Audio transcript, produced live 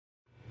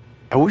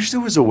I wish there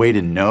was a way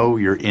to know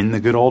you're in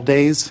the good old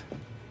days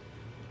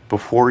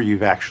before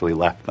you've actually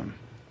left them.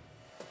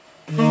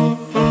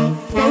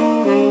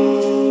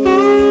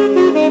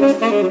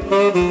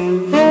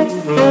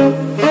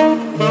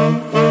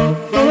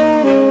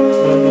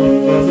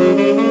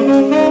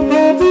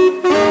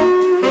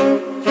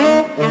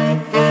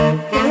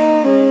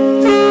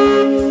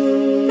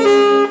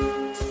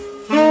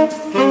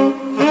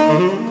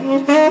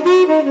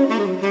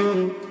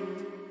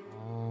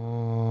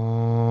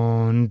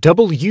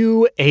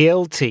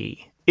 WALT.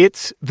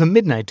 It's The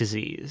Midnight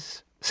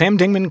Disease. Sam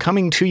Dingman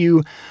coming to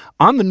you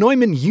on the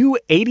Neumann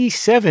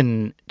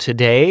U87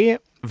 today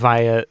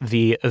via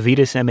the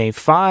Avitas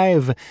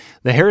MA5,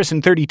 the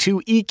Harrison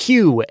 32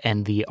 EQ,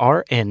 and the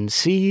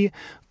RNC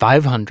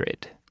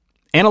 500.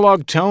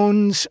 Analog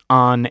tones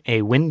on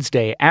a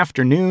Wednesday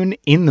afternoon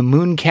in the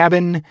Moon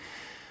Cabin.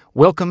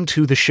 Welcome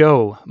to the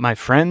show, my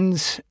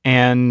friends.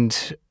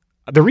 And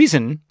the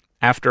reason,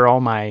 after all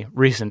my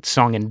recent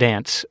song and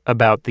dance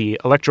about the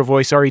Electro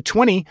Voice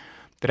RE20,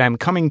 that I'm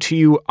coming to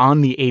you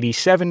on the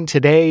 87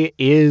 today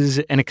is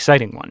an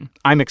exciting one.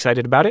 I'm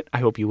excited about it. I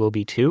hope you will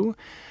be too.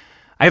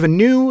 I have a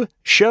new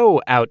show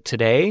out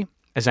today.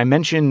 As I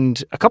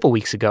mentioned a couple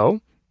weeks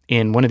ago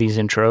in one of these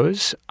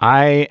intros,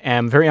 I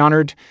am very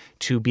honored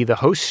to be the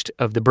host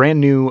of the brand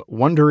new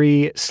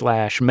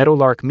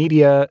Wondery/Meadowlark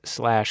Media /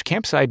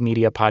 Campside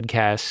Media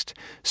podcast,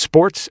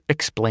 Sports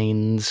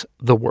Explains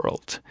the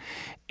World.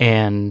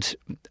 And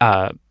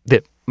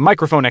the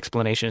microphone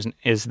explanation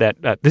is that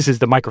this is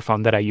the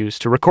microphone that I use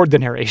to record the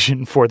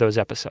narration for those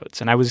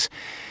episodes. And I was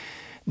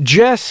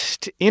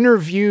just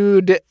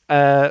interviewed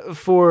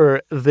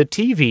for the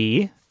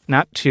TV,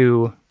 not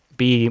to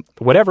be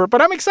whatever,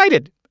 but I'm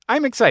excited.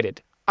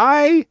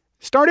 I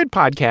started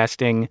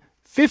podcasting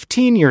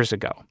 15 years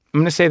ago.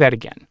 I'm going to say that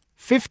again.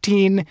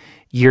 15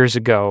 years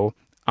ago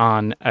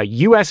on a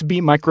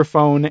USB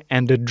microphone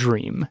and a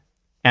dream.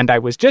 And I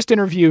was just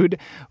interviewed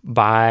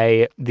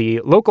by the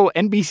local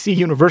NBC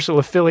Universal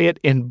affiliate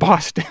in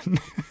Boston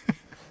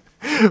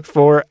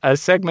for a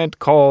segment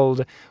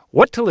called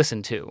What to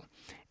Listen To,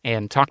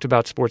 and talked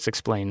about Sports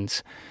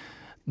Explains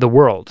the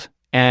World.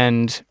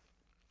 And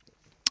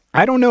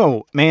I don't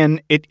know,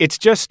 man, it's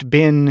just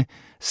been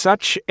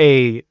such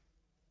a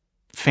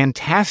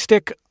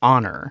fantastic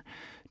honor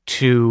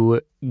to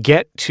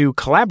get to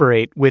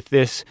collaborate with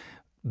this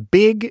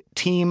big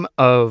team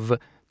of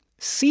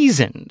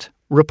seasoned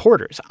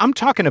reporters. I'm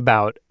talking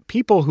about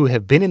people who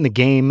have been in the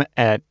game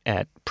at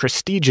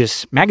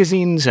prestigious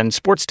magazines and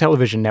sports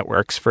television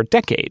networks for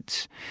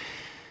decades.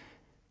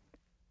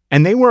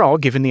 And they were all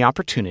given the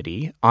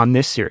opportunity on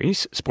this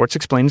series, Sports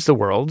Explains the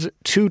World,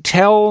 to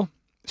tell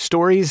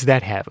stories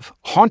that have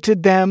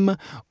haunted them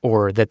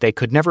or that they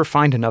could never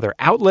find another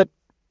outlet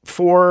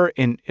for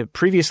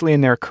previously in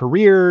their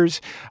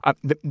careers,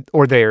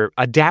 or they're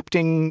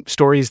adapting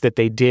stories that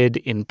they did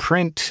in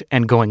print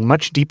and going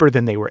much deeper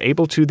than they were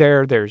able to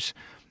there. There's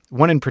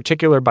one in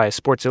particular by a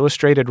Sports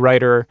Illustrated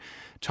writer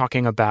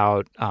talking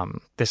about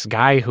this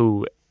guy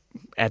who,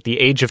 at the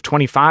age of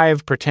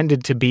 25,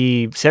 pretended to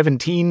be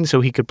 17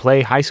 so he could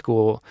play high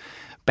school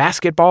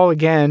basketball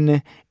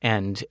again.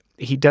 And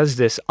he does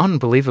this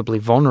unbelievably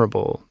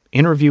vulnerable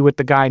interview with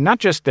the guy. Not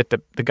just that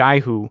the guy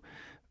who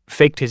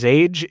faked his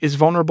age is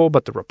vulnerable,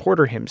 but the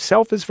reporter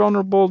himself is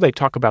vulnerable. They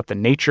talk about the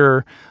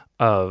nature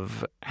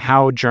of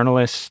how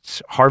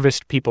journalists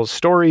harvest people's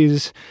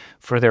stories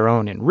for their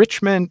own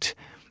enrichment.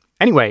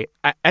 Anyway,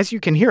 as you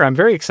can hear, I'm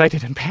very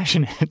excited and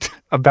passionate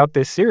about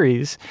this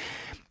series,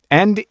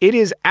 and it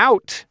is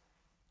out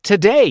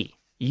today.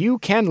 You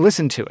can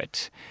listen to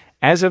it.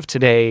 As of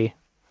today,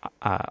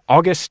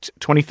 August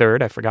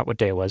 23rd, I forgot what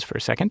day it was for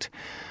a second,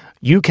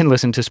 you can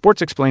listen to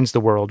Sports Explains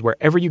the World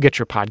wherever you get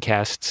your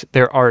podcasts.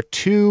 There are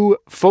 2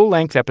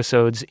 full-length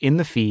episodes in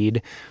the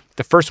feed.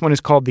 The first one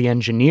is called The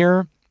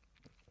Engineer,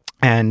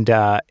 and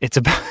it's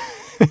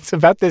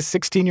about this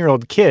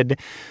 16-year-old kid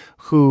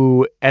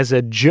who, as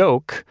a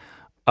joke,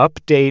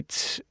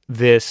 updates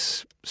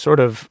this sort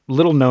of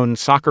little-known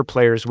soccer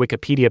player's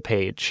Wikipedia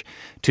page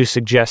to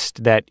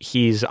suggest that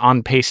he's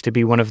on pace to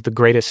be one of the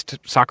greatest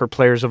soccer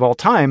players of all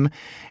time.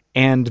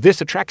 And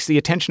this attracts the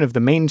attention of the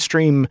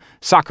mainstream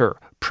soccer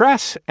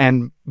press,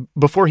 and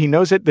before he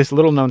knows it, this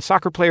little-known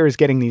soccer player is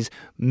getting these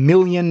 $1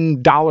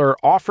 million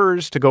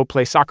offers to go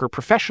play soccer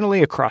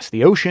professionally across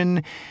the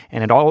ocean,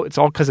 and it's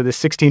all because of this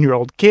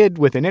 16-year-old kid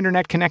with an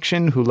internet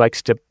connection who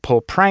likes to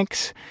pull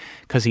pranks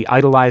because he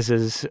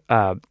idolizes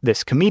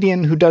this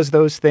comedian who does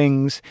those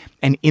things.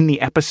 And in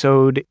the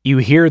episode, you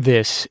hear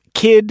this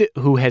kid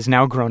who has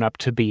now grown up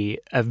to be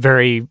a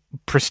very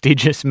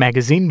prestigious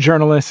magazine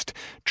journalist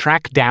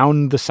track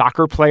down the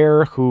soccer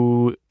player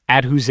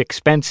at whose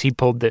expense he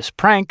pulled this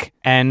prank,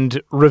 and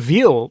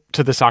reveal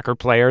to the soccer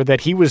player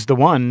that he was the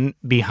one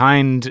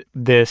behind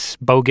this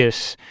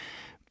bogus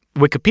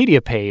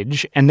Wikipedia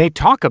page. And they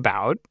talk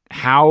about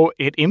how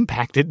it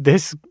impacted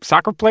this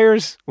soccer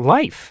player's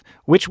life,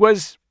 which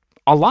was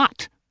a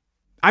lot.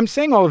 I'm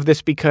saying all of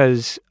this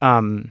because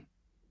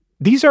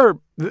these are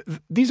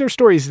these are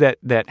stories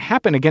that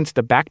happen against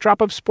the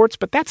backdrop of sports,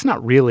 but that's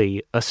not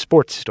really a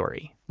sports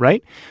story,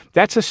 right?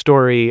 That's a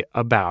story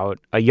about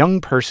a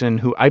young person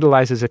who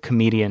idolizes a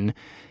comedian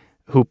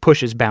who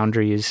pushes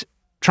boundaries,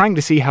 trying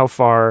to see how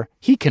far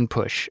he can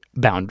push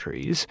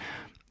boundaries,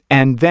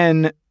 and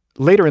then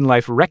later in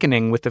life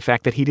reckoning with the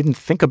fact that he didn't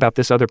think about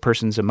this other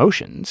person's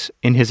emotions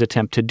in his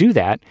attempt to do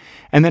that,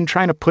 and then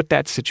trying to put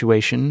that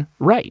situation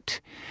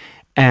right.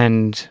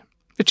 And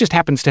it just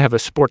happens to have a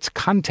sports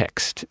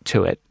context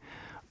to it.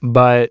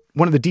 But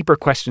one of the deeper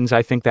questions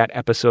I think that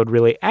episode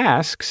really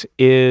asks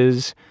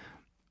is,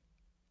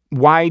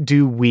 why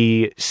do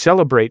we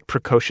celebrate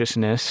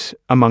precociousness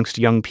amongst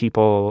young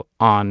people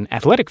on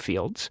athletic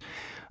fields,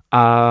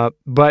 but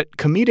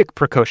comedic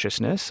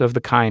precociousness of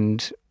the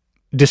kind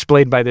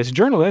displayed by this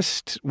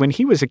journalist when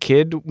he was a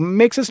kid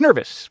makes us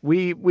nervous?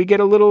 We get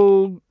a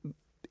little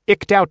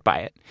icked out by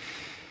it.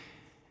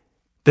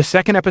 The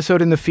second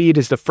episode in the feed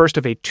is the first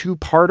of a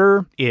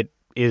two-parter. It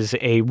is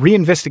a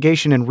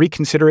reinvestigation and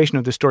reconsideration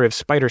of the story of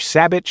Spider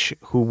Sabich,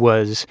 who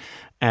was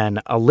an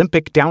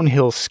Olympic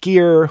downhill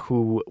skier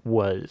who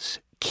was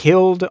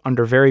killed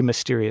under very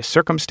mysterious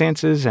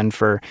circumstances. And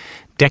for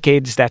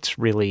decades, that's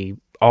really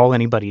all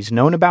anybody's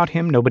known about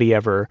him. Nobody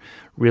ever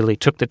really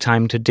took the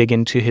time to dig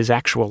into his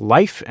actual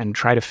life and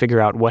try to figure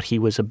out what he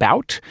was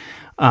about.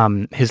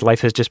 His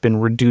life has just been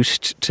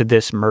reduced to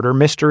this murder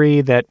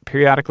mystery that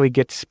periodically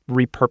gets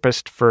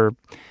repurposed for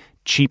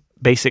cheap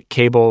basic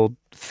cable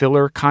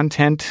filler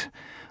content,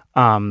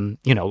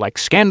 like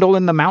Scandal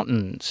in the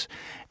Mountains.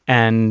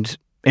 And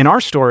in our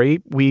story,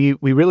 we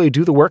really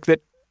do the work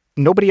that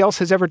nobody else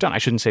has ever done. I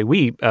shouldn't say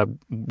we. A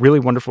really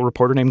wonderful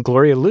reporter named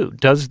Gloria Liu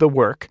does the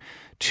work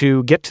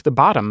to get to the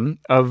bottom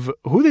of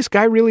who this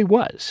guy really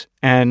was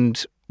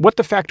and what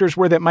the factors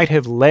were that might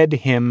have led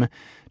him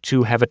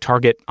to have a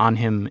target on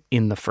him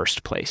in the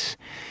first place.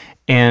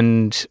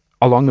 And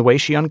along the way,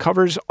 she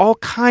uncovers all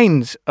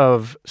kinds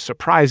of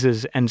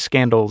surprises and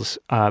scandals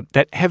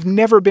that have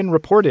never been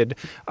reported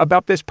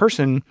about this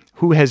person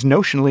who has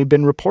notionally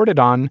been reported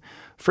on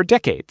for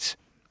decades.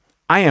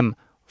 I am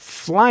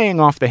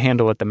flying off the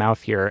handle at the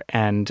mouth here,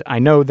 and I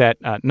know that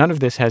none of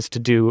this has to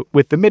do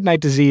with the Midnight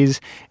Disease,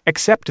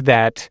 except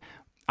that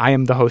I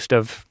am the host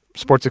of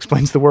Sports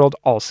Explains the World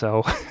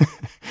also.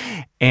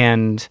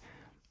 And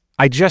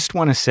I just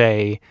want to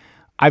say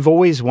I've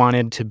always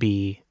wanted to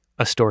be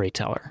a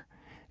storyteller.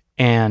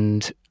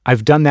 And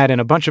I've done that in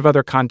a bunch of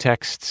other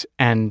contexts,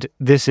 and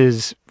this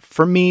is,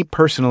 for me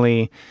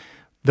personally,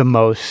 the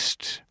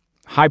most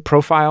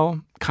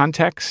high-profile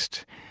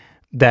context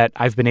that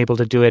I've been able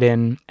to do it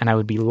in, and I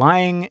would be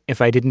lying if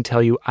I didn't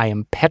tell you I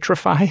am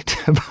petrified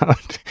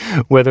about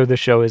whether the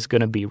show is going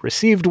to be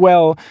received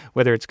well,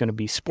 whether it's going to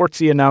be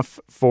sportsy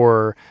enough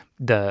for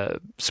the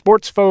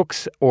sports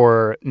folks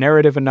or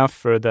narrative enough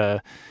for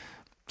the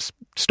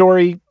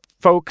story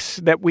folks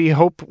that we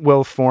hope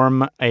will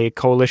form a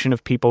coalition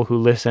of people who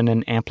listen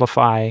and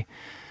amplify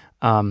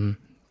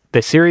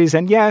the series.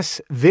 And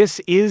yes,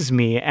 this is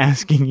me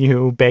asking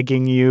you,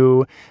 begging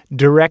you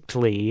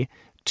directly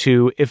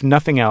to, if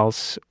nothing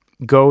else,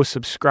 go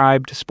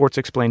subscribe to Sports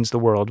Explains the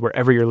World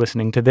wherever you're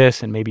listening to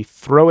this, and maybe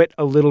throw it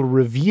a little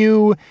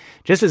review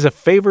just as a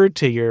favor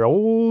to your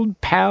old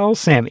pal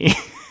Sammy,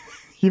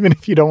 even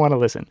if you don't want to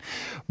listen.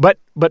 But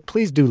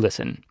please do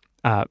listen,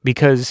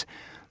 because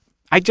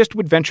I just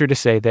would venture to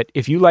say that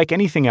if you like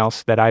anything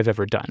else that I've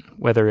ever done,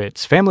 whether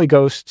it's Family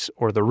Ghosts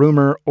or The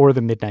Rumor or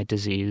The Midnight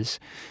Disease,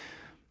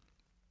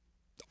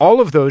 all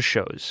of those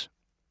shows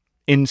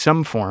in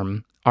some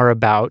form are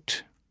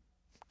about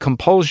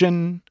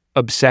compulsion,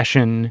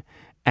 obsession,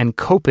 and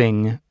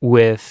coping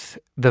with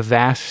the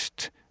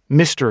vast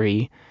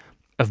mystery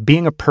of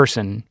being a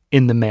person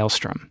in the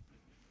maelstrom.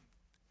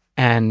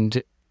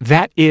 And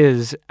that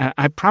is,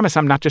 I promise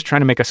I'm not just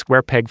trying to make a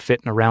square peg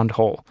fit in a round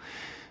hole.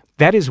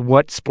 That is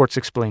what Sports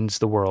Explains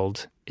the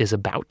World is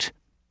about.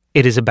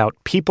 It is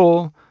about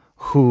people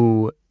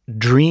who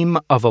dream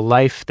of a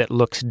life that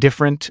looks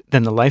different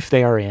than the life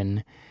they are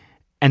in,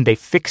 and they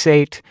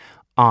fixate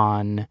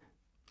on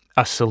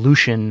a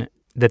solution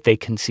that they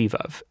conceive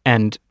of.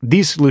 And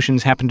these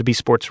solutions happen to be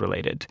sports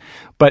related.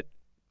 But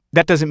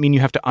that doesn't mean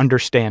you have to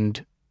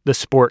understand the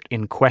sport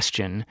in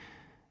question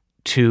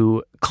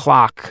to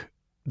clock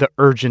the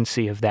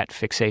urgency of that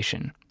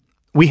fixation.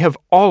 We have,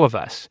 all of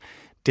us,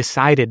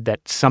 decided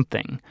that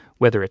something,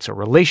 whether it's a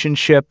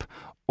relationship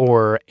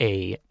or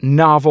a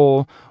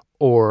novel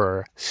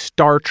or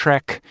Star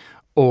Trek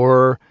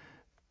or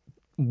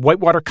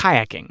whitewater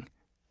kayaking,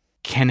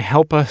 can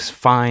help us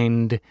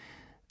find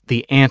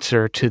the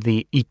answer to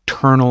the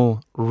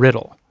eternal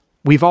riddle.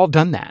 We've all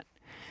done that.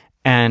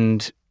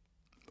 And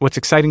what's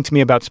exciting to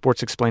me about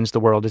Sports Explains the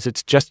World is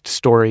it's just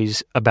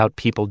stories about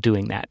people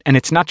doing that. And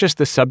it's not just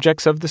the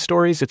subjects of the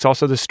stories, it's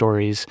also the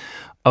stories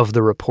of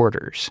the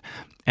reporters.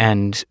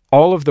 And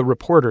all of the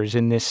reporters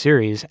in this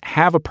series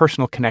have a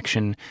personal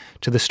connection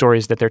to the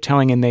stories that they're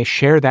telling, and they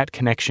share that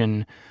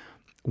connection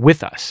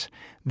with us.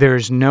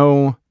 There's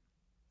no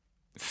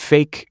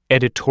fake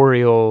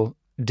editorial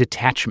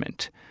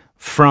detachment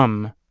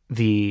from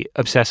the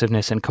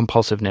obsessiveness and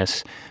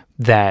compulsiveness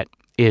that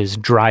is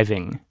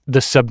driving the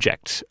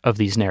subjects of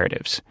these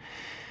narratives.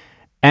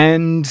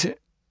 And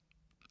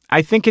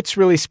I think it's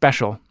really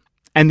special.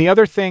 And the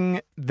other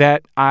thing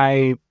that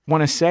I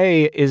want to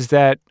say is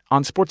that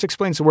on Sports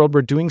Explains the World,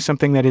 we're doing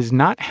something that is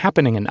not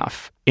happening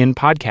enough in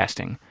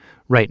podcasting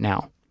right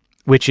now,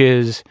 which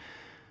is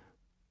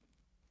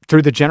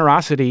through the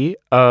generosity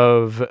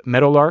of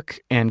Meadowlark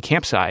and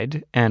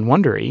Campside and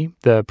Wondery,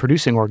 the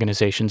producing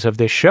organizations of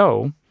this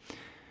show,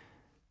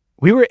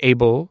 we were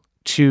able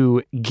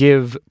to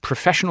give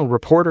professional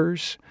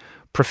reporters,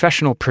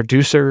 professional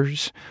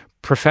producers,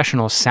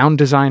 professional sound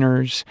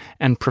designers,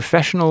 and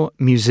professional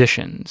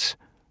musicians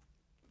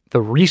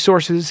the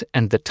resources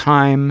and the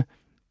time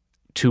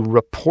to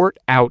report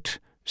out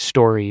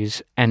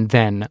stories and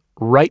then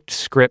write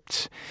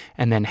scripts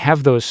and then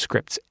have those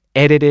scripts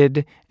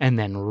edited and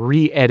then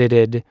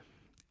re-edited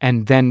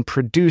and then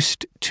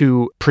produced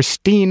to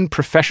pristine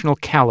professional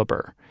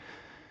caliber.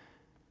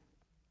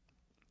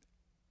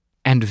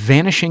 And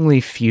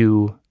vanishingly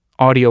few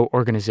audio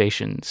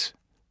organizations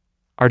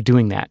are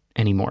doing that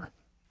anymore.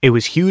 It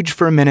was huge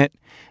for a minute,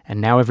 and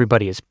now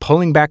everybody is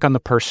pulling back on the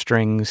purse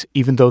strings,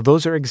 even though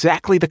those are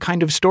exactly the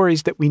kind of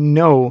stories that we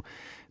know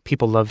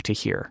people love to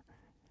hear.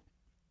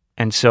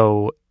 And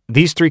so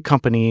these three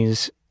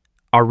companies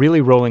are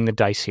really rolling the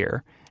dice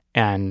here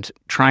and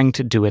trying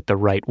to do it the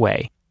right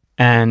way.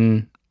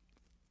 And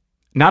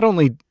not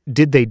only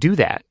did they do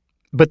that,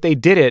 but they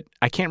did it,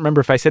 I can't remember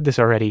if I said this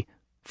already,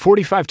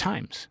 45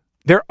 times.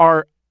 There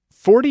are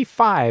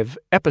 45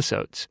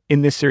 episodes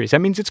in this series. That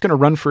means it's going to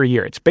run for a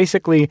year. It's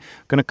basically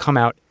going to come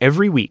out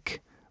every week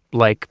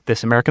like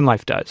This American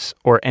Life does,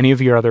 or any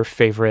of your other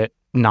favorite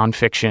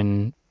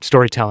nonfiction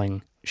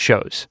storytelling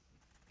shows.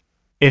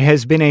 It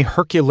has been a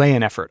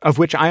Herculean effort, of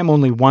which I am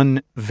only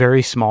one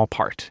very small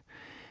part.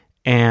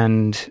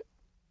 And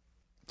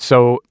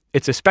so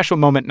it's a special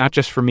moment, not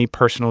just for me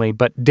personally,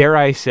 but dare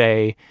I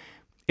say,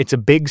 it's a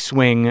big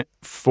swing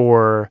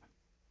for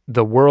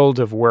the world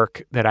of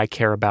work that I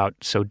care about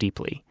so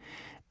deeply.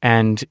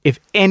 And if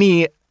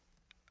any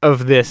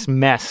of this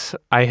mess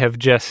I have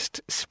just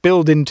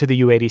spilled into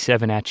the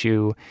U87 at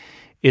you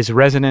is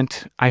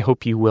resonant, I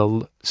hope you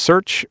will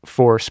search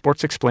for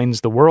Sports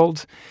Explains the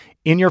World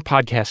in your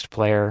podcast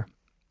player,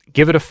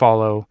 give it a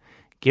follow,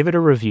 give it a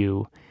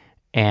review,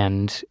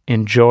 and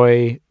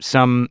enjoy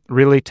some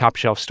really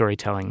top-shelf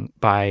storytelling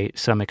by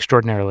some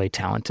extraordinarily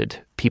talented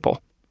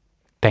people.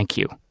 Thank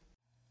you.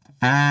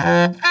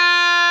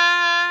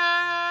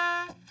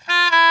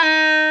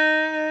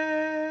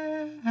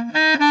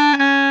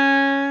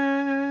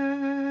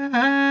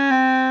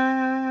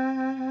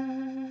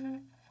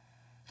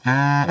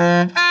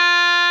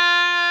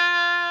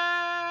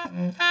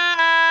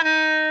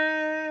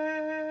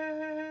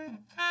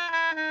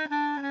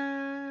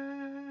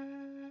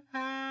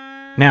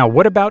 Now,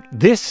 what about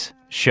this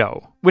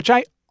show, which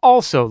I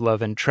also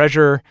love and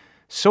treasure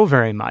so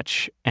very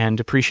much and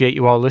appreciate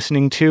you all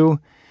listening to?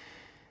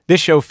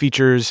 This show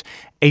features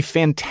a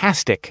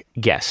fantastic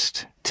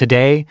guest.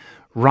 Today,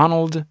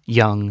 Ronald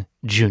Young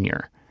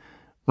Jr.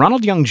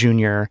 Ronald Young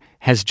Jr.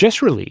 has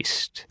just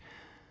released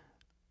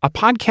a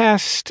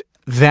podcast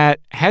that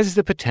has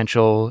the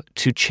potential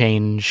to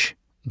change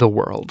the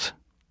world.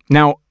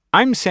 Now,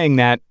 I'm saying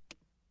that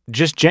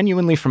just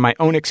genuinely from my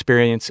own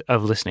experience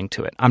of listening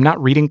to it. I'm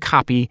not reading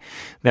copy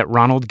that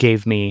Ronald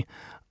gave me.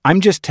 I'm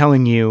just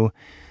telling you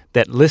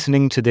that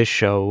listening to this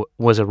show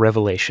was a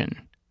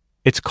revelation.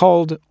 It's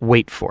called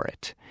Wait For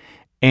It.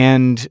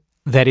 And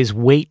that is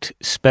Wait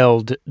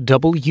spelled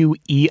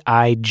W-E-I-G-H-T.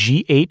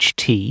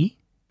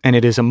 And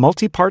it is a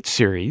multi-part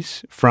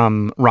series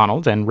from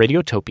Ronald and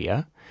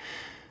Radiotopia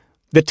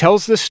that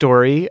tells the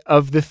story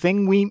of the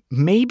thing we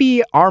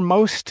maybe are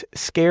most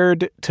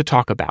scared to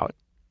talk about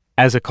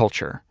as a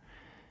culture: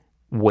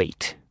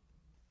 wait.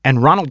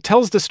 And Ronald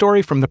tells the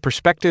story from the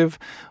perspective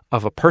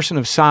of a person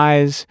of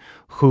size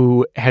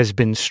who has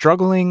been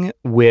struggling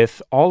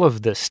with all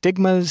of the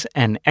stigmas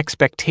and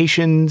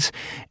expectations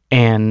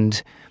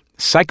and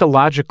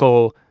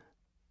psychological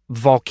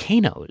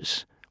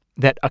volcanoes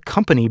that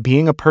accompany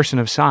being a person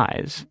of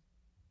size.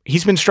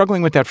 He's been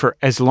struggling with that for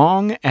as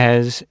long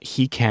as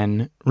he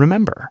can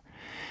remember.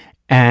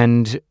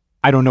 And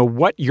I don't know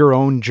what your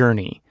own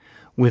journey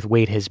with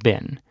weight has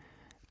been,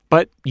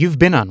 but you've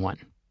been on one.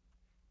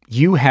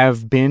 You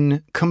have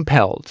been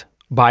compelled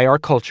by our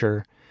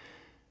culture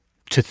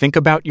to think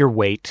about your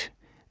weight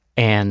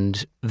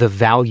and the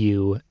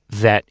value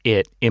that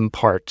it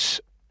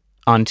imparts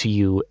onto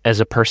you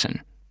as a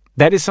person.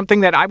 That is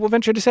something that I will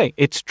venture to say.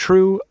 It's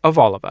true of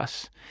all of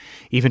us.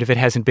 Even if it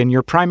hasn't been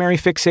your primary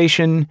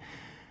fixation,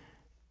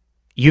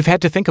 you've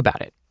had to think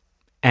about it,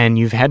 and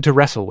you've had to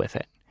wrestle with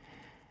it.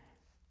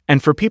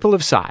 And for people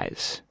of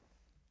size,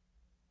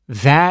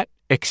 that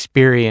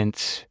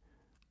experience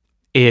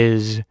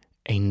is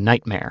a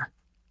nightmare.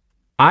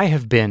 I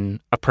have been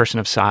a person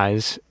of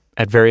size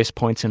at various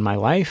points in my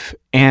life,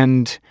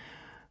 and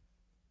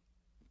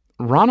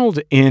Ronald,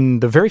 in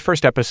the very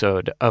first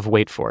episode of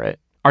Wait For It,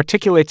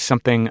 articulates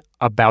something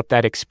about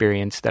that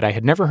experience that I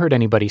had never heard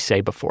anybody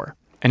say before.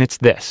 and it's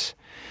this: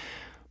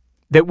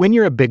 that when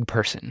you're a big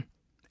person,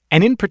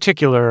 and in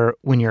particular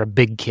when you're a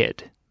big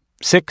kid,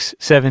 6,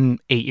 7,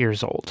 8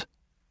 years old,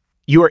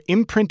 you are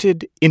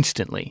imprinted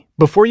instantly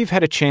before you've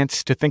had a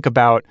chance to think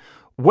about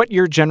what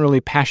you're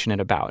generally passionate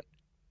about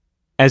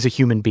as a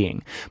human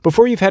being,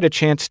 before you've had a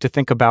chance to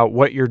think about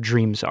what your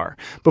dreams are,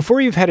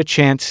 before you've had a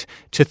chance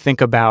to think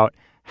about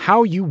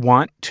how you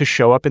want to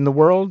show up in the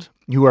world.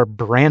 You are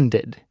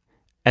branded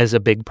as a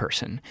big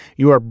person.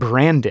 You are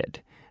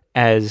branded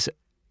as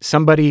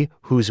somebody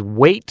whose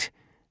weight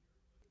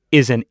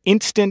is an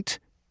instant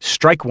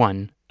strike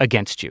one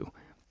against you.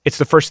 It's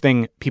the first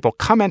thing people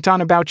comment on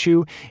about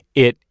you.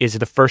 It is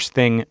the first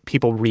thing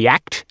people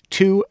react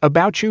to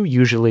about you,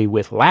 usually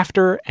with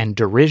laughter and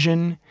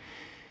derision.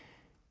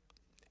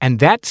 And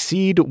that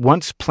seed,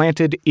 once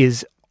planted,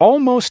 is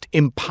almost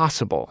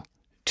impossible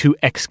to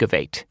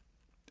excavate.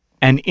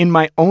 And in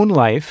my own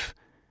life,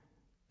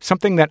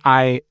 something that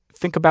I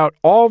think about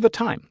all the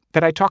time,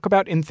 that I talk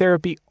about in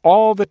therapy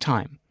all the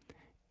time,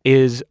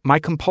 is my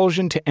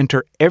compulsion to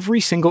enter every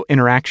single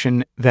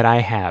interaction that I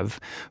have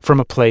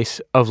from a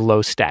place of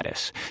low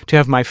status. To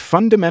have my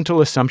fundamental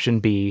assumption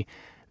be,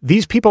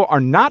 these people are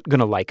not going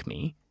to like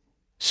me,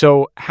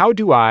 so how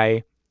do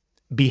I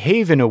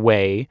behave in a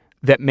way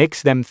that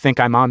makes them think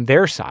I'm on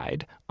their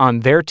side, on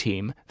their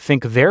team,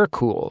 think they're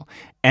cool,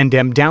 and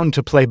am down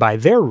to play by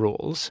their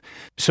rules,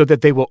 so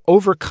that they will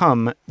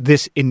overcome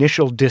this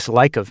initial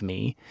dislike of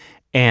me,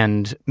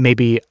 and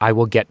maybe I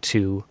will get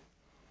to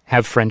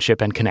have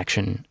friendship and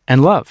connection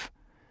and love.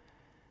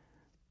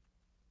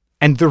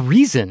 And the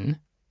reason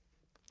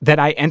that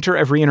I enter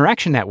every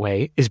interaction that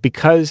way is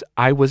because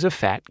I was a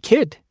fat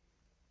kid.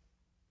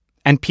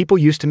 And people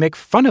used to make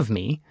fun of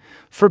me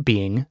for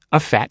being a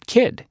fat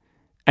kid.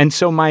 And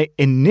so my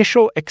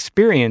initial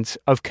experience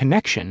of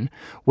connection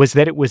was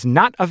that it was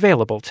not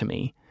available to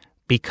me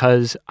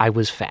because I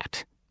was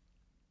fat.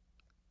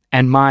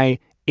 And my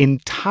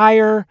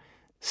entire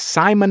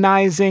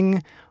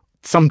simonizing,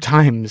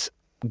 sometimes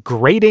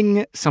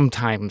grating,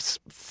 sometimes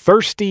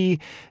thirsty,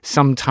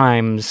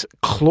 sometimes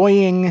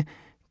cloying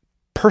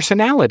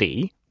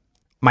personality,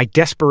 my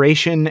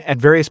desperation at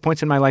various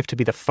points in my life to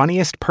be the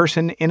funniest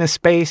person in a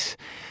space,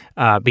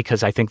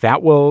 because I think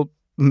that will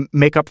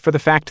make up for the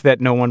fact that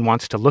no one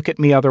wants to look at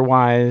me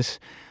otherwise.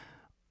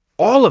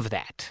 All of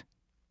that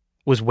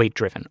was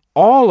weight-driven.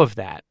 All of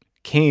that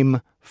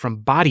came from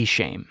body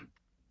shame.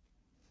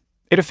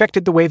 It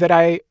affected the way that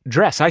I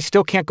dress. I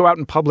still can't go out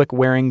in public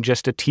wearing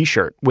just a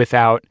t-shirt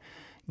without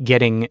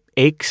getting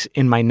aches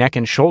in my neck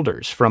and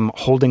shoulders from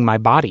holding my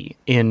body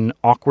in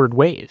awkward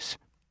ways.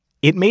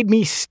 It made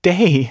me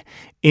stay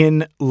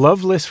in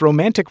loveless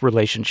romantic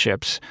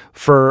relationships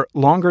for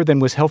longer than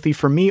was healthy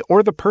for me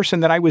or the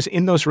person that I was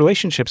in those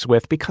relationships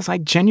with, because I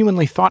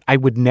genuinely thought I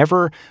would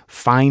never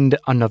find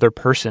another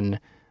person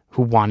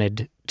who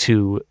wanted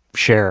to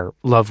share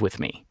love with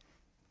me.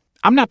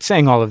 I'm not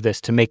saying all of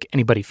this to make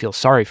anybody feel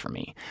sorry for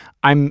me.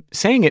 I'm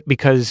saying it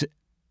because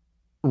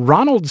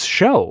Ronald's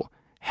show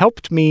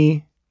helped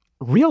me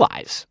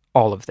realize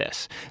all of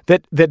this,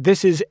 that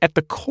this is at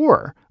the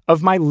core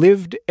of my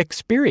lived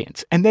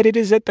experience, and that it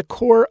is at the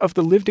core of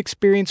the lived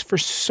experience for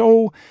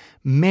so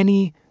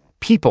many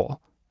people,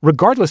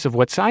 regardless of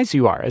what size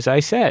you are. As I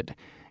said,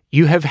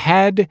 you have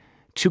had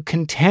to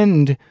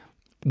contend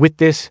with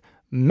this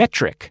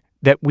metric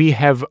that we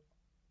have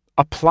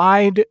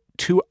applied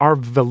to our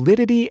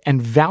validity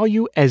and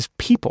value as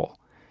people,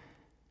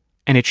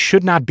 and it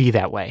should not be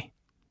that way.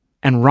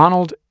 And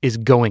Ronald is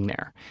going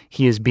there.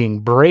 He is being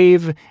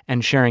brave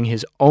and sharing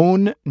his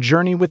own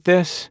journey with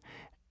this,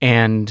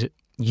 and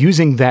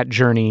using that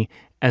journey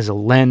as a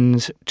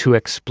lens to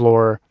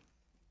explore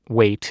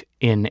weight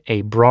in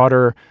a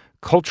broader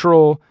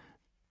cultural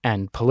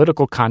and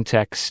political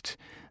context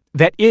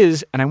that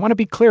is, and I want to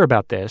be clear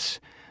about this,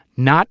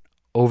 not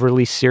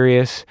overly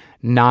serious,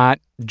 not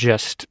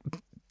just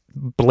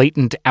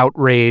blatant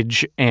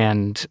outrage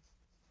and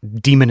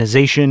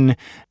demonization,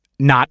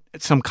 not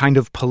some kind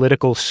of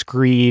political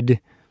screed.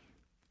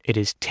 It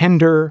is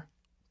tender,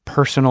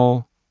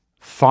 personal,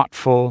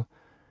 thoughtful,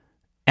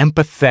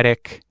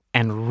 empathetic,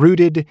 and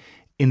rooted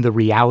in the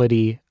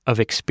reality of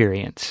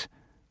experience.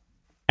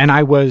 And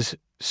I was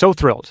so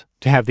thrilled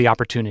to have the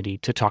opportunity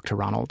to talk to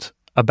Ronald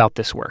about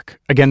this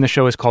work. Again, the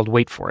show is called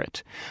Wait For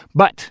It.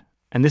 But,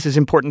 and this is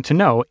important to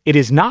know, it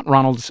is not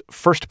Ronald's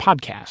first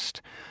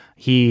podcast.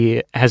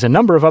 He has a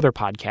number of other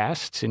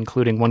podcasts,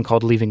 including one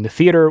called Leaving the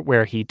Theater,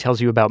 where he tells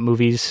you about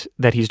movies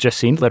that he's just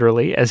seen,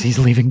 literally, as he's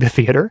leaving the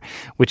theater,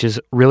 which is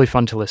really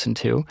fun to listen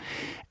to.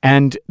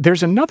 And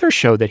there's another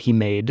show that he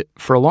made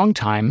for a long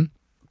time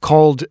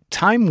called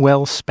Time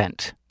Well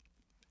Spent.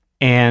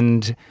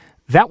 And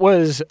that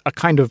was a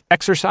kind of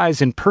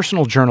exercise in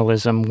personal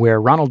journalism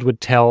where Ronald would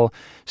tell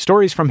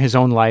stories from his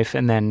own life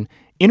and then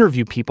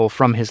interview people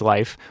from his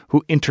life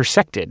who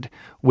intersected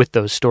with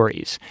those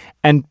stories.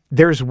 And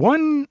there's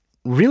one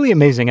really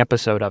amazing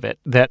episode of it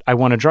that I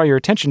want to draw your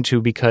attention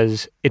to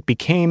because it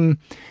became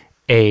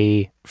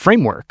a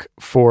framework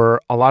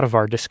for a lot of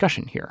our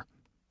discussion here.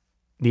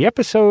 The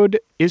episode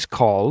is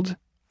called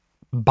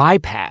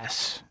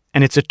Bypass,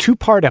 And it's a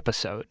 2-part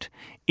episode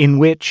in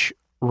which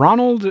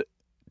Ronald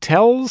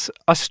tells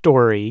a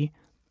story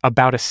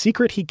about a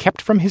secret he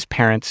kept from his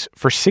parents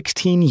for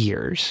 16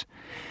 years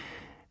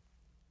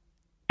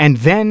and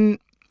then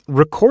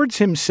records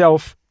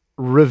himself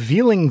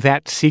revealing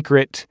that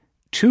secret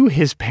to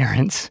his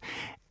parents,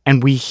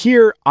 and we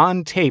hear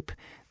on tape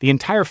the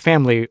entire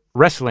family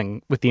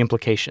wrestling with the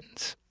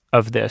implications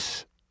of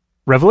this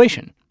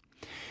revelation.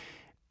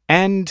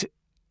 And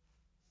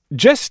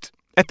just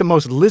at the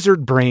most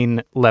lizard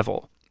brain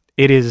level,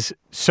 it is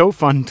so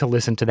fun to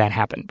listen to that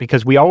happen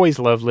because we always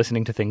love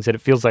listening to things that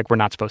it feels like we're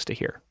not supposed to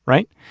hear,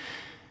 right?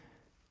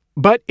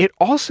 But it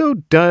also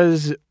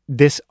does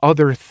this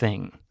other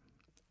thing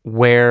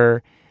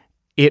where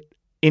it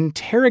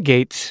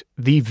interrogates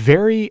the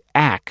very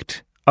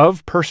act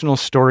of personal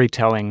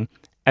storytelling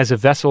as a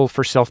vessel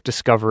for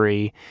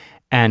self-discovery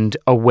and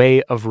a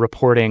way of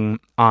reporting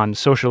on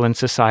social and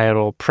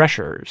societal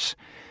pressures.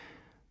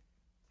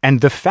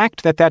 And the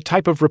fact that that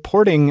type of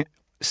reporting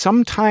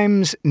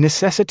sometimes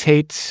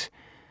necessitates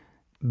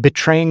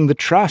betraying the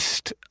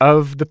trust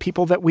of the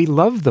people that we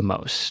love the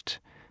most,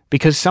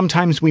 because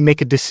sometimes we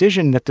make a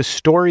decision that the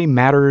story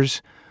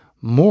matters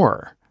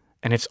more,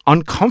 and it's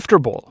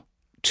uncomfortable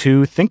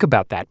to think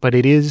about that, but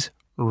it is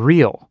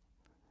real.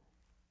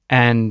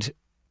 And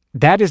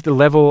that is the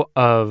level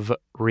of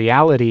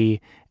reality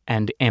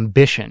and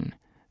ambition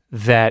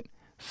that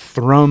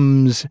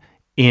thrums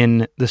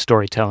in the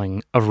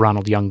storytelling of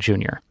Ronald Young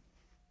Jr.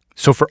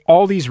 So for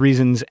all these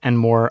reasons and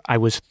more, I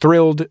was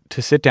thrilled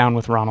to sit down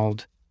with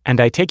Ronald, and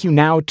I take you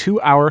now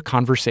to our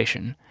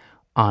conversation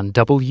on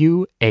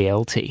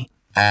WALT.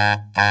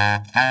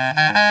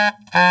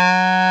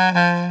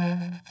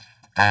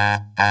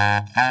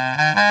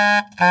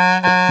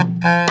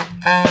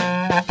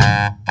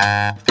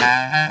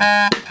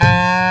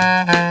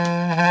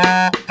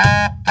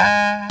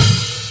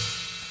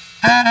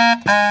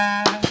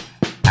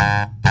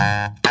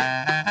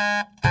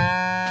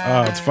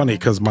 It's funny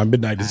because my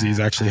midnight disease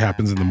actually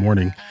happens in the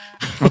morning.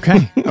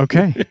 Okay.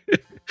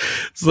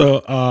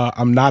 So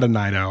I'm not a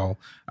night owl.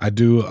 I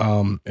do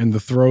in the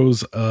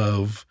throes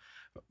of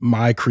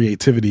my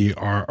creativity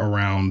are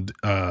around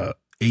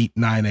 8,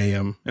 9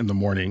 a.m. in the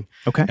morning.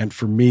 Okay. And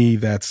for me,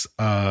 that's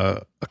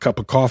a cup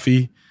of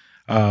coffee.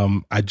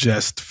 I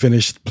just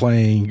finished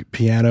playing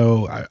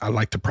piano. I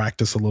like to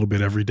practice a little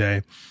bit every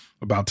day,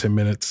 about 10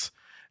 minutes.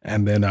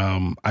 And then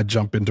I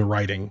jump into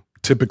writing.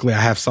 Typically, I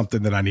have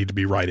something that I need to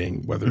be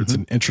writing, whether it's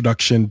an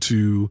introduction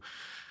to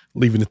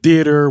Leaving the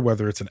Theater,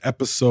 whether it's an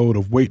episode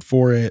of Wait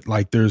for It.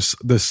 Like there's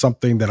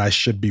something that I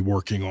should be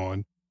working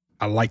on.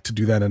 I like to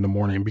do that in the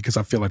morning because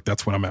I feel like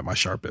that's when I'm at my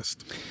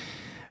sharpest.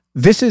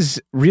 This is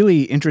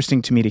really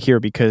interesting to me to hear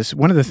because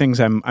one of the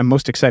things I'm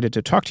most excited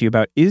to talk to you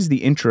about is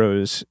the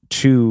intros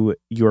to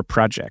your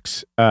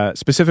projects,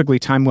 specifically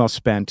Time Well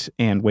Spent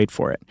and Wait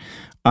for It,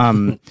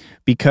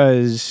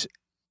 because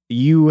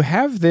you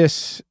have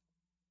this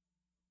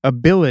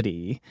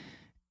ability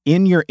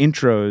in your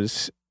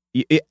intros.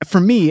 For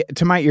me,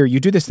 to my ear,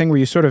 you do this thing where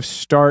you sort of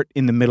start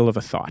in the middle of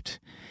a thought,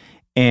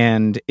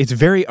 and it's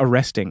very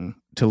arresting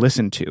to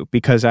listen to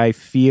because I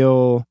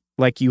feel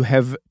like you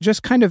have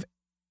just kind of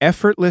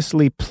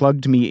effortlessly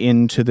plugged me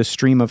into the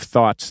stream of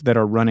thoughts that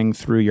are running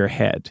through your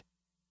head.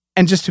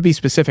 And just to be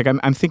specific,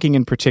 I'm thinking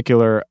in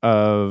particular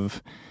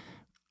of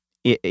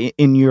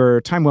in your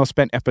Time Well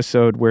Spent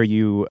episode where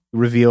you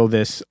reveal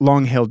this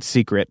long-held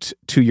secret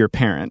to your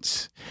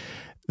parents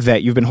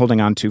that you've been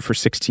holding on to for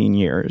 16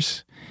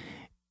 years.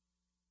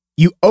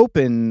 You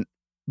open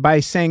by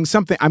saying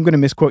something, I'm going to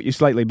misquote you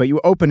slightly, but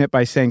you open it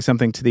by saying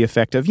something to the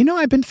effect of,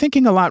 I've been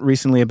thinking a lot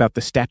recently about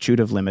the statute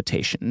of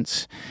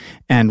limitations.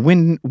 And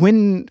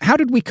how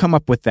did we come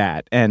up with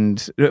that?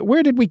 And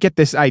where did we get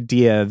this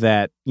idea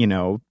that,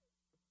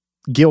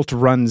 guilt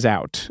runs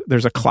out?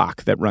 There's a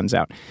clock that runs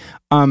out.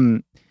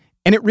 And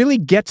it really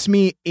gets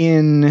me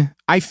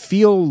I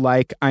feel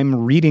like I'm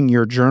reading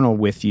your journal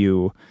with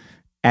you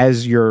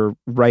as you're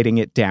writing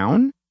it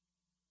down.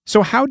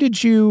 So how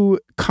did you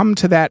come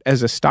to that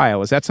as a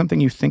style? Is that something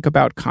you think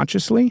about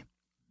consciously?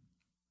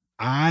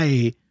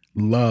 I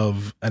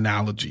love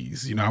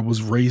analogies. I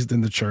was raised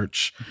in the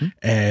church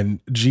and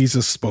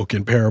Jesus spoke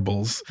in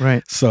parables.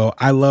 Right. So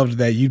I loved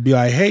that you'd be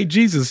like, hey,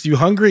 Jesus, you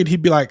hungry? And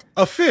he'd be like,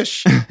 a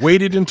fish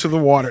waded into the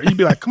water. You'd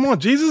be like, come on,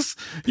 Jesus,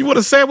 you want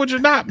a sandwich or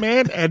not,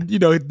 man? And,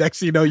 next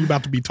thing you know, you're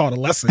about to be taught a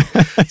lesson.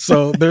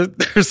 So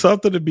there's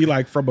something to be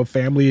like from a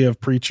family of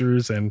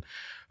preachers and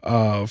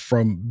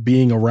from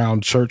being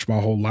around church my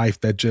whole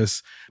life that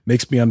just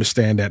makes me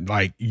understand that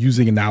like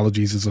using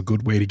analogies is a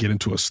good way to get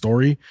into a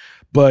story.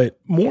 But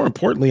more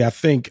importantly, I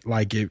think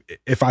like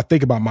if I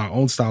think about my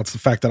own style, it's the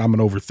fact that I'm an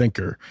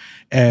overthinker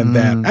and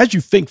that as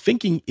you think,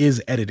 thinking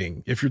is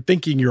editing. If you're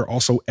thinking, you're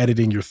also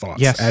editing your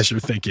thoughts as you're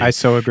thinking. I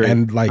so agree.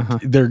 And like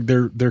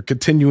they're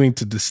continuing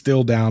to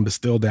distill down.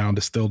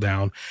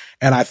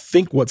 And I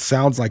think what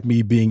sounds like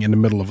me being in the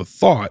middle of a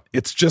thought,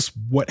 it's just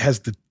what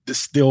has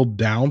distilled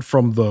down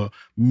from the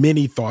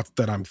many thoughts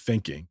that I'm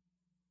thinking.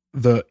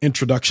 The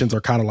introductions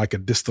are kind of like a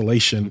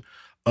distillation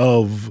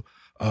of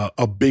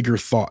a bigger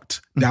thought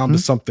down to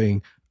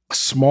something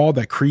small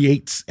that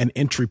creates an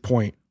entry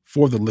point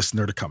for the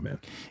listener to come in.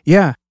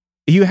 Yeah.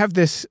 You have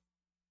this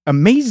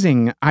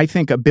amazing, I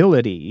think,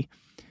 ability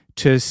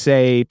to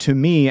say to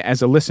me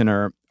as a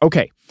listener,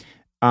 okay,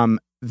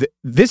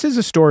 this is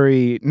a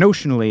story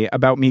notionally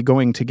about me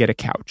going to get a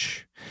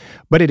couch,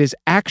 but it is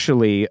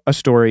actually a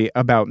story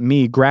about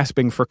me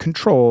grasping for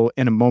control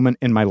in a moment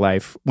in my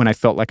life when I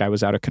felt like I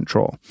was out of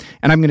control.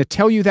 And I'm going to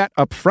tell you that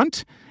up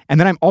front, and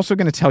then I'm also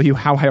going to tell you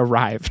how I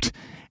arrived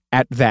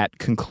at that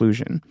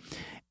conclusion.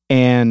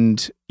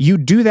 And you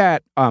do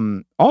that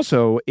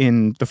also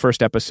in the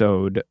first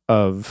episode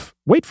of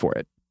Wait For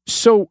It.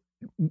 So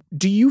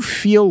do you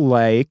feel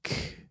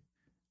like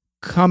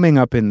coming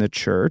up in the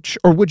church,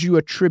 or would you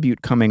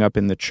attribute coming up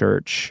in the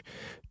church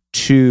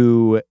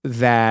to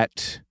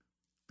that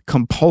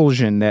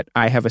compulsion that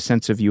I have a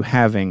sense of you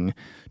having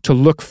to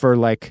look for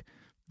like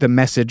the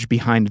message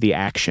behind the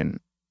action?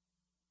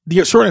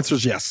 The short answer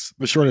is yes.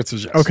 The short answer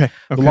is yes. Okay.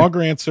 The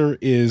longer answer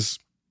is,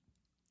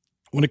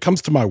 when it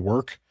comes to my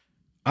work,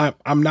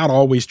 I'm not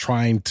always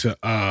trying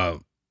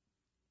to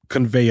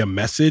convey a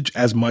message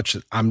as much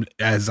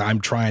as I'm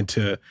trying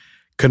to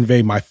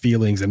convey my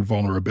feelings and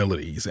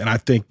vulnerabilities. And I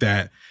think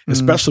that,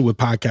 especially with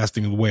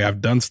podcasting, the way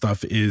I've done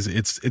stuff is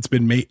it's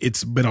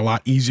been a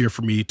lot easier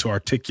for me to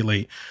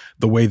articulate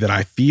the way that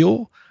I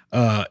feel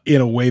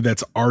in a way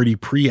that's already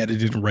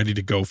pre-edited and ready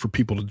to go for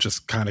people to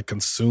just kind of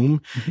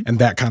consume. And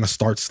that kind of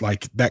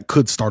that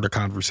could start a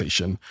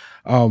conversation.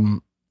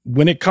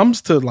 When it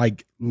comes to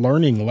like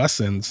learning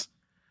lessons,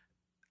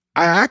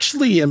 I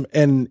actually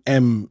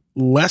am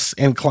less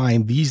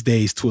inclined these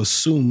days to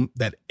assume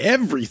that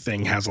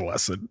everything has a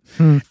lesson.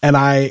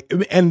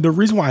 And the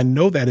reason why I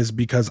know that is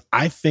because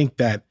I think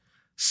that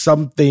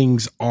some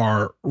things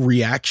are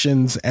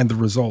reactions and the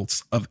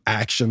results of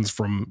actions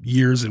from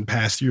years and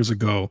past years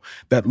ago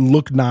that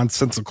look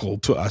nonsensical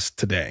to us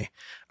today.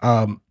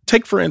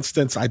 Take, for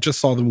instance, I just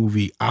saw the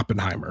movie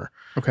Oppenheimer.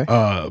 Okay.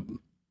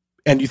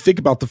 And you think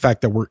about the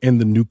fact that we're in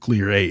the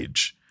nuclear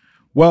age.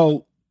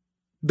 Well,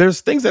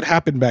 there's things that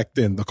happened back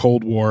then, the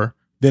Cold War,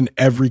 then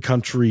every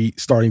country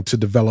starting to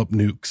develop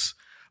nukes.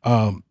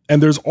 And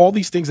there's all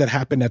these things that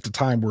happened at the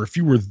time where if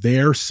you were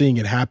there seeing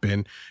it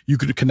happen, you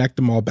could connect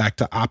them all back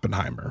to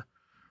Oppenheimer.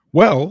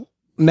 Well,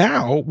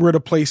 now we're at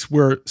a place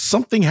where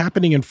something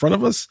happening in front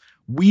of us,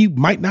 we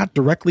might not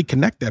directly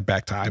connect that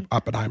back to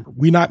Oppenheimer.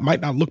 We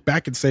might not look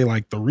back and say,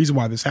 like, the reason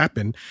why this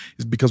happened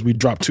is because we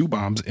dropped 2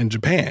 bombs in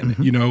Japan,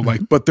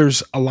 but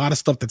there's a lot of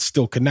stuff that's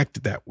still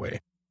connected that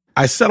way.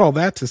 I said all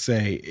that to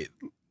say,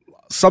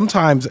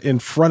 sometimes in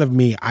front of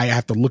me, I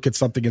have to look at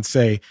something and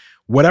say,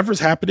 whatever's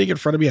happening in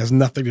front of me has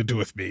nothing to do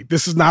with me.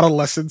 This is not a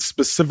lesson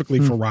specifically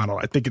for Ronald.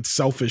 I think it's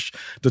selfish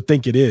to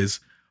think it is,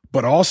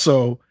 but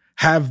also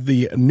have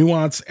the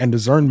nuance and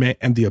discernment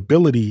and the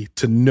ability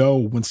to know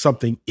when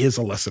something is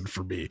a lesson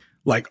for me.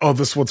 Like, oh,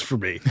 this one's for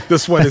me.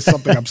 This one is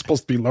something I'm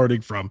supposed to be learning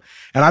from.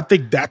 And I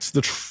think that's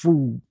the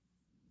true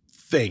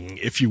thing,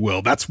 if you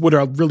will. That's what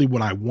I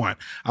want.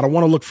 I don't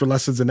want to look for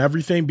lessons in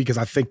everything because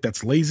I think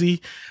that's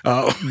lazy.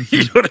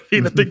 You know what I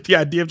mean? I think the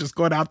idea of just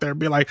going out there and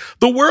being like,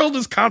 the world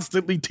is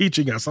constantly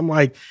teaching us. I'm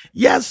like,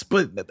 yes,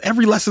 but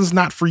every lesson's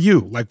not for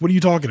you. Like, what are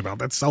you talking about?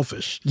 That's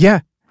selfish.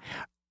 Yeah.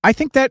 I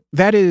think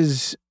that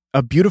is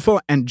a beautiful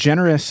and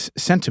generous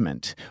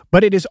sentiment,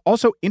 but it is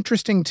also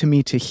interesting to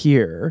me to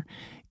hear,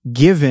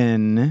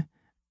 given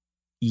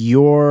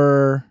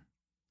your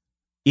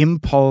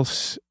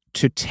impulse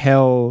to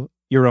tell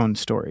your own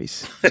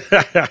stories.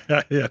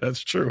 Yeah, that's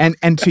true.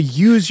 And to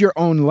use your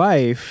own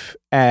life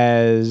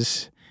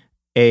as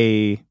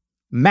a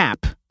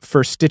map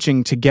for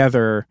stitching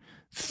together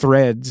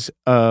threads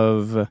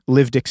of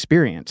lived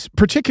experience,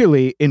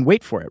 particularly in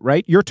Wait For It,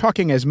 right? You're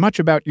talking as much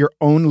about your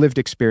own lived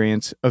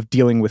experience of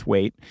dealing with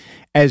weight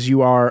as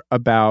you are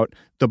about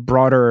the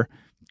broader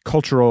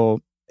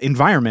cultural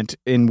environment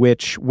in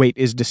which weight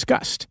is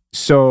discussed.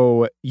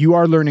 So you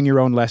are learning your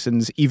own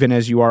lessons, even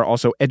as you are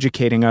also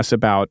educating us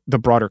about the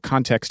broader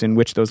context in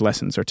which those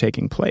lessons are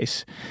taking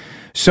place.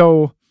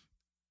 So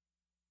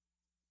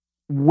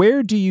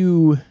where do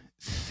you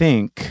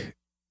think,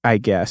 I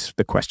guess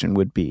the question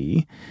would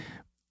be,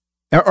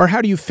 or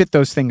how do you fit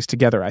those things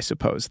together, I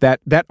suppose?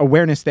 That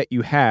awareness that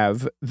you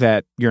have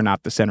that you're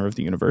not the center of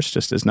the universe,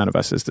 just as none of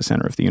us is the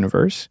center of the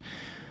universe,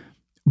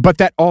 but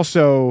that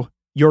also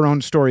your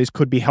own stories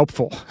could be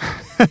helpful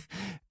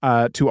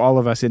to all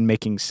of us in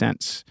making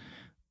sense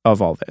of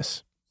all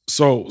this.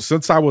 So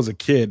since I was a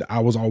kid, I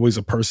was always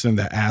a person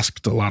that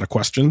asked a lot of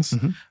questions,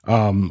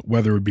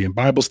 whether it be in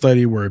Bible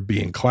study, whether it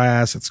be in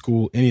class, at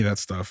school, any of that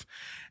stuff.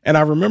 And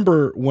I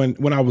remember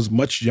when I was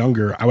much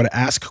younger, I would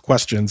ask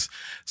questions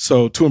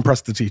so to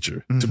impress the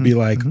teacher, to be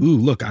like, ooh,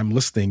 look, I'm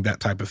listening, that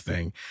type of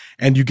thing.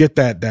 And you get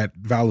that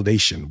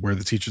validation where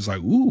the teacher's like,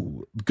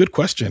 ooh, good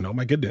question. Oh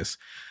my goodness.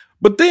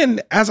 But then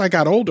as I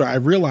got older, I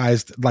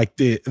realized like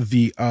the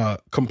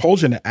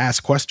compulsion to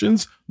ask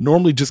questions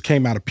normally just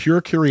came out of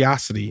pure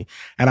curiosity.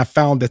 And I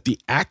found that the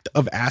act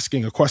of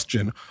asking a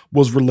question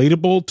was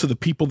relatable to the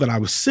people that I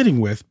was sitting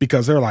with,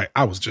 because they're like,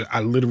 I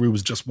literally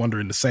was just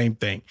wondering the same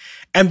thing.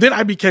 And then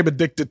I became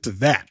addicted to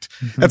that.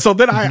 Mm-hmm. And so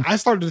then I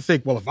started to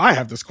think, well, if I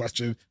have this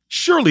question,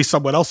 surely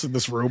someone else in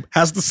this room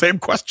has the same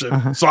question.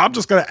 Uh-huh. So I'm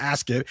just going to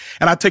ask it.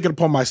 And I take it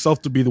upon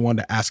myself to be the one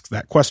to ask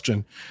that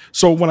question.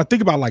 So when I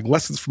think about like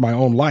lessons for my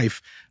own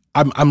life,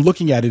 I'm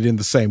looking at it in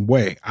the same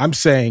way. I'm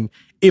saying,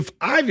 if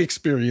I've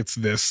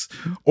experienced this,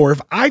 or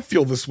if I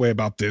feel this way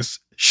about this,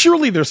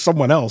 surely there's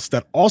someone else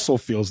that also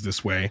feels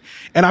this way.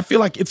 And I feel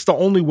like it's the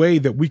only way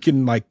that we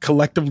can like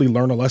collectively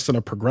learn a lesson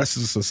of progress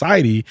as a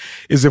society,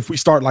 is if we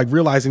start like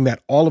realizing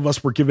that all of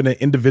us were given an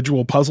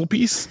individual puzzle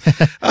piece.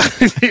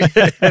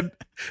 And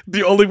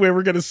the only way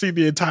we're going to see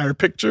the entire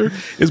picture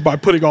is by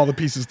putting all the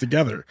pieces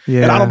together.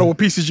 Yeah. And I don't know what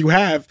pieces you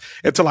have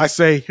until I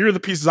say, here are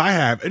the pieces I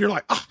have. And you're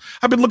like, oh,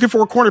 I've been looking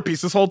for a corner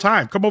piece this whole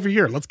time. Come over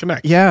here. Let's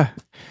connect. Yeah.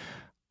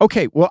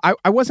 Okay, well,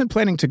 I wasn't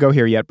planning to go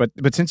here yet, but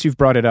since you've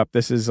brought it up,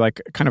 this is like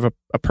kind of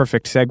a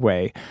perfect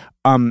segue.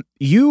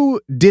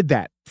 You did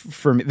that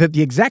for me,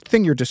 the exact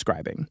thing you're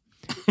describing.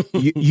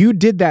 you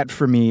did that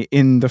for me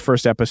in the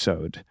first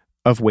episode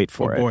of Wait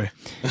For It.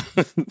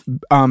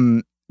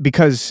 Boy.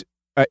 Because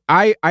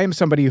I am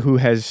somebody who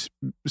has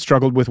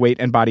struggled with weight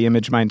and body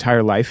image my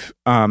entire life.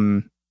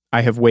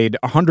 I have weighed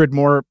 100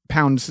 more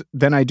pounds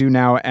than I do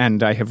now,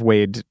 and I have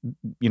weighed,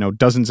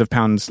 dozens of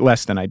pounds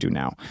less than I do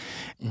now.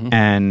 Mm-hmm.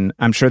 And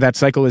I'm sure that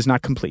cycle is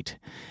not complete.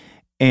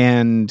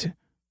 And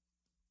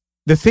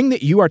the thing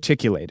that you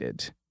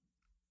articulated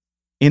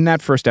in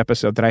that first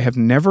episode that I have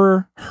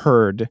never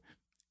heard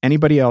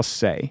anybody else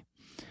say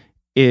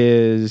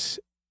is,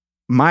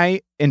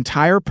 my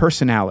entire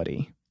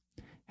personality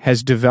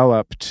has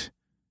developed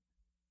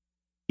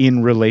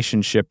in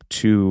relationship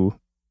to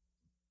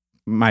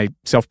my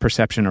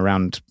self-perception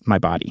around my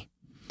body.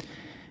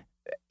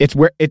 It's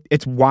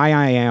why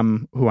I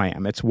am who I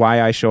am. It's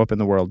why I show up in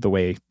the world the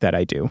way that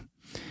I do.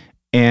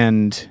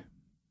 And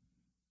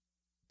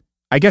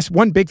I guess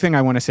one big thing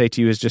I want to say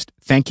to you is just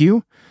thank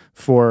you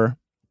for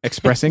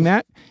expressing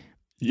that.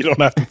 You don't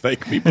have to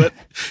thank me, but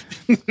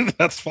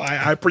that's fine.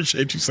 I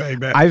appreciate you saying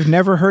that. I've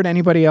never heard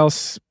anybody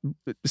else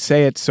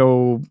say it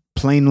so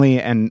plainly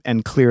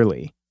and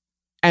clearly.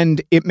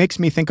 And it makes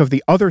me think of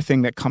the other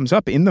thing that comes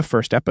up in the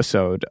first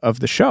episode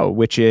of the show,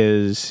 which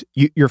is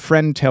your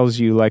friend tells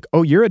you like,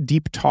 oh, you're a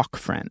deep talk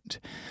friend.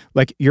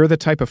 Like you're the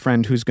type of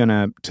friend who's going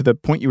to the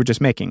point you were just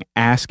making,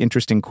 ask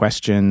interesting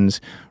questions,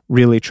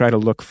 really try to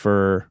look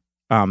for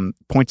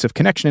points of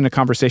connection in a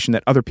conversation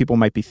that other people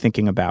might be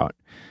thinking about,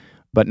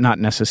 but not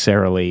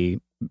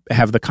necessarily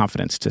have the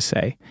confidence to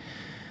say.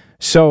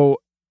 So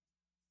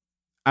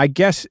I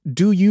guess,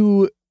 do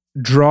you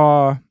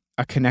draw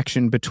a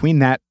connection between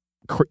that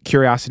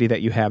curiosity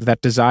that you have,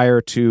 that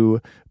desire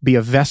to be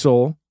a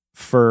vessel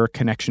for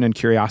connection and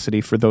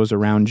curiosity for those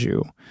around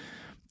you?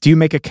 Do you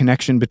make a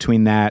connection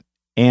between that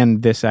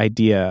and this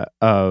idea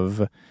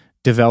of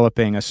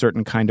developing a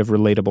certain kind of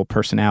relatable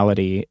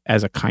personality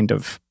as a kind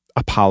of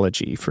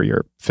apology for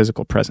your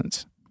physical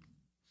presence?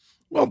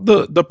 Well,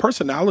 the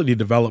personality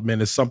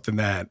development is something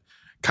that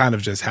kind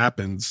of just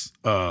happens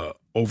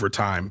over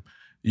time.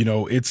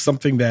 It's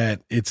something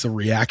that it's a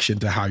reaction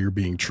to how you're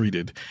being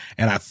treated.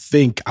 And I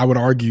think I would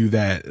argue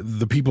that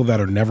the people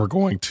that are never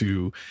going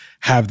to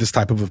have this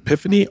type of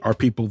epiphany are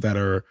people that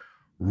are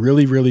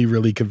really, really,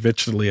 really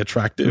conventionally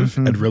attractive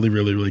and really,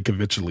 really, really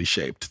conventionally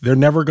shaped. They're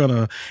never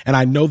gonna, and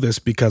I know this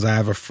because I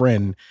have a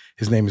friend,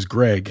 his name is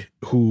Greg,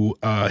 who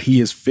he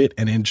is fit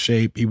and in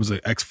shape. He was an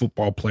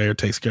ex-football player,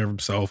 takes care of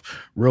himself,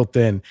 real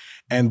thin.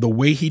 And the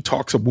way he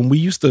talks, when we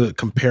used to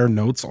compare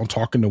notes on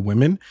talking to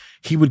women,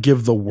 he would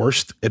give the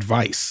worst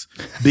advice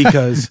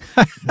because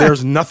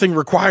there's nothing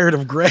required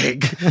of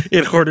Greg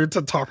in order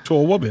to talk to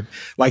a woman.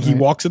 Like he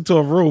walks into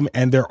a room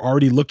and they're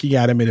already looking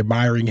at him and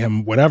admiring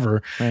him,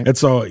 whatever. Right. And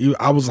so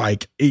I was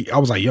like,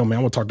 yo, man,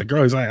 I want to talk to a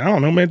girl. He's like, I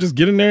don't know, man, just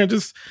get in there and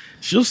just,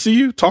 she'll see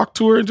you, talk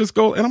to her and just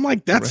go. And I'm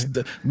like,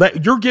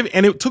 you're giving,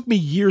 and it took me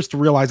years to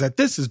realize that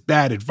this is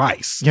bad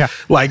advice. Yeah.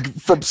 Like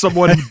from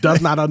someone who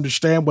does not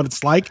understand what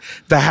it's like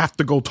to have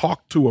to go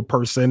talk to a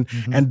person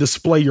and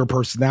display your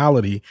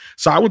personality.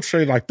 So I would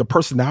say like the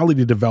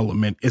personality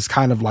development is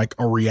kind of like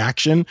a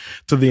reaction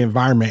to the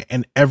environment,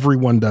 and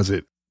everyone does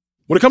it.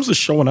 When it comes to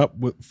showing up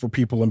for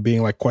people and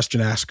being like question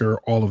asker,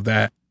 all of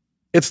that,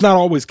 it's not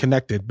always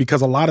connected,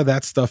 because a lot of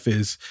that stuff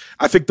is,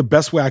 I think the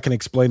best way I can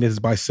explain it is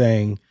by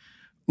saying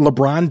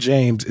LeBron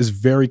James is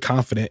very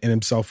confident in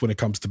himself when it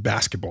comes to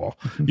basketball.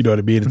 You know what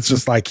I mean? It's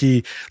just like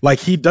he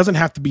doesn't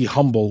have to be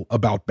humble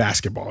about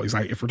basketball. He's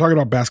like, if we're talking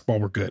about basketball,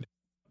 we're good.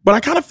 But I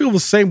kind of feel the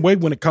same way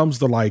when it comes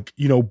to like,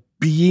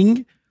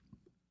 being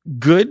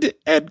good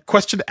and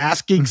question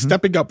asking,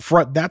 stepping up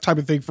front, that type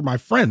of thing for my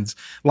friends.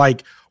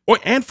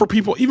 And for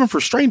people, even for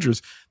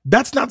strangers,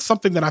 that's not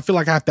something that I feel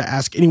like I have to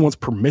ask anyone's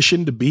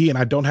permission to be, and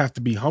I don't have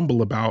to be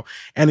humble about.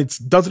 And it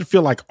doesn't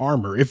feel like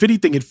armor. If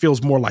anything, it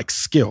feels more like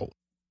skill.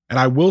 And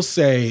I will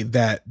say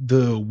that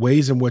the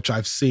ways in which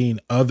I've seen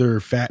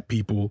other fat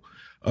people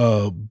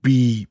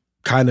be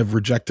kind of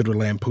rejected or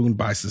lampooned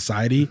by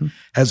society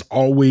has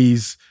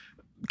always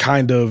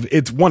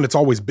it's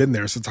always been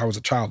there since I was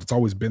a child. It's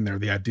always been there.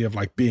 The idea of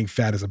like being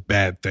fat is a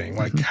bad thing.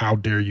 Like, how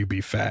dare you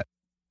be fat?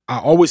 I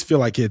always feel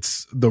like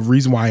it's the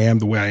reason why I am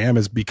the way I am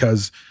is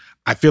because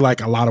I feel like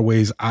a lot of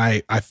ways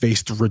I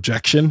faced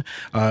rejection,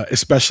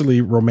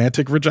 especially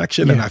romantic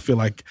rejection. Yeah. And I feel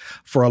like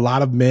for a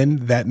lot of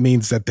men, that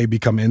means that they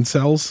become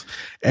incels.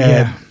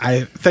 And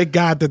I thank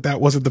God that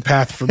wasn't the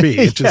path for me.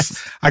 It just,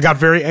 I got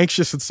very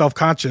anxious and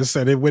self-conscious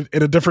and it went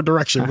in a different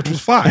direction, which was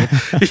fine.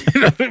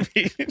 You know what I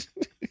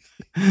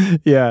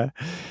mean?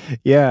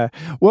 Yeah.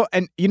 Well,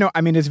 and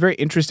it's very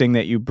interesting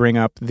that you bring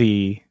up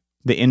the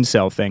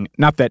incel thing.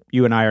 Not that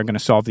you and I are going to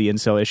solve the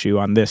incel issue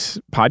on this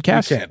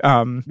podcast.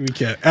 We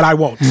can't. And I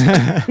won't.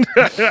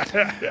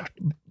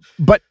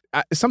 But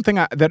something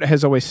that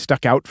has always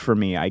stuck out for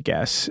me, I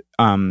guess,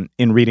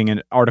 in reading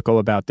an article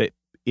about the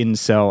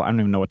incel, I don't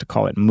even know what to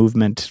call it,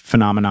 movement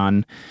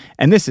phenomenon.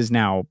 And this is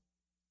now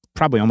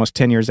probably almost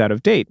 10 years out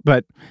of date.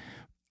 But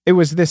it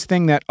was this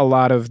thing that a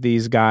lot of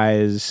these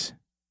guys,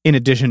 in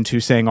addition to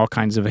saying all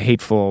kinds of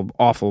hateful,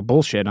 awful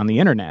bullshit on the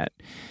internet,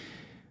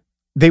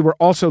 they were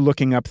also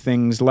looking up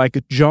things like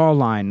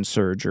jawline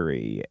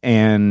surgery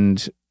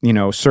and,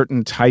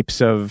 certain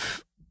types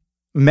of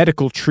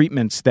medical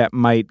treatments that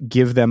might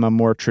give them a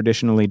more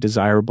traditionally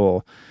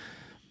desirable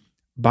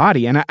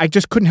body. And I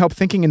just couldn't help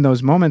thinking in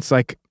those moments,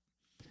 like,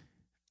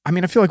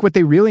 I feel like what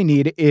they really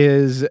need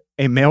is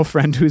a male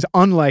friend who's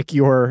unlike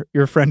your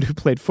friend who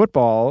played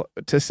football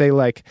to say,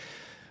 like,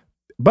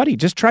 buddy,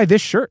 just try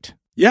this shirt.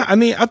 Yeah,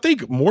 I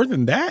think more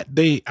than that,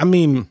 the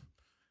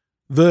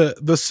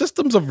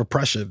systems of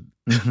oppression.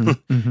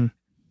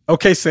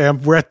 Okay,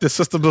 Sam, we're at the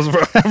systems of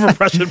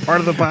oppression part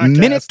of the podcast.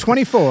 Minute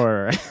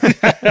 24,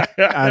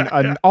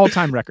 an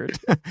all-time record.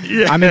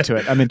 Yeah. I'm into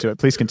it.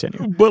 Please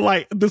continue. But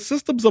like the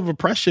systems of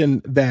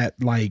oppression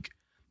that like,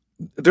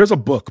 there's a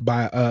book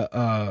by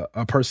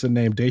a person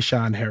named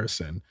Deshaun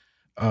Harrison.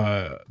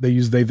 They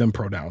use they, them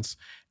pronouns.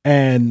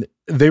 And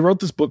they wrote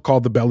this book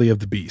called The Belly of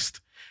the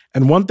Beast.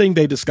 And one thing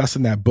they discuss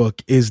in that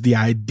book is the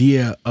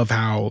idea of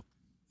how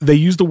they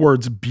use the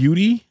words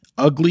beauty,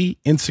 ugly,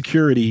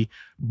 insecurity,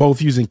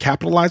 both using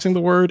capitalizing the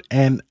word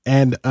and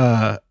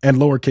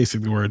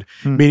lowercasing the word,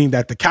 meaning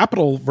that the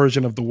capital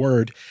version of the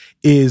word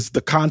is the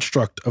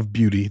construct of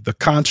beauty, the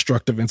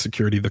construct of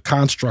insecurity, the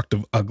construct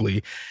of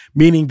ugly,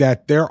 meaning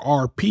that there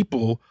are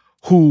people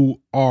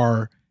who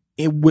are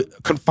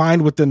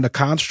confined within the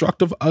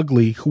construct of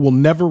ugly who will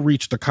never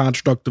reach the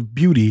construct of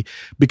beauty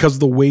because of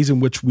the ways in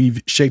which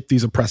we've shaped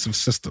these oppressive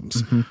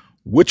systems,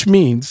 which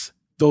means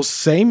those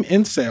same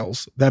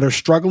incels that are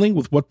struggling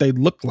with what they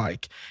look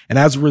like and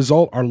as a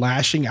result are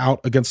lashing out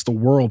against the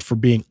world for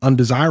being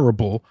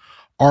undesirable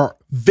are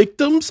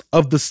victims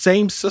of the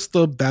same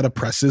system that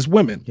oppresses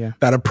women,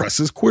 that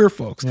oppresses queer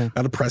folks,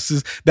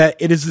 that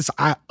it is this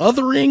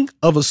othering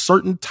of a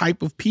certain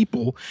type of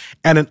people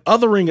and an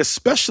othering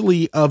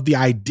especially of the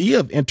idea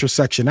of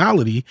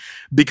intersectionality,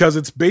 because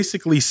it's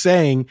basically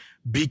saying,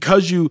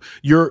 because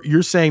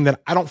you're saying that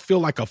I don't feel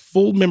like a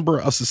full member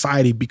of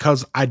society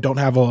because I don't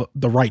have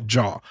the right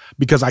jaw,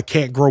 because I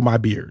can't grow my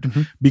beard,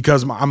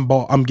 because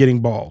I'm getting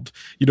bald.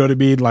 You know what I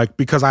mean? Like,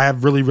 because I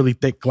have really, really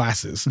thick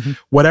glasses,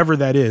 whatever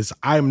that is,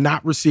 I am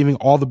not receiving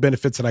all the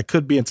benefits that I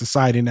could be in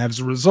society. And as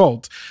a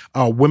result,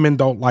 women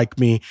don't like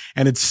me.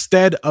 And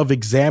instead of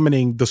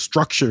examining the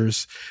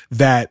structures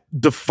that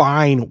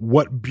define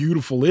what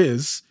beautiful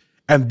is,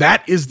 and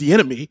that is the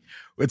enemy,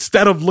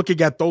 instead of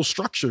looking at those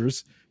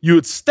structures, you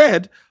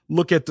instead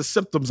look at the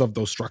symptoms of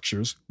those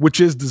structures, which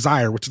is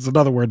desire, which is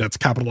another word that's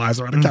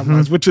capitalized or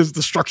uncapitalized, which is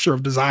the structure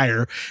of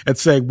desire, and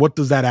saying, what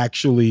does that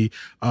actually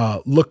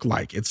look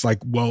like? It's like,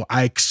 well,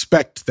 I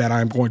expect that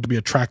I'm going to be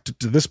attracted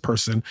to this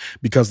person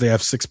because they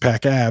have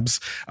six-pack abs,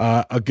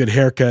 a good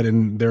haircut,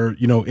 and they're,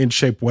 in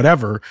shape,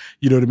 whatever,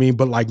 you know what I mean?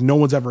 But like, no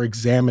one's ever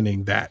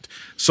examining that.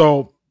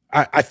 So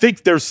I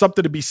think there's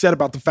something to be said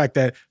about the fact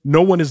that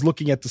no one is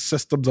looking at the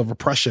systems of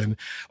oppression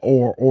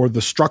or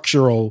the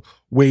structural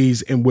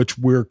ways in which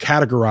we're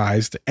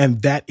categorized,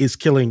 and that is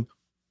killing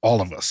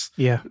all of us.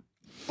 Yeah.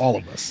 All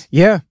of us.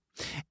 Yeah.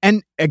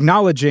 And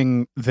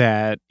acknowledging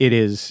that it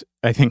is,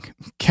 I think,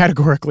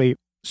 categorically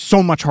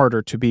so much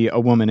harder to be a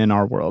woman in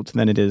our world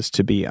than it is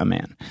to be a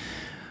man.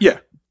 Yeah.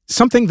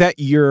 Something that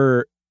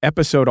your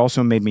episode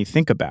also made me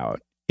think about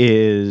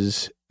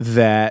is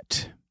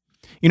that,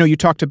 you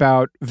talked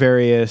about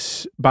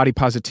various body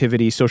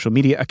positivity social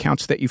media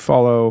accounts that you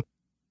follow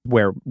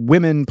where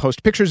women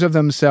post pictures of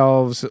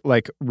themselves,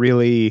 like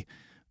really,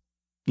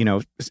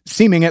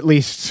 seeming at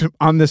least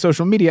on the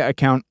social media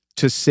account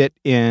to sit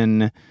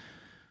in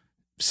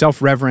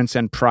self-reverence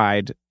and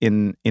pride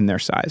in their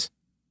size.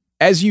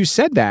 As you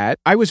said that,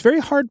 I was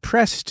very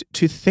hard-pressed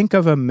to think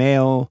of a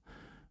male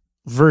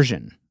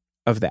version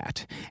of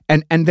that.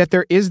 And that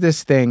there is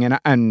this thing, and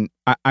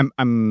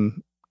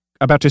I'm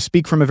about to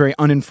speak from a very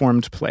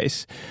uninformed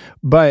place,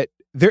 but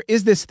there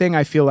is this thing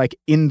I feel like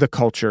in the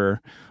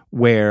culture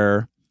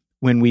where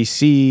when we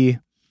see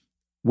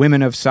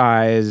women of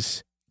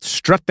size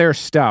strut their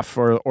stuff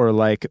or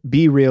like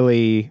be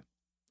really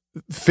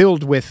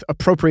filled with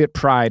appropriate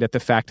pride at the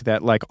fact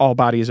that like all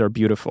bodies are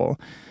beautiful.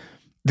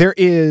 There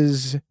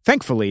is,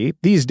 thankfully,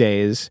 these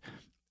days,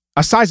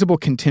 a sizable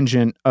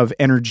contingent of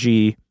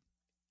energy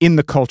in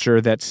the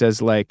culture that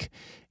says like,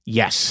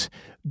 yes,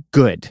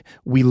 good.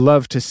 We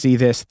love to see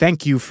this.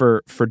 Thank you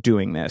for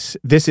doing this.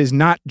 This is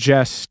not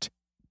just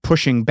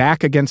pushing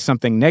back against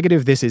something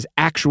negative. This is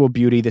actual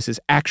beauty. This is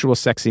actual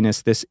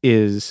sexiness. This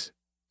is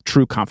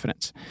true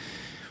confidence.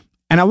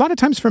 And a lot of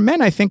times for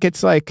men, I think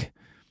it's like,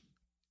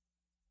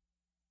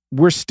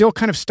 we're still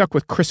kind of stuck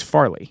with Chris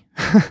Farley,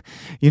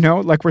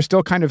 like we're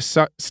still kind of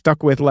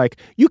stuck with like,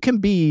 you can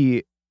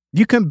be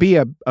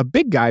a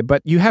big guy,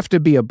 but you have to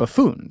be a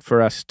buffoon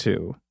for us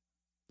to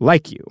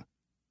like you.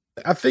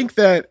 I think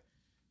that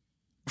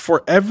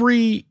for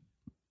every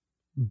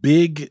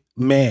big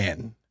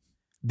man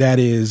that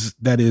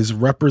is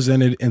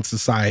represented in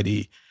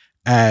society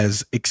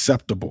as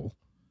acceptable,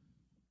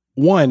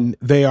 one,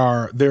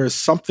 there is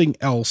something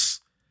else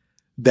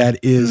that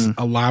is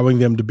allowing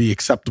them to be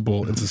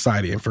acceptable in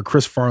society. And for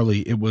Chris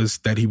Farley, it was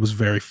that he was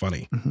very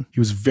funny. He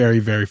was very,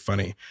 very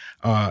funny.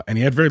 And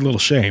he had very little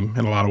shame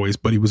in a lot of ways,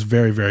 but he was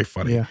very, very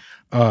funny.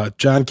 Yeah.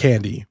 John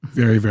Candy,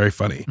 very, very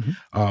funny.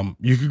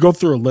 You could go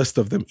through a list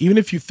of them. Even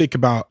if you think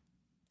about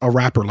a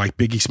rapper like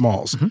Biggie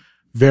Smalls,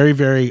 very,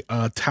 very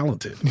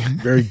talented,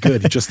 very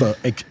good. He's just an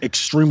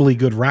extremely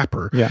good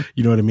rapper. Yeah.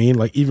 You know what I mean?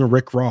 Like even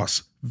Rick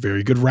Ross,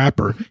 very good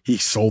rapper. He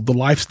sold the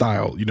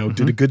lifestyle,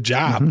 did a good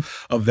job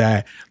of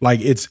that. Like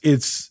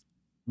it's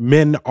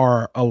men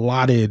are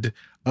allotted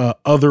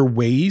other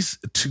ways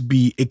to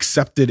be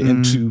accepted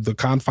into the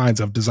confines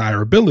of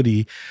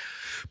desirability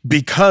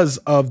because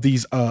of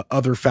these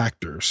other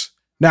factors.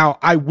 Now,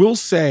 I will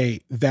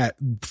say that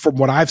from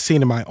what I've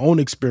seen in my own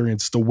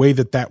experience, the way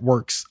that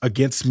works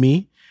against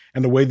me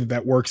and the way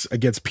that works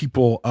against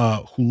people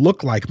who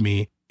look like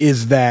me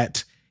is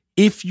that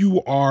if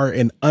you are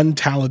an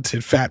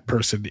untalented fat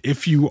person,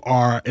 if you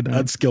are an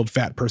unskilled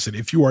fat person,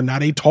 if you are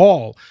not a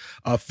tall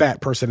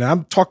fat person, and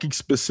I'm talking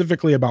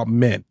specifically about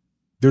men,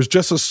 there's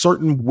just a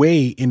certain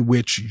way in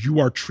which you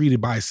are treated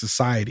by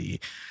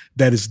society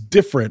that is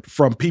different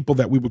from people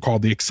that we would call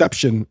the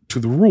exception to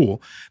the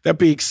rule. That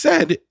being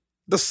said,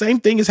 the same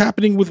thing is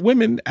happening with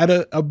women at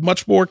a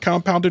much more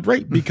compounded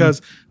rate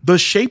because the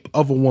shape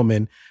of a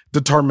woman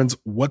determines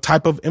what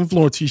type of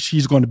influence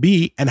she's going to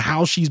be and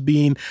how she's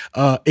being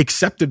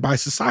accepted by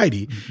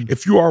society.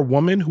 If you are a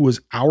woman who is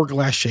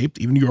hourglass shaped,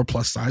 even if you're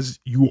plus size,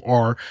 you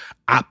are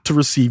apt to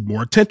receive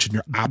more attention.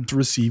 You're apt to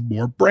receive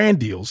more brand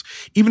deals.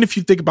 Even if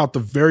you think about the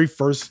very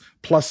first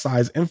plus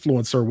size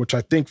influencer, which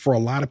I think for a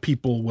lot of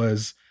people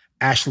was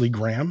Ashley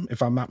Graham,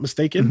 if I'm not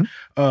mistaken.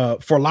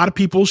 For a lot of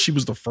people, she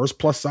was the first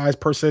plus size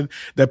person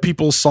that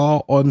people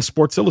saw on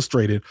Sports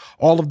Illustrated.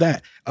 All of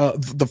that.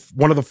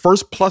 One of the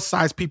first plus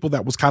size people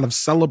that was kind of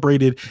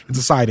celebrated in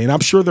society. And I'm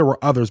sure there were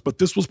others, but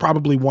this was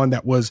probably one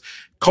that was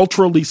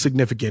culturally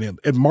significant.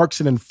 It marks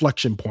an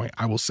inflection point,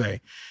 I will say.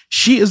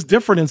 She is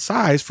different in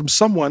size from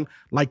someone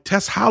like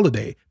Tess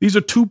Holliday. These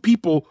are two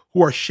people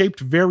who are shaped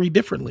very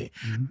differently.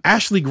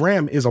 Ashley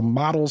Graham is a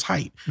model's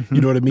height.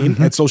 You know what I mean?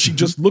 And so she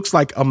just looks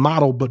like a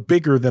model, but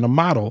bigger than a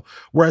model.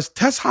 Whereas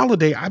Tess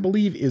Holliday, I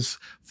believe, is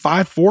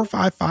 5'4",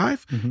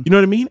 5'5". You know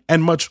what I mean?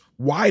 And much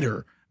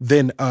wider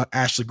than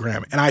Ashley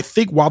Graham. And I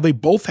think while they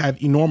both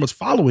have enormous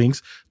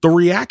followings, the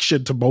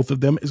reaction to both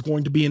of them is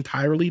going to be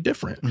entirely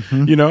different,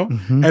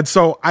 And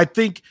so I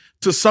think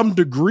to some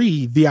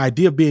degree, the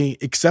idea of being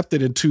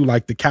accepted into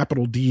like the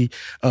capital D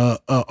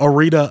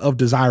arena of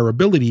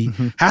desirability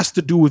has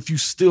to do with you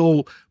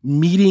still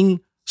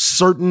meeting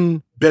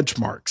certain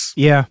benchmarks.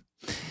 Yeah.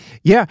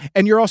 Yeah.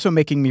 And you're also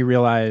making me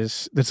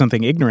realize that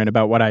something ignorant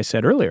about what I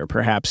said earlier,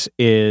 perhaps,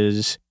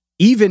 is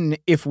even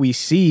if we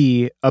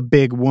see a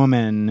big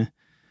woman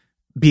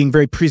being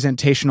very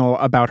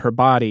presentational about her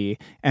body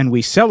and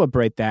we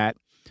celebrate that,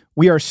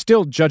 we are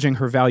still judging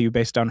her value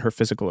based on her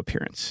physical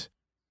appearance.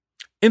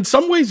 In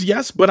some ways,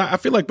 yes, but I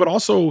feel like, but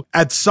also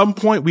at some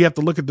point we have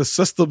to look at the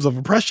systems of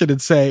oppression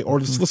and say, or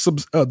the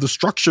systems, the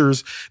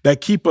structures that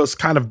keep us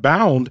kind of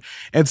bound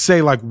and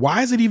say, like,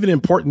 why is it even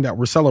important that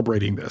we're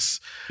celebrating this?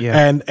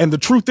 Yeah. And the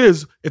truth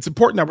is, it's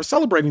important that we're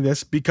celebrating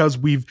this because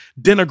we've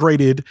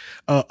denigrated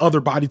other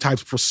body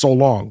types for so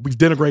long. We've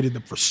denigrated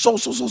them for so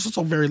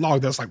very long.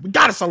 That's like, we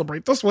got to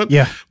celebrate this one.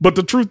 Yeah. But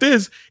the truth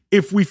is,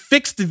 if we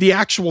fixed the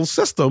actual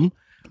system,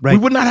 we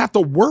would not have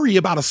to worry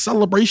about a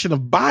celebration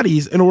of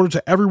bodies in order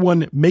to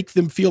everyone make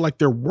them feel like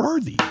they're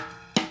worthy.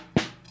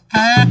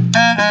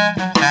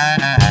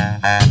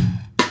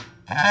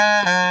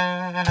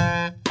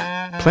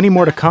 Plenty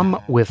more to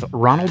come with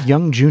Ronald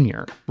Young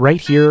Jr.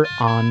 right here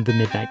on The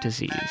Midnight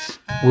Disease.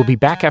 We'll be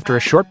back after a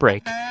short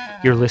break.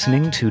 You're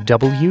listening to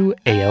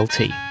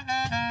WALT.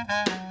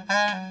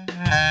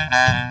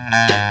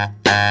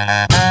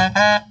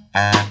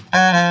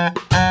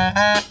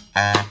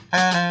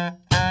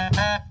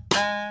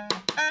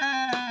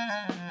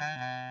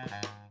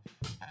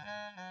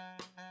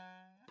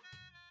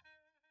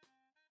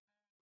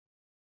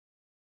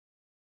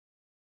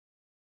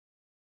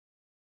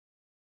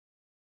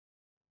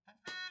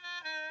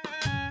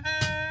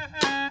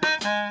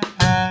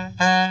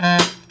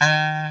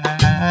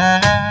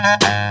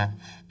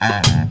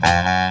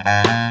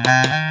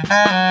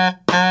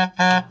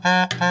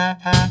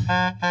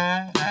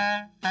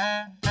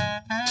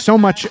 so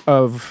much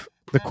of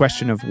the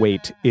question of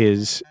weight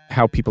is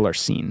how people are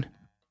seen.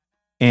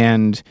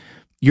 And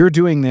you're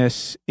doing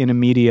this in a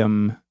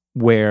medium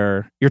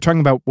where you're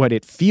talking about what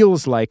it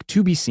feels like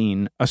to be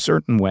seen a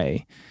certain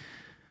way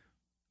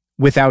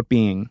without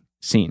being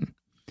seen.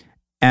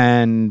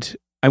 And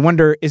I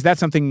wonder, is that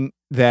something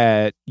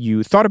that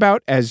you thought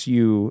about as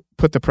you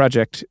put the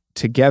project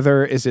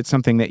together? Is it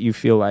something that you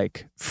feel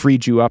like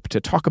freed you up to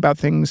talk about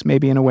things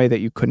maybe in a way that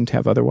you couldn't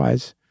have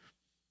otherwise?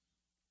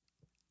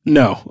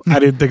 No, I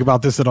didn't think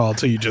about this at all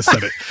until you just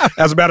said it.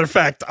 As a matter of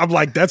fact, I'm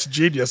like, that's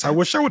genius. I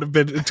wish I would have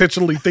been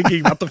intentionally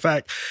thinking about the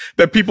fact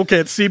that people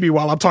can't see me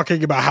while I'm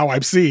talking about how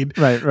I'm seen.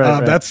 Right.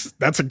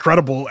 That's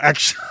incredible,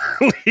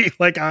 actually.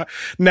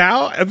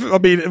 Now, I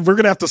mean, we're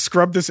going to have to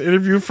scrub this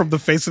interview from the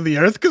face of the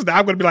earth, because now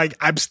I'm going to be like,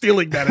 I'm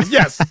stealing that as,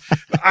 yes,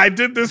 I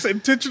did this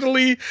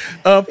intentionally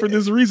for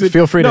this reason.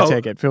 Feel free to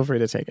take it.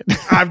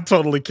 I'm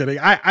totally kidding.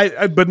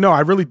 But no, I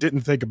really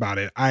didn't think about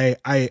it.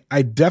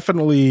 I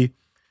definitely...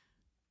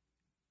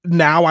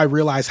 Now I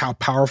realize how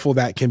powerful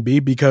that can be,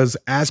 because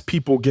as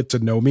people get to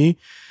know me,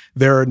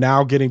 they're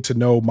now getting to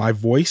know my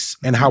voice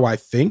and how I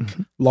think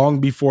long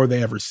before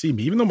they ever see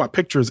me, even though my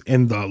picture is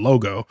in the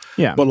logo.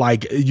 Yeah. But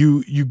like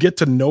you get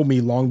to know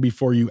me long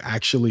before you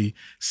actually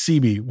see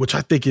me, which I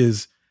think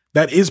is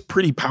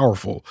pretty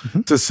powerful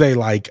to say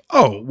like,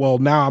 oh, well,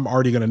 now I'm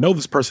already going to know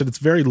this person. It's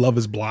very Love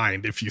is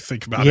Blind. If you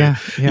think about it, yeah.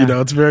 You know,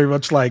 it's very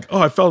much like,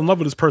 oh, I fell in love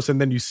with this person.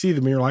 Then you see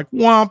them and you're like,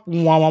 womp,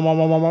 womp, womp, womp,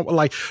 womp, womp.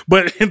 Like,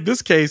 but in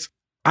this case,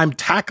 I'm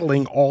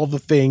tackling all the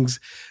things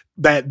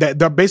that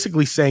they're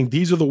basically saying,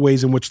 these are the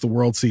ways in which the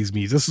world sees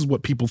me. This is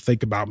what people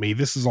think about me.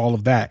 This is all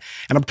of that.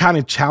 And I'm kind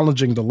of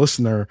challenging the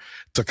listener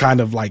to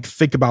kind of like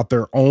think about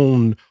their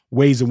own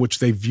ways in which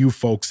they view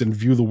folks and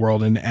view the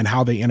world and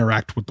how they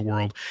interact with the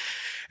world.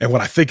 And what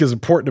I think is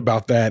important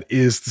about that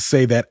is to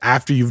say that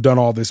after you've done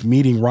all this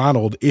meeting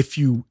Ronald, if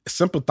you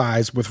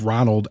sympathize with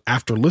Ronald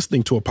after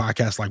listening to a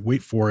podcast like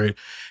Wait For It,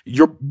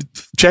 your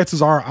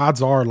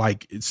odds are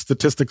like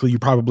statistically, you're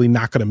probably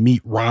not going to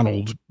meet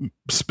Ronald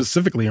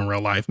specifically in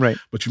real life, right?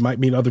 But you might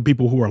meet other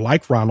people who are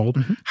like Ronald.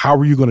 How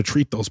are you going to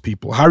treat those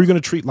people? How are you going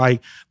to treat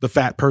like the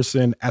fat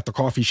person at the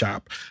coffee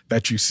shop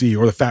that you see,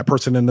 or the fat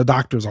person in the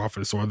doctor's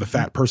office, or the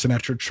fat person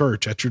at your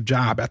church, at your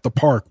job, at the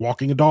park,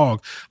 walking a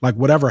dog, like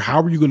whatever?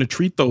 How are you going to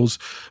treat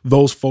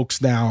those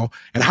folks now,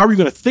 and how are you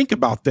going to think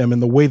about them in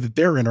the way that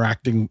they're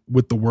interacting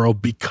with the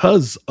world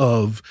because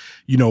of,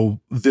 you know,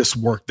 this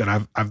work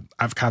that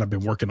I've kind of been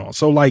working on?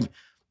 So like,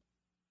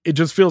 it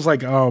just feels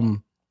like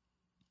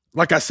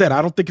I said,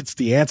 I don't think it's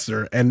the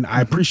answer, and I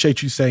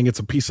appreciate you saying it's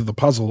a piece of the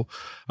puzzle,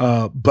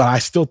 but I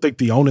still think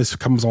the onus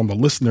comes on the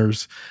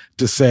listeners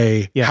to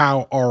say,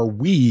 how are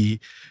we,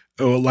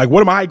 like,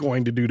 what am I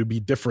going to do to be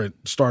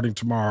different starting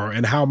tomorrow,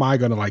 and how am I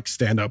going to like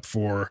stand up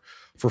for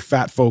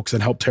fat folks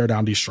and help tear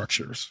down these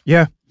structures?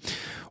 Yeah.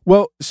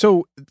 Well,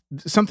 so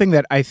something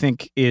that I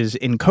think is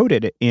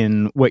encoded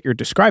in what you're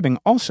describing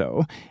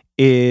also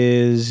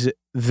is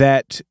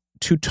that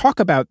to talk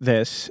about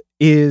this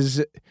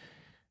is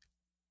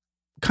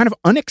kind of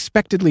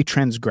unexpectedly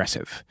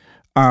transgressive.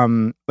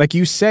 Like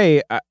you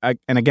say,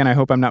 and again, I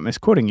hope I'm not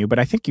misquoting you, but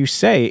I think you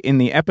say in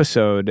the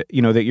episode,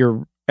 you know, that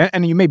you're,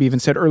 and you maybe even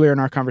said earlier in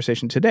our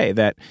conversation today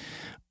that,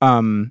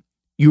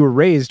 you were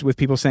raised with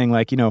people saying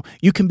like, you know,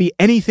 you can be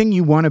anything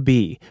you want to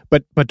be,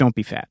 but don't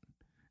be fat.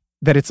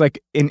 That it's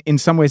like, in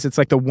some ways, it's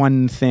like the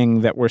one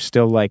thing that we're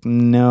still like,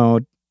 no,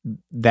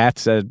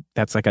 that's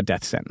like a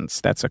death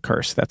sentence. That's a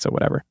curse. That's a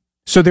whatever.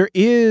 So there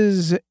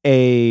is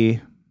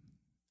a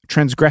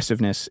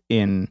transgressiveness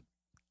in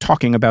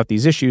talking about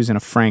these issues in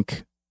a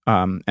frank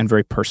and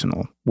very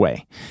personal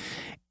way.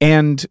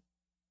 And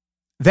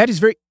that is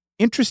very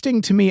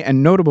interesting to me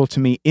and notable to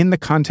me in the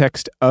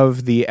context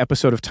of the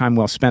episode of Time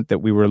Well Spent that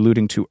we were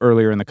alluding to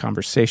earlier in the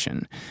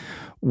conversation,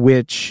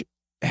 which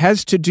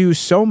has to do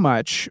so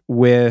much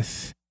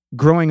with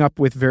growing up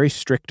with very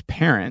strict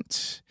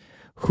parents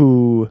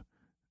who,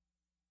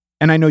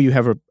 and I know you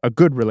have a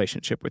good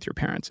relationship with your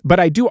parents, but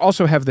I do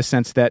also have the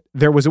sense that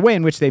there was a way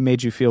in which they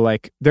made you feel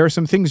like there are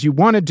some things you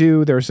want to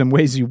do, there are some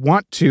ways you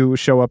want to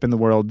show up in the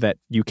world that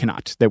you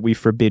cannot, that we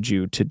forbid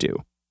you to do.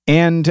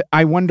 And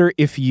I wonder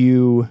if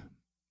you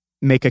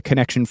make a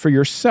connection for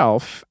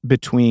yourself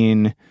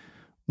between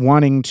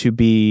wanting to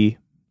be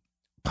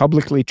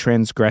publicly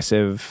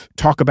transgressive,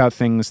 talk about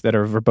things that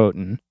are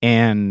verboten,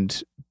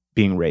 and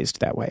being raised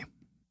that way.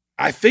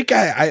 I think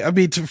I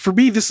mean, for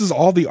me, this is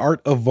all the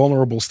art of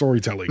vulnerable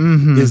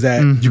storytelling, is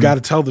that you got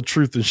to tell the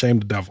truth and shame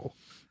the devil.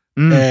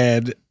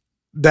 And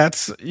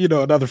that's, you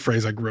know, another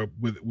phrase I grew up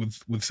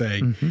with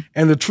saying.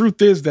 And the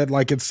truth is that,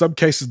 like, in some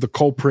cases, the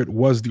culprit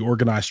was the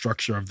organized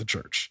structure of the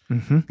church.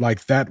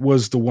 Like, that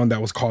was the one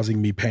that was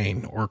causing me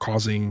pain, or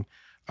causing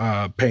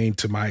pain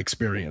to my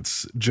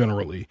experience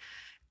generally.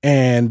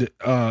 And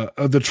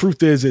the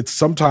truth is, it's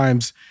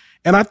sometimes,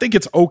 and I think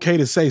it's okay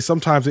to say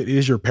sometimes it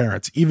is your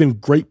parents. Even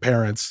great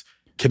parents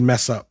can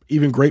mess up.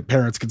 Even great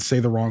parents can say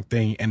the wrong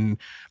thing and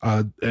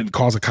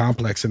cause a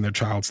complex in their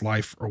child's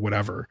life or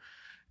whatever.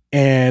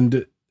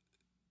 And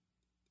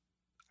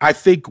I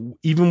think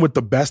even with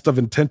the best of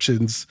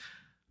intentions,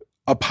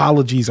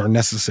 apologies are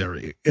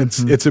necessary.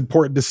 It's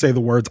important to say the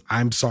words,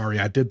 "I'm sorry,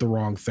 I did the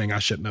wrong thing. I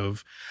shouldn't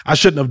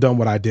have done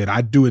what I did.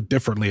 I'd do it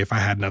differently if I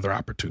had another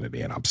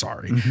opportunity, and I'm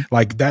sorry."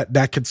 Like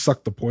that could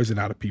suck the poison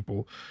out of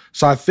people.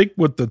 So I think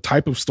with the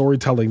type of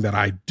storytelling that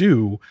I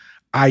do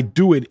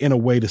it in a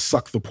way to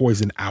suck the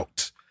poison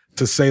out.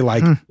 To say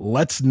like,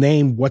 let's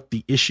name what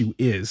the issue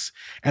is.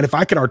 And if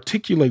I can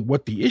articulate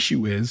what the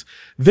issue is,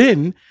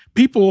 then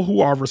people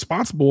who are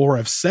responsible or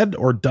have said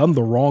or done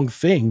the wrong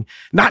thing,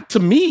 not to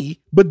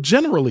me, but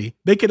generally,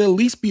 they can at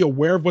least be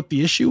aware of what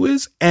the issue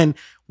is and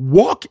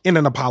walk in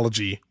an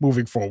apology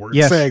moving forward,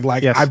 saying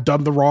like, I've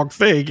done the wrong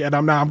thing and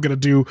I'm going to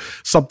do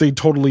something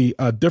totally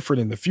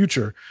different in the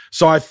future.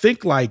 So I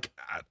think like,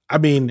 I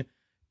mean,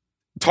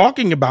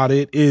 talking about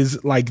it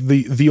is like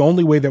the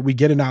only way that we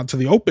get it out to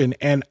the open.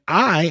 And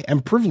I am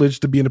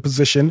privileged to be in a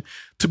position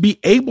to be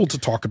able to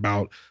talk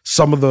about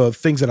some of the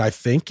things that I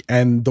think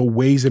and the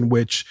ways in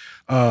which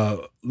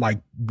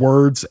like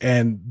words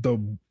and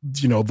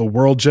the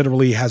world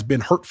generally has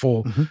been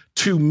hurtful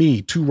to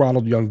me, to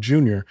Ronald Young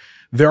Jr.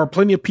 There are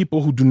plenty of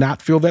people who do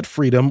not feel that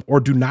freedom or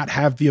do not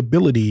have the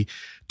ability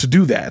to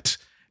do that.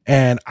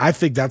 And I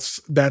think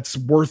that's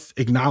worth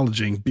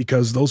acknowledging,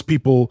 because those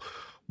people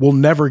will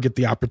never get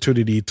the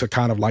opportunity to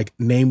kind of like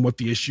name what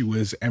the issue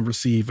is and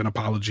receive an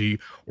apology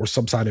or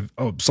some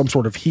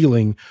sort of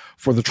healing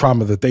for the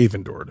trauma that they've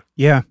endured.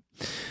 Yeah.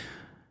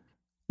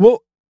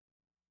 Well,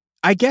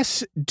 I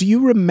guess, do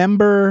you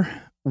remember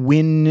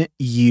when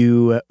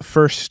you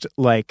first,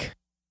 like,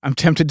 I'm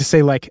tempted to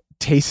say like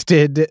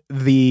tasted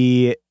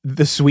the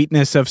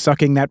sweetness of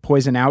sucking that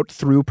poison out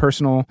through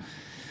personal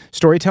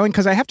storytelling?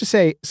 Because I have to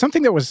say,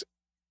 something that was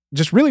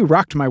just really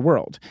rocked my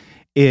world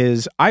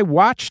is I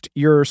watched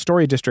your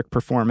Story District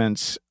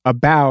performance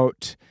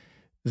about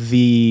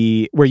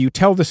where you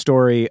tell the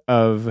story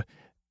of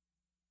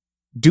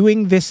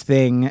doing this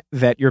thing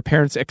that your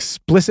parents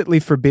explicitly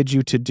forbid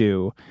you to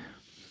do.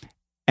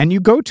 And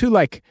you go to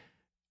like,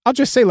 I'll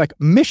just say like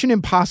Mission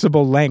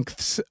Impossible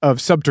lengths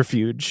of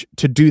subterfuge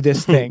to do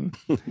this thing.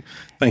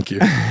 Thank you.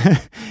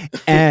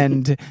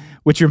 And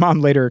which your mom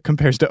later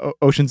compares to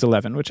Ocean's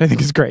 11, which I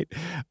think is great.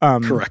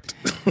 Correct.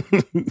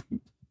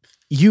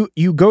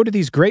 You go to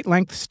these great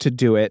lengths to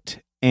do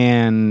it,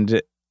 and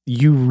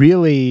you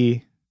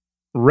really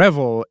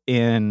revel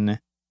in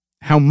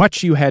how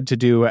much you had to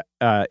do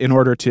in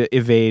order to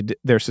evade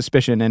their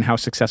suspicion and how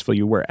successful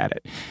you were at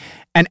it.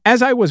 And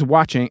as I was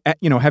watching,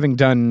 having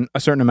done a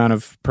certain amount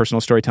of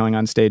personal storytelling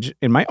on stage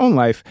in my own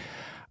life,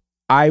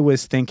 I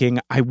was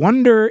thinking, I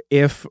wonder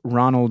if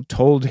Ronald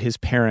told his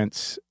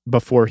parents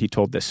before he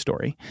told this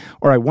story,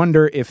 or I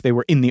wonder if they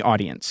were in the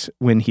audience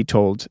when he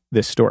told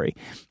this story.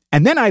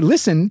 And then I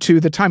listened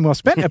to the Time Well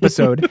Spent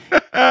episode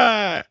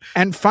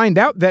and find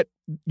out that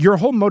your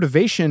whole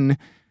motivation,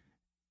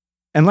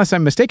 unless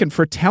I'm mistaken,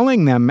 for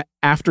telling them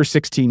after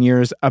 16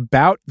 years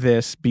about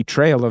this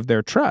betrayal of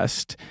their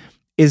trust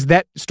is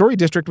that Story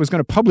District was going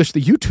to publish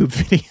the YouTube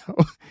video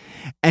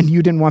and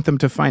you didn't want them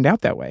to find out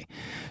that way.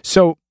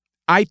 So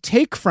I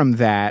take from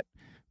that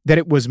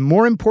it was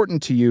more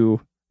important to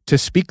you to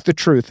speak the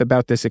truth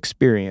about this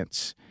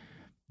experience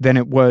than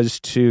it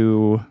was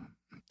to...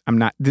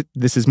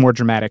 this is more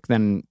dramatic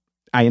than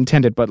I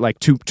intended, but like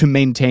to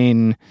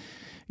maintain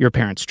your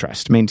parents'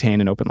 trust, maintain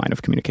an open line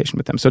of communication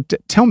with them. So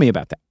tell me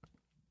about that.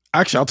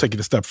 Actually, I'll take it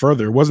a step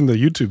further. It wasn't the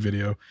YouTube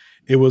video.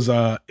 It was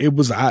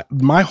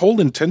my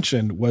whole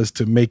intention was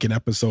to make an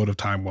episode of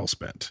Time Well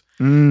Spent.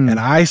 And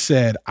I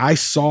said, I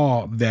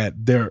saw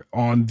that there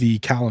on the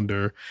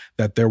calendar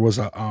that there was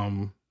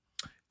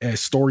a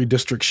Story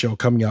District show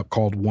coming up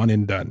called One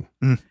and Done.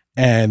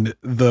 And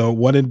the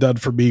one and done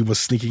for me was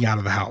sneaking out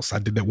of the house. I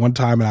did it one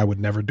time and I would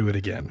never do it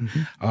again.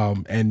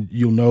 And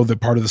you'll know that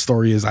part of the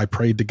story is I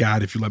prayed to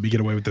God, if you let me get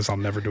away with this, I'll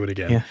never do it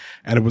again. Yeah.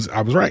 And I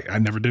was right. I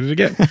never did it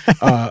again.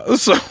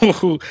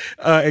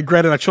 And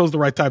granted, I chose the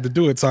right time to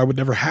do it, so I would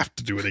never have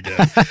to do it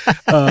again.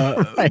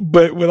 Right.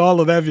 But with all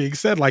of that being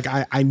said, like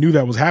I knew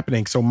that was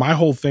happening. So my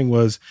whole thing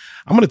was,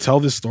 I'm going to tell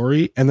this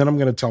story and then I'm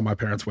going to tell my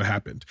parents what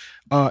happened.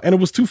 And it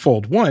was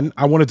twofold. One,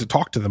 I wanted to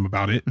talk to them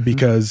about it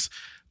because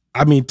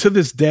I mean, to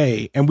this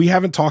day, and we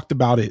haven't talked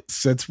about it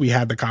since we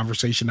had the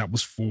conversation that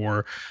was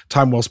for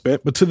Time Well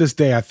Spent, but to this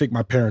day, I think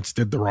my parents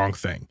did the wrong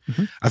thing.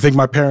 I think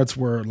my parents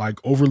were like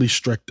overly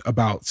strict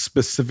about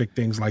specific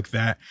things like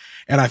that.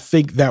 And I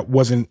think that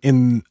wasn't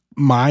in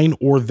mine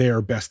or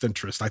their best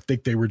interest. I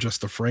think they were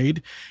just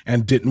afraid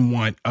and didn't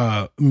want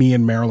me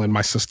and Marilyn,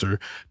 my sister,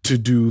 to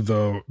do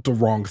the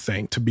wrong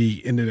thing, to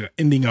be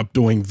ending up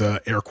doing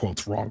the air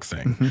quotes wrong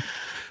thing.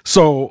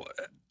 So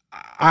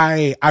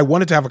I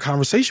wanted to have a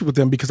conversation with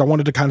them because I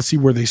wanted to kind of see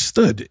where they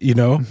stood, you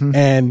know,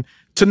 and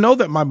to know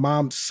that my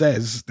mom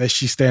says that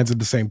she stands in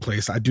the same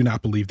place. I do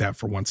not believe that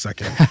for 1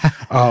 second.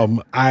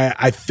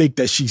 I think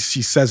that she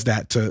says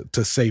that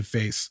to save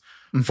face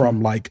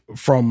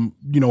from,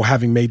 you know,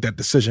 having made that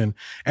decision.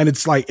 And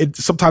it's like,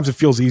 sometimes it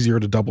feels easier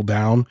to double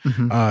down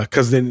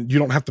because then you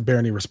don't have to bear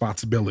any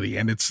responsibility,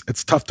 and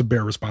it's tough to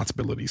bear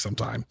responsibility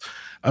sometimes.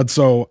 And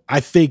so I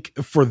think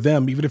for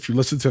them, even if you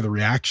listen to the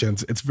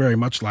reactions, it's very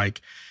much like,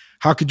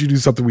 how could you do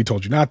something we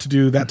told you not to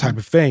do, that type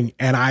of thing.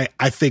 And I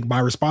think my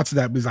response to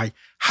that was like,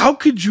 how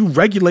could you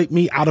regulate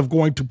me out of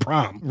going to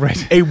prom?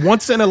 Right. A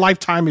once in a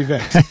lifetime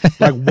event.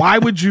 Like, why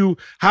would you?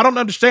 I don't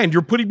understand.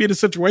 You're putting me in a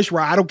situation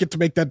where I don't get to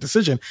make that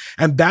decision.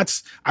 And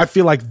I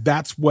feel like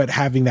that's what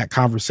having that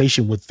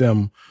conversation with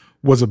them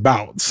was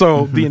about.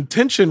 So the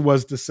intention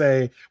was to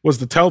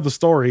tell the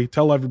story,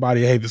 tell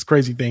everybody, hey, this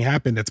crazy thing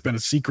happened. It's been a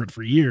secret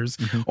for years.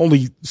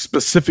 Only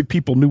specific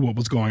people knew what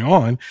was going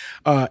on.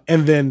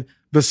 And then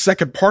the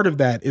second part of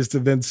that is to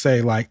then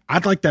say, like,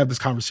 I'd like to have this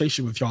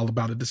conversation with y'all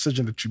about a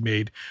decision that you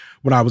made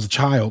when I was a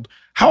child.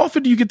 How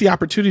often do you get the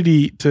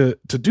opportunity to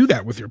do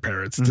that with your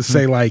parents? To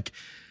say, like,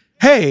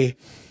 hey,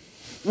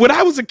 when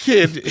I was a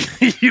kid,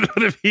 you know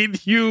what I mean?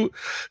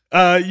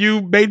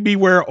 You made me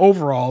wear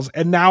overalls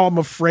and now I'm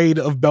afraid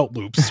of belt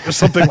loops or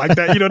something like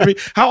that. You know what I mean?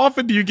 How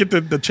often do you get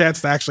the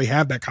chance to actually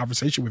have that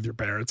conversation with your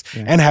parents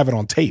and have it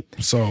on tape?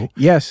 So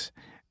yes.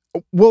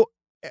 Well,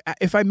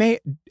 if I may,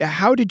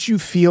 how did you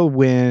feel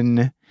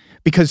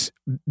because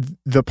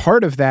the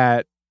part of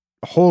that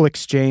whole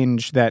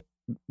exchange that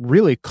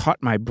really caught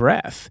my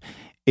breath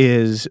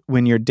is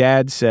when your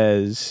dad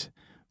says,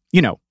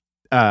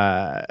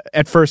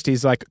 at first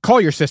he's like,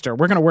 call your sister.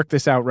 We're going to work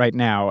this out right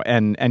now.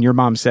 And your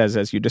mom says,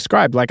 as you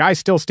described, like, I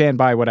still stand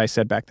by what I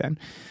said back then.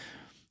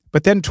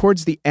 But then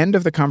towards the end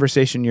of the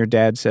conversation, your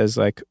dad says,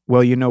 like,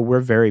 well, we're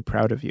very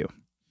proud of you.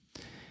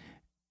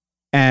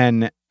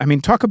 And I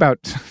mean, talk about,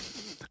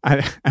 I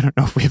don't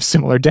know if we have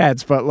similar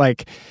dads, but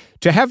like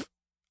to have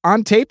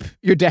on tape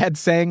your dad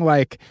saying,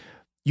 like,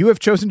 you have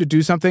chosen to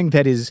do something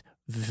that is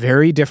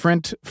very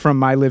different from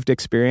my lived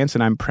experience,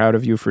 and I'm proud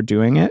of you for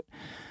doing it.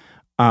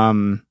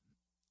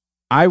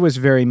 I was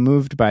very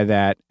moved by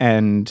that,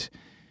 and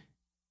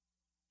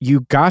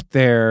you got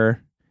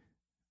there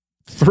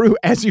through,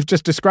 as you've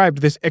just described,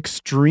 this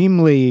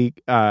extremely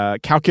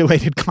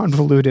calculated,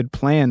 convoluted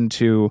plan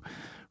to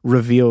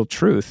reveal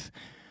truth.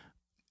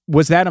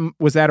 Was that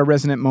a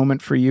resonant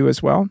moment for you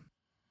as well?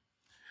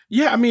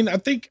 Yeah, I mean, I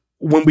think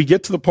when we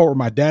get to the point where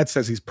my dad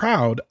says he's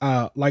proud,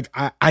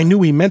 I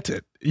knew he meant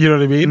it. You know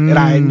what I mean?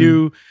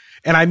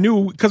 And I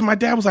knew because my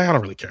dad was like, I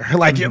don't really care.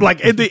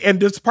 And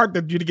this part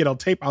that you to get on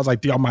tape, I was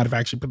like, do y'all might have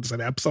actually put this in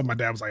the episode? My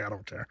dad was like, I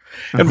don't care.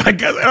 And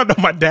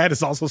my dad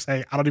is also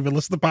saying, I don't even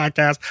listen to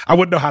podcasts. I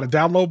wouldn't know how to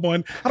download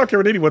one. I don't care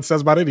what anyone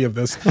says about any of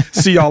this.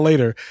 See y'all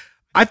later.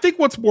 I think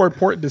what's more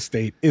important to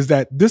state is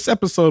that this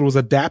episode was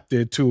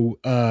adapted to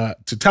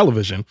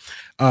television.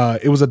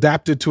 It was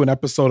adapted to an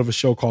episode of a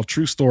show called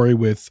True Story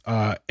with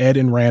Ed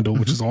and Randall,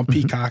 which is on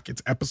Peacock.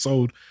 It's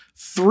episode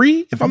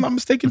 3, if I'm not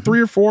mistaken,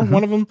 3 or 4,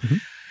 one of them.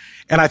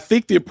 And I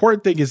think the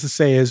important thing is to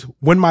say is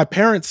when my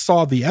parents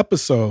saw the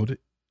episode,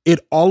 it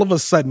all of a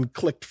sudden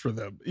clicked for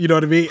them. You know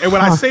what I mean? And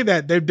when I say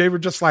that, they were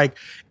just like,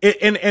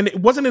 and it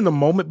wasn't in the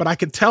moment, but I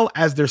could tell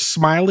as they're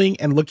smiling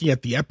and looking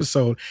at the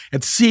episode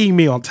and seeing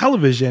me on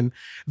television,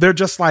 they're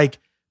just like,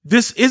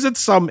 this isn't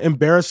some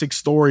embarrassing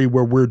story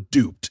where we're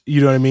duped.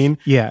 You know what I mean?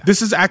 Yeah.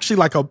 This is actually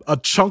like a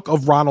chunk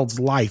of Ronald's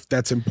life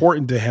that's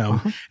important to him.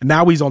 And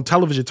now he's on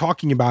television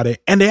talking about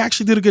it. And they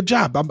actually did a good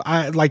job.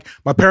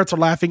 My parents are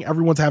laughing.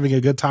 Everyone's having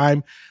a good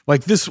time.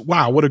 Like this,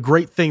 wow, what a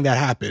great thing that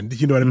happened.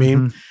 You know what I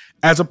mean?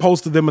 As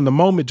opposed to them in the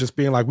moment just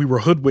being like, we were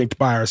hoodwinked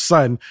by our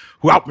son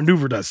who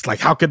outmaneuvered us. Like,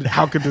 how could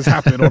this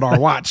happen on our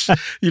watch?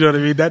 You know what I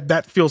mean?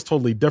 That feels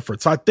totally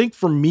different. So I think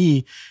for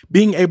me,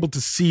 being able to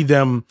see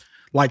them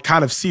like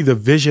kind of see the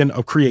vision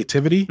of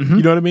creativity,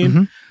 you know what I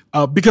mean?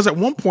 Because at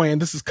one point,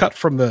 and this is cut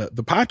from the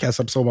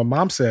podcast episode, my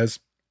mom says,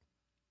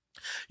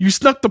 you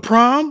snuck the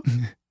prom?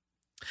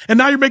 And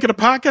now you're making a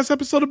podcast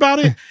episode about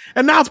it.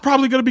 And now it's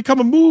probably going to become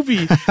a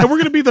movie. And we're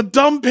going to be the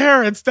dumb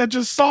parents that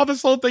just saw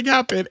this whole thing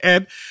happen.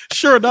 And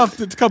sure enough,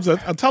 it becomes a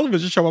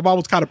television show. My mom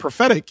was kind of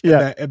prophetic in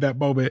that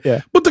moment.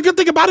 Yeah. But the good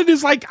thing about it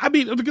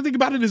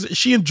is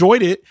she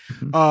enjoyed it.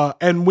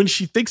 And when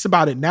she thinks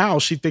about it now,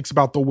 she thinks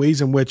about the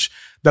ways in which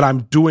that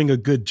I'm doing a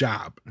good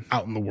job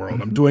out in the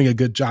world. I'm doing a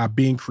good job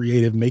being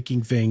creative,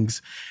 making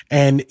things.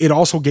 And it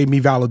also gave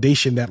me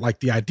validation that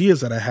like the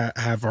ideas that I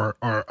have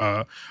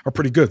are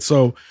pretty good.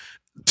 So,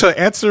 to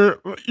answer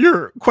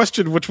your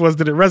question, which was,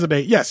 did it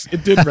resonate? Yes,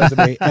 it did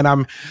resonate. And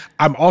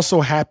I'm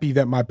also happy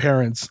that my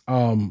parents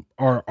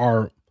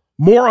are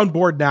more on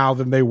board now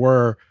than they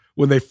were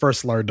when they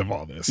first learned of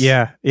all this.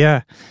 Yeah,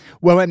 yeah.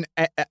 Well, and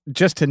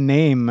just to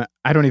name,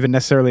 I don't even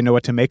necessarily know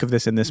what to make of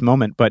this in this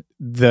moment, but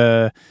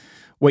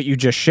what you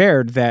just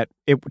shared, that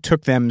it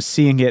took them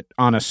seeing it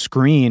on a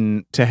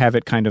screen to have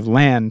it kind of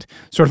land,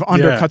 sort of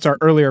undercuts our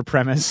earlier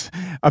premise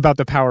about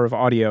the power of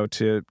audio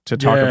to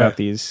talk about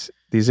these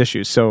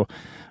issues. So,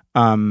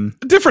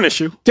 different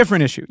issue.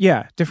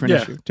 Yeah. Different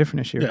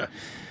issue.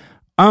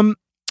 Yeah.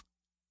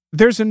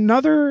 There's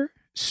another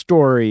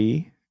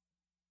story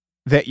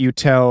that you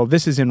tell,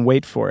 this is in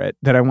Wait For It,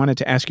 that I wanted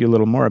to ask you a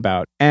little more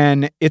about.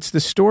 And it's the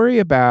story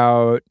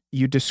about,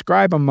 you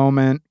describe a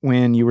moment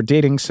when you were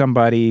dating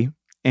somebody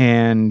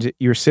and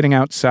you're sitting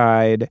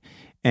outside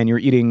and you're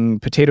eating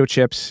potato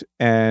chips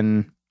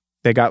and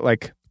they got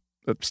like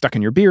stuck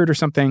in your beard or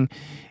something.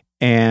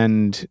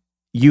 And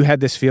you had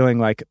this feeling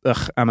like,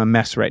 ugh, I'm a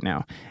mess right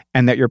now.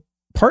 And that your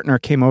partner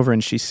came over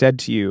and she said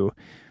to you,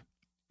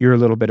 "You're a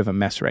little bit of a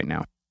mess right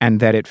now," and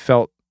that it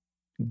felt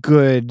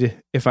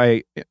good, if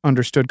I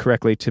understood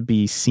correctly, to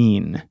be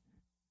seen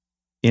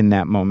in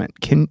that moment.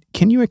 Can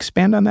you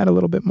expand on that a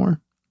little bit more?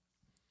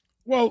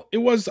 Well, it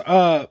was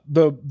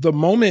the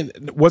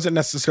moment wasn't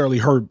necessarily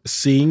her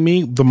seeing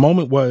me. The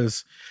moment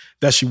was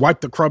that she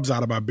wiped the crumbs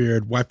out of my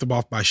beard, wiped them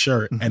off my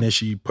shirt, and then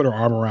she put her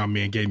arm around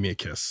me and gave me a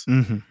kiss.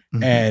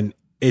 And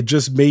it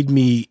just made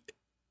me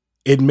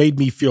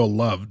feel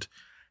loved.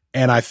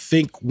 And I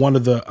think one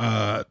of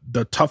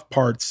the tough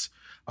parts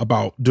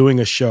about doing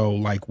a show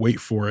like Wait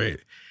For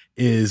It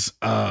is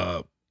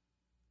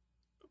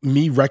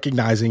me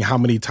recognizing how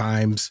many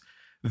times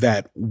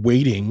that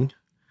waiting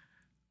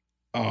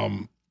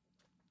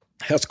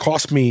has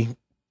cost me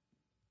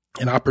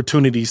an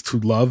opportunities to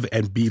love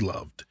and be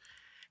loved.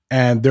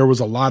 And there was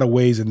a lot of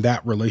ways in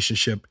that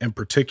relationship in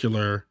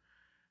particular.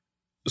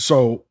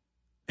 So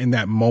in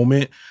that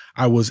moment,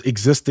 I was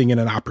existing in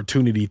an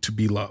opportunity to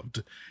be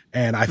loved.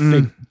 And I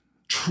think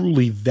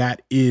truly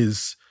that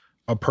is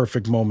a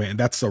perfect moment.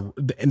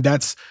 And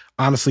that's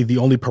honestly the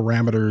only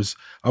parameters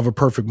of a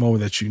perfect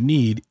moment that you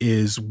need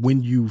is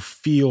when you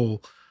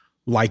feel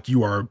like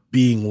you are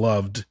being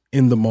loved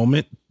in the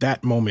moment.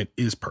 That moment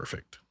is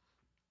perfect.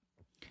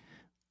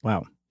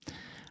 Wow.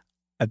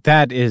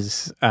 That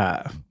is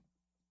a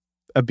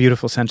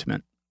beautiful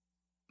sentiment.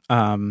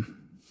 I'm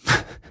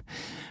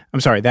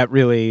sorry, that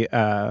really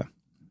that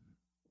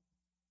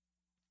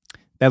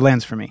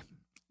lands for me.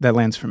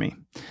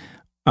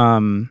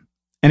 And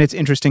it's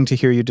interesting to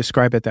hear you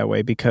describe it that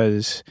way,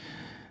 because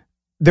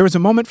there was a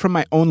moment from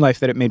my own life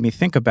that it made me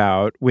think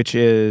about, which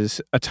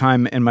is a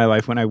time in my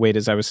life when I weighed,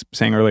 as I was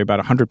saying earlier, about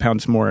 100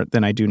 pounds more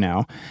than I do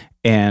now,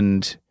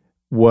 and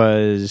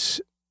was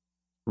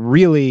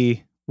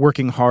really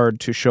working hard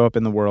to show up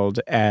in the world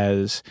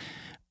as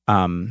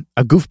a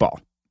goofball,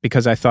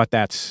 because I thought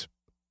that's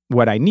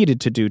what I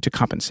needed to do to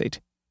compensate.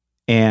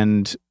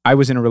 And I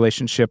was in a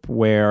relationship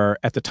where,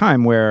 at the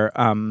time, where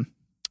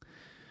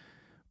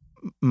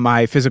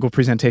my physical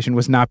presentation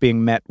was not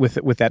being met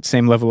with that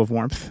same level of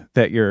warmth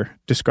that you're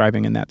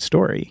describing in that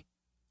story.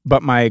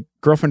 But my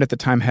girlfriend at the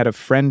time had a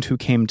friend who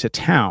came to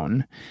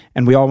town,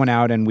 and we all went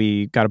out and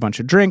we got a bunch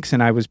of drinks,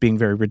 and I was being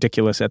very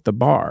ridiculous at the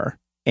bar.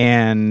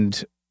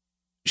 And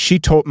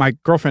my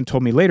girlfriend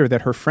told me later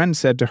that her friend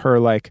said to her,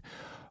 like,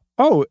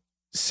 "Oh,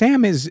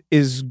 Sam is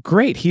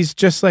great. He's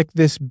just like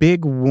this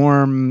big,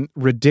 warm,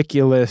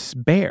 ridiculous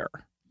bear."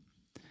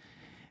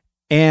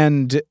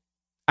 And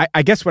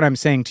I guess what I'm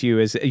saying to you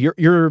is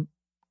the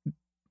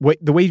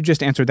way you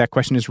just answered that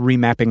question is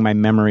remapping my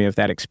memory of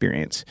that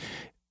experience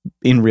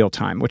in real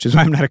time, which is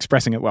why I'm not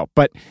expressing it well.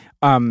 But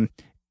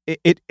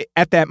it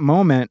at that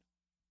moment,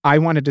 I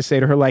wanted to say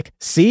to her, like,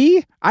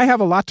 "See, I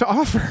have a lot to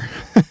offer."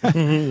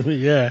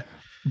 Yeah.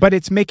 But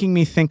it's making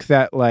me think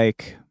that,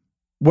 like,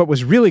 what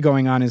was really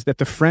going on is that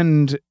the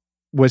friend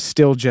was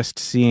still just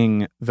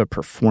seeing the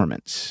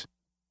performance,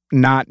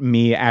 not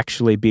me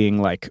actually being,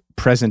 like,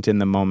 present in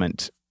the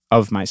moment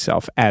of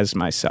myself as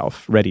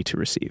myself, ready to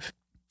receive.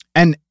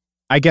 And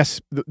I guess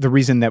the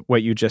reason that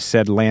what you just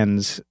said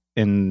lands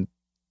in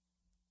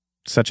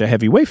such a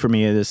heavy way for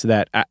me is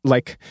that,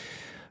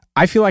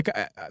 I feel like,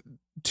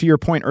 to your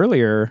point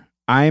earlier,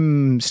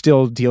 I'm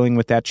still dealing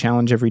with that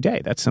challenge every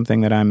day. That's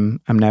something that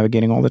I'm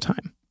navigating all the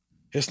time.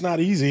 It's not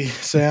easy,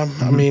 Sam.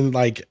 I mean,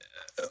 like,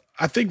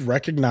 I think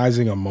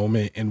recognizing a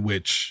moment in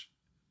which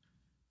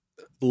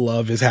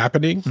love is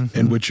happening,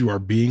 in which you are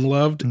being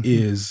loved,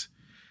 is,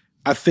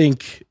 I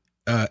think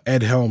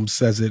Ed Helms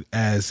says it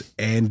as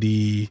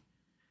Andy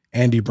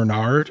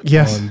Bernard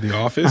on The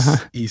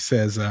Office. He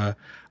says,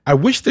 "I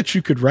wish that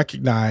you could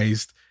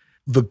recognize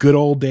the good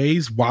old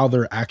days while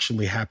they're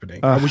actually happening.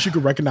 I wish you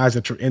could recognize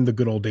that you're in the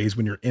good old days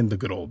when you're in the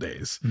good old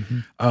days."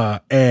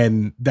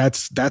 And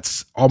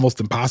that's almost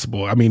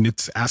impossible. I mean,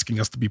 it's asking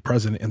us to be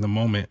present in the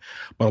moment,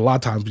 but a lot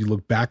of times we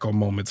look back on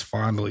moments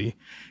fondly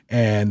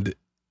and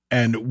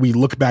we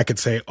look back and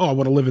say, "Oh, I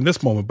want to live in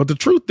this moment." But the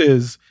truth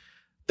is,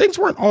 things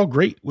weren't all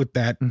great with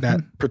that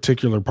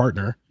particular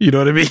partner. You know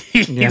what I mean?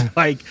 Yeah.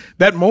 Like,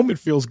 that moment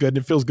feels good.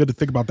 It feels good to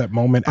think about that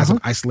moment as an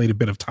isolated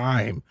bit of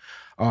time.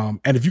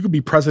 And if you could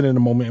be present in a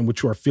moment in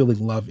which you are feeling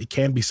love, it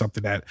can be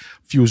something that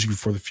fuels you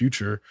for the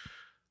future.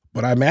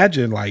 But I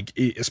imagine, like,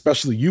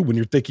 especially you, when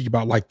you're thinking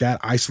about, like, that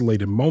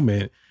isolated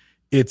moment,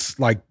 it's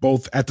like,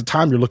 both at the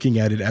time you're looking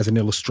at it as an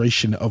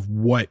illustration of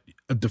what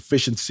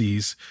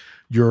deficiencies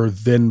your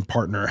then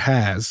partner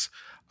has.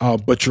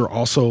 But you're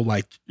also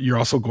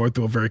going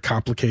through a very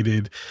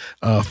complicated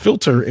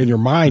filter in your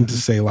mind to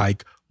say,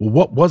 like, well,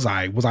 what was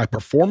I? Was I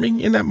performing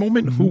in that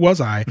moment? Who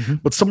was I?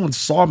 But someone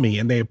saw me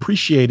and they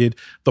appreciated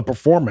the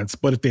performance.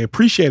 But if they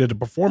appreciated the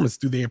performance,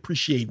 do they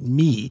appreciate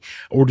me?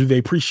 Or do they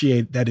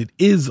appreciate that it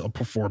is a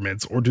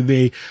performance? Or do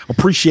they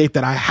appreciate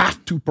that I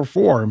have to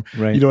perform?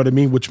 Right. You know what I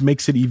mean? Which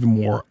makes it even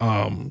more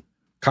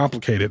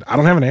complicated. I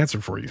don't have an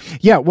answer for you.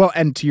 Yeah, well,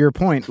 and to your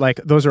point,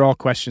 like, those are all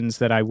questions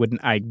that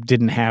I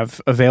didn't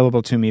have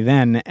available to me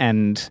then,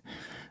 and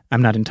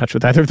I'm not in touch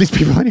with either of these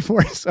people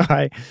anymore. So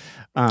I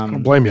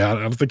don't blame you. I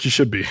don't think you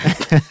should be.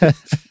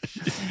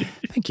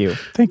 Thank you.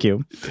 Thank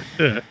you.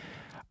 Yeah.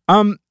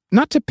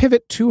 Not to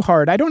pivot too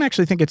hard. I don't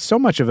actually think it's so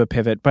much of a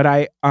pivot, but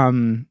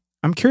I'm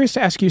curious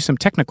to ask you some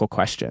technical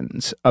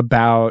questions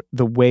about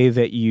the way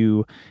that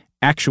you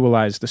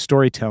actualize the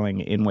storytelling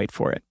in Wait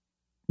For It.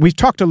 We've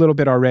talked a little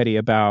bit already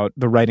about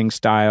the writing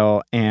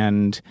style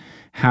and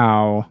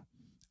how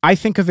I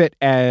think of it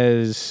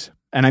as,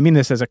 and I mean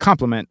this as a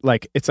compliment,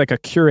 like it's like a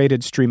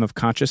curated stream of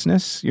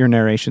consciousness, your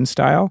narration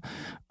style.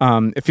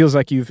 It feels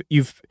like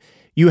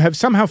you have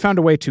somehow found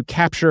a way to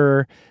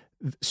capture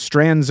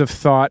strands of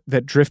thought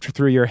that drift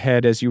through your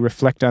head as you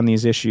reflect on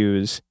these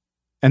issues.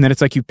 And then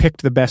it's like you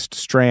picked the best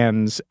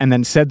strands and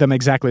then said them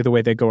exactly the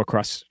way they go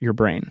across your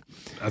brain.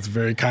 That's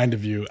very kind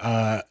of you.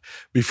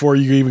 Before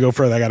you even go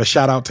further, I got to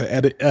shout out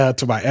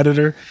to my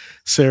editor,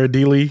 Sarah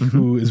Deely,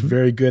 who is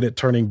very good at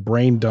turning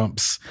brain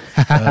dumps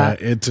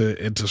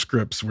into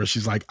scripts where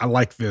she's like, I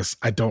like this.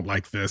 I don't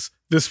like this.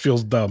 This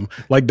feels dumb,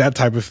 like that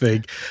type of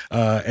thing,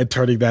 and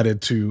turning that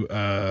into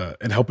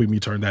and helping me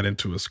turn that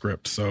into a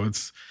script. So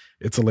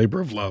it's a labor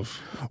of love.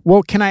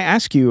 Well, can I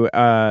ask you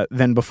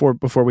then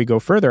before we go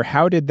further,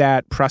 how did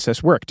that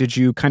process work? Did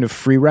you kind of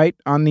free write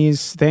on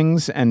these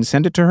things and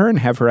send it to her and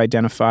have her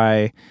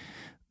identify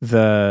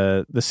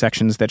the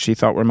sections that she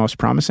thought were most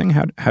promising?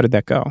 How did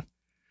that go?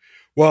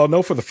 Well,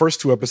 no, for the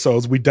first 2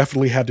 episodes, we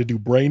definitely had to do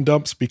brain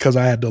dumps because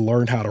I had to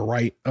learn how to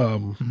write.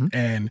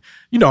 And,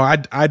 you know,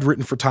 I'd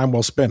written for Time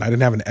Well Spent. I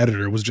didn't have an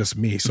editor. It was just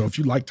me. So if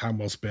you like Time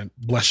Well Spent,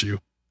 bless you.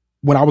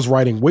 When I was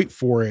writing Wait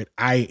For It,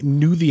 I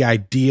knew the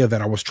idea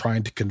that I was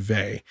trying to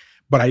convey,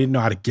 but I didn't know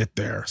how to get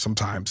there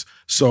sometimes.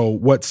 So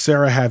what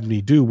Sarah had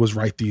me do was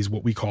write these,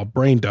 what we call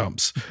brain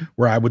dumps,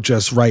 where I would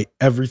just write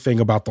everything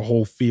about the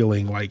whole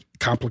feeling, like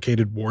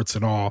complicated warts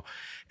and all.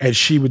 And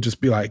she would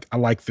just be like, I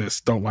like this,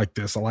 don't like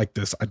this, I like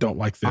this, I don't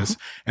like this.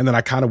 And then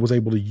I kind of was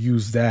able to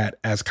use that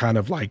as kind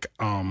of like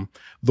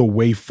the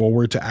way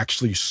forward to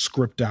actually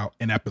script out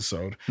an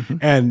episode.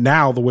 And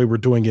now the way we're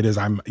doing it is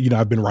I've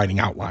been writing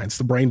outlines.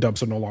 The brain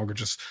dumps are no longer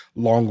just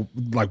long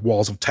like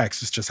walls of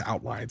text. It's just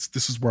outlines.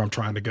 This is where I'm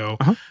trying to go.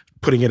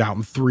 Putting it out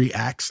in 3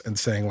 acts and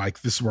saying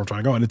like, this is where I'm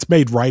trying to go. And it's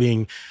made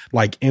writing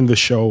like in the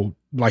show,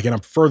 like, and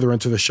I'm further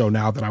into the show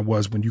now than I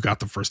was when you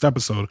got the first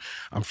episode.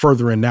 I'm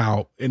further in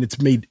now, and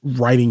it's made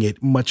writing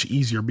it much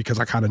easier because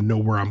I kind of know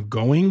where I'm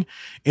going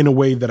in a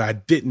way that I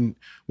didn't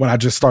when I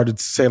just started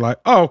to say like,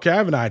 oh, okay, I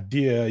have an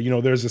idea. You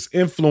know, there's this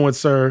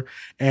influencer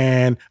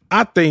and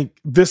I think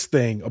this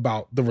thing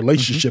about the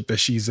relationship that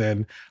she's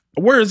in.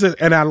 Where is it?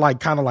 And I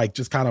like,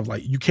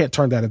 you can't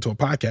turn that into a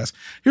podcast.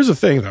 Here's the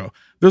thing though.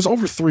 There's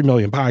over 3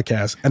 million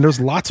podcasts and there's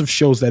lots of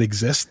shows that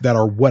exist that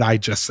are what I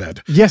just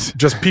said. Yes.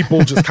 Just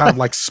people just kind of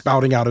like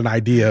spouting out an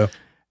idea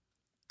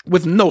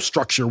with no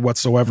structure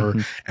whatsoever.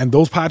 And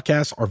those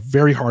podcasts are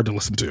very hard to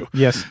listen to.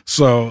 Yes.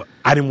 So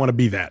I didn't want to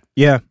be that.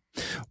 Yeah.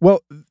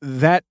 Well,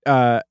 that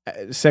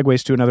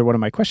segues to another one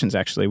of my questions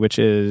actually, which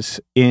is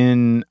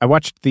I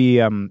watched the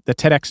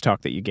TEDx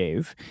talk that you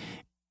gave.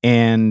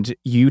 And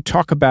you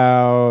talk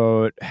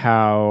about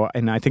how,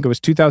 and I think it was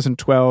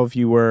 2012,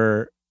 you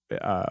were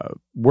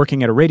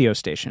working at a radio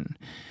station,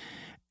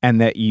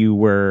 and that you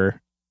were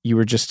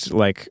just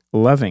like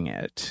loving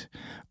it.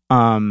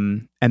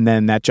 And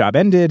then that job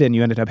ended, and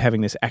you ended up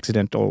having this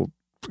accidental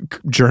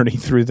journey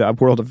through the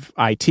world of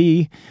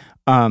IT.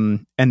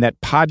 And that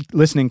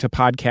listening to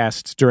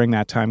podcasts during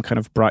that time kind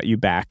of brought you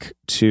back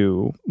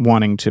to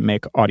wanting to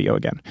make audio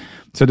again.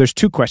 So there's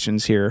 2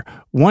 questions here.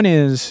 One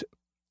is,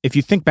 if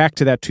you think back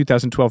to that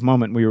 2012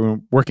 moment we were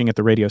working at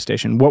the radio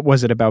station, what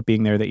was it about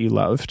being there that you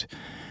loved?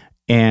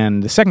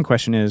 And the second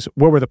question is,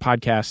 what were the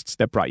podcasts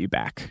that brought you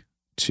back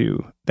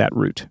to that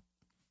route?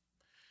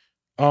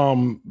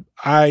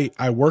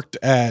 I worked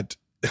at,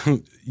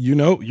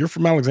 you're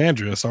from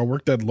Alexandria, so I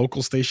worked at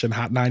local station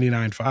Hot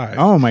 99.5.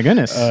 Oh my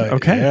goodness.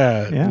 Okay.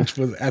 Yeah, which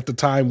was at the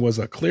time was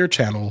a Clear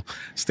Channel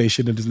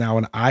station. It is now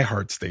an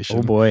iHeart station.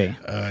 Oh boy.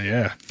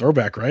 Yeah.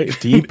 Throwback, right?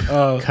 Deep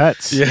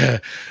cuts. Yeah.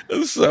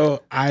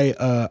 So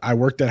I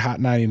worked at Hot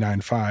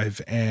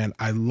 99.5 and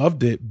I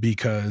loved it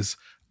because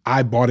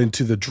I bought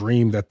into the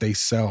dream that they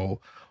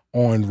sell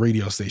on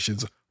radio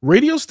stations.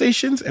 Radio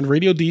stations and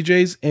radio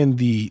DJs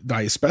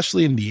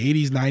especially in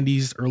the 80s,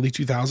 90s, early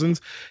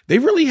 2000s, they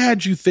really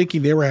had you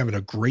thinking they were having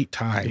a great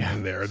time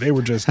in there. They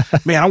were just,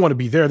 man, I want to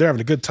be there. They're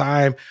having a good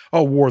time.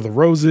 Oh, War of the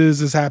Roses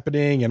is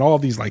happening and all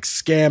these like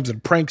scams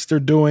and pranks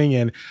they're doing.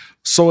 And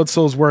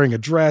so-and-so's wearing a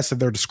dress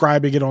and they're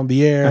describing it on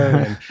the air.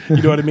 And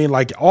you know what I mean?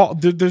 Like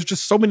there's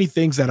just so many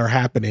things that are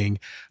happening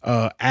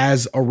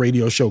as a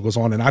radio show goes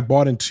on. And I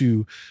bought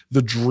into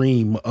the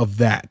dream of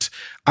that.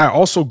 I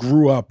also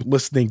grew up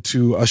listening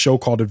to a show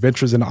called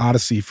Adventures in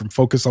Odyssey from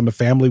Focus on the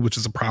Family, which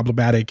is a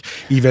problematic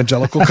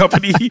evangelical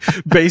company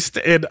based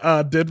in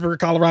Denver,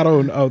 Colorado,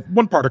 and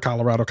one part of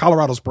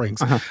Colorado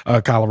Springs,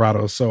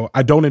 Colorado. So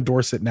I don't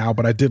endorse it now,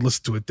 but I did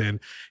listen to it then.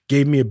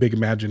 Gave me a big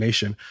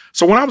imagination.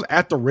 So when I was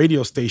at the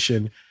radio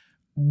station,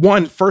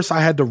 first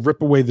I had to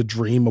rip away the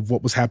dream of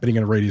what was happening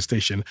in a radio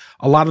station.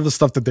 A lot of the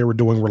stuff that they were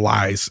doing were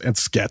lies and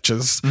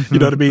sketches. You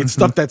know what I mean?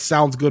 Stuff that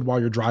sounds good while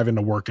you're driving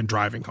to work and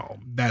driving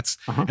home.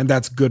 And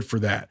that's good for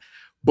that.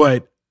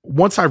 But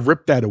once I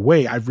ripped that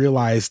away, I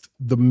realized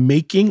the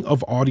making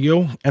of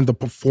audio and the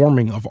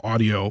performing of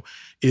audio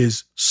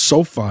is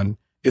so fun.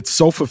 It's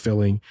so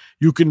fulfilling.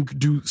 You can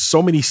do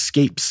so many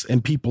scapes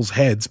in people's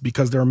heads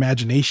because their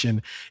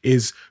imagination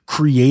is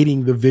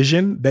creating the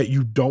vision that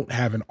you don't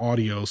have in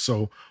audio.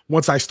 So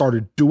once I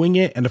started doing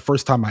it, and the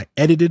first time I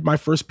edited my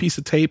first piece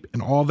of tape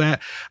and all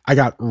that, I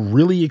got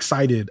really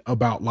excited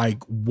about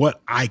like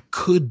what I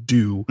could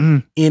do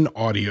in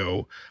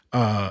audio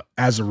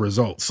as a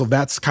result. So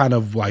that's kind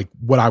of like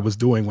what I was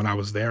doing when I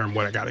was there and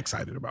what I got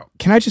excited about.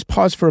 Can I just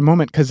pause for a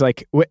moment? Because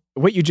like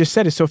what you just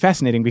said is so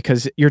fascinating,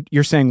 because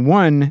you're saying,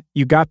 one,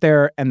 you got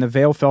there and the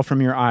veil fell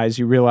from your eyes.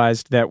 You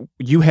realized that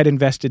you had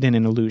invested in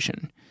an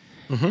illusion.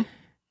 Mm-hmm.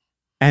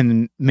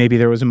 And maybe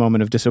there was a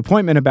moment of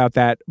disappointment about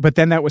that, but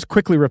then that was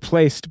quickly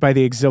replaced by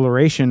the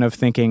exhilaration of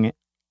thinking,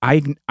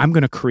 I'm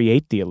going to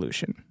create the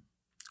illusion.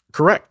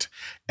 Correct.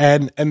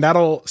 And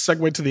that'll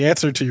segue to the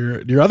answer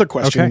to your other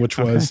question, which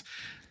was,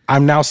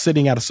 I'm now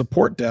sitting at a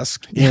support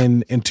desk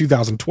in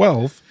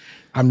 2012.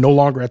 I'm no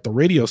longer at the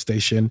radio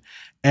station,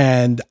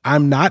 and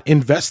I'm not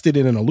invested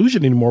in an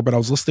illusion anymore, but I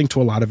was listening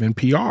to a lot of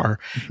NPR.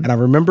 Mm-hmm. And I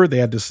remember they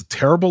had this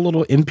terrible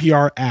little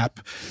NPR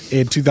app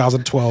in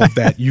 2012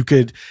 that you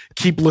could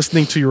keep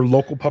listening to your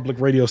local public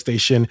radio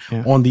station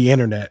on the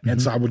internet. Mm-hmm.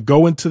 And so I would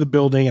go into the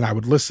building and I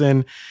would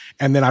listen.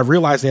 And then I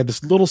realized they had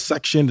this little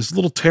section, this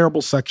little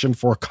terrible section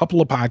for a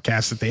couple of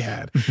podcasts that they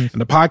had. Mm-hmm.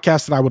 And the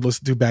podcasts that I would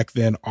listen to back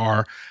then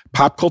are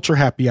Pop Culture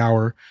Happy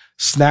Hour,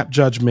 Snap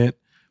Judgment,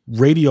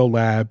 Radio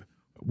Lab,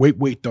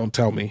 Wait, Don't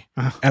Tell Me.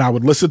 And I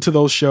would listen to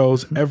those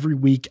shows every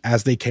week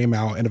as they came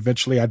out. And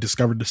eventually I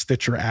discovered the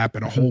Stitcher app,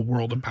 and a whole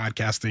world of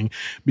podcasting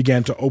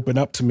began to open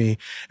up to me.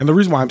 And the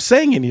reason why I'm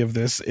saying any of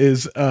this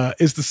is to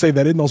say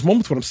that in those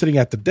moments when I'm sitting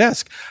at the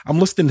desk, I'm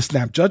listening to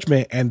Snap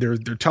Judgment, and they're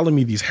telling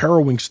me these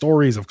harrowing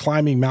stories of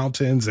climbing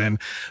mountains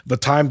and the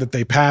time that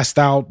they passed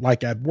out,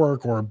 like at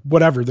work or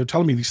whatever. They're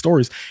telling me these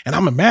stories and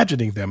I'm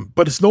imagining them,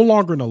 but it's no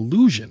longer an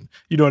illusion.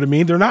 You know what I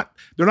mean? They're not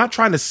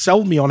trying to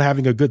sell me on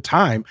having a good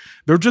time.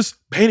 They're just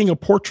painting a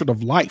portrait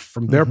of life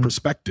from their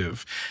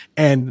perspective.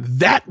 And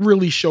that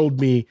really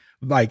showed me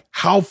like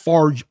how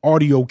far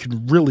audio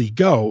can really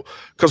go.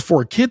 Because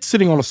for a kid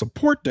sitting on a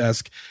support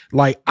desk,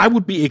 like I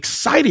would be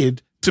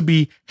excited to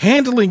be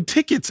handling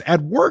tickets at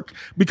work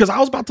because I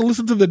was about to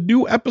listen to the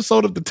new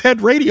episode of the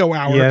TED Radio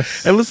Hour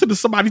and listen to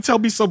somebody tell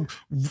me some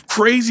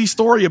crazy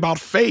story about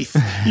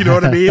faith. You know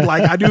what I mean?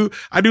 Like I do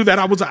that.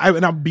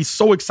 And I'd be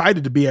so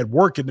excited to be at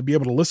work and to be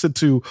able to listen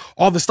to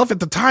all this stuff. At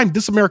the time,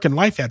 This American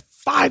Life had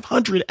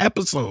 500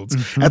 episodes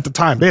at the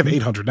time. They have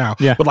 800 now,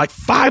 but like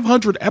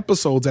 500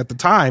 episodes at the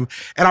time.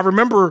 And I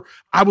remember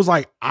I was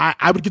like,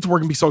 I would get to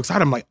work and be so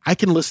excited. I'm like, I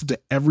can listen to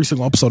every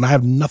single episode and I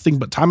have nothing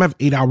but time. I have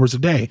 8 hours a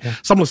day.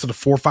 So I'm listening to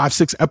 4, 5,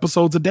 6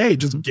 episodes a day,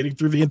 just getting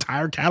through the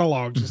entire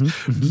catalog,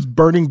 just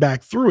burning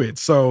back through it.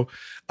 So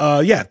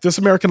This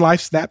American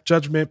Life, Snap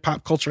Judgment,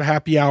 Pop Culture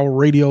Happy Hour,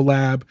 Radio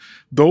Lab,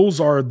 those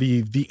are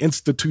the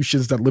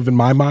institutions that live in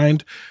my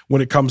mind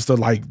when it comes to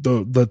like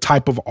the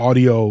type of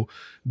audio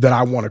that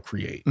I want to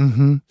create.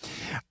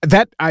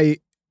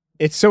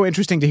 It's so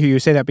interesting to hear you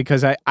say that,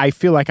 because I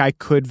feel like I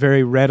could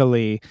very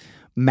readily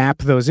map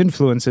those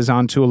influences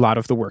onto a lot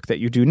of the work that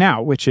you do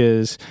now, which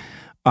is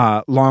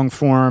long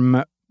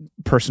form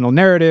personal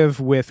narrative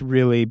with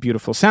really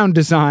beautiful sound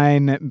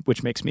design,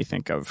 which makes me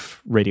think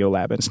of Radio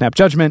Lab and Snap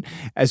Judgment,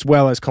 as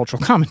well as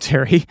cultural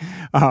commentary,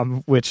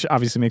 which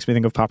obviously makes me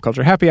think of Pop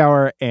Culture Happy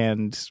Hour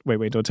and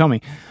Wait, Don't Tell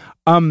Me.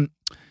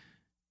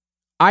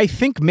 I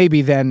think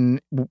maybe then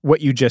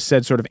what you just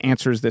said sort of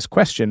answers this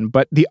question,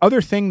 but the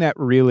other thing that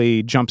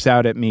really jumps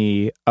out at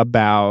me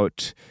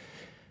about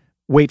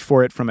Wait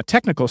for It from a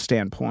technical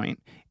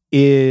standpoint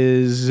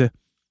is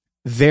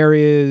there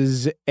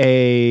is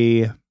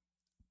a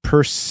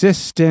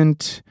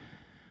persistent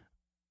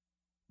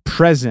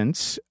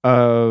presence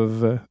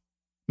of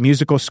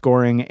musical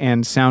scoring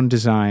and sound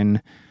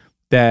design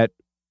that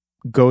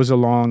goes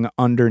along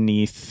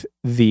underneath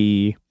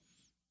the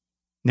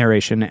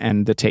narration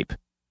and the tape.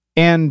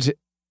 And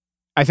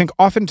I think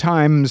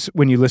oftentimes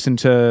when you listen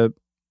to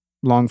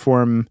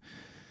long-form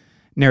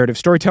narrative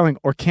storytelling,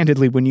 or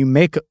candidly, when you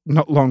make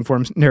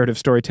long-form narrative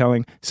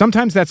storytelling,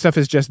 sometimes that stuff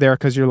is just there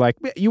because you're like,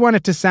 you want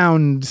it to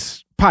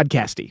sound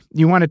podcasty.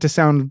 You want it to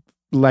sound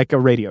like a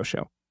radio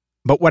show.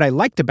 But what I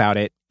liked about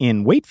it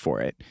in Wait for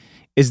It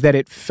is that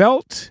it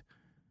felt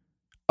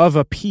of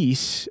a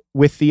piece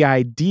with the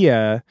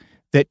idea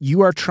that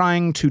you are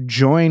trying to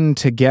join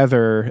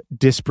together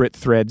disparate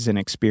threads and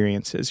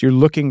experiences. You're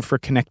looking for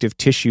connective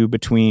tissue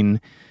between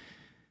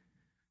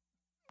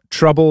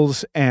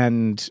troubles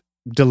and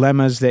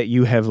dilemmas that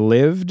you have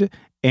lived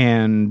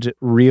and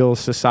real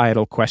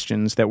societal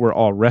questions that we're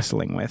all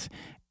wrestling with.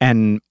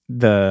 And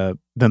the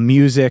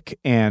music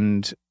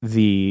and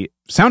the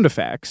sound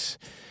effects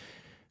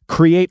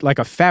create like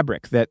a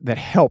fabric that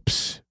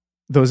helps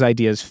those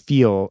ideas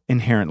feel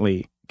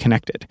inherently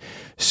connected.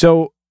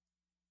 So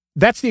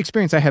that's the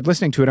experience I had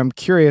listening to it. I'm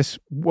curious,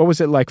 what was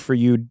it like for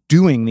you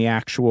doing the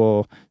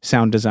actual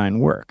sound design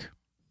work?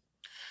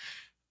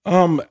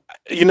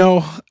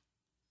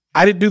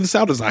 I didn't do the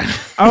sound design.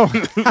 Oh,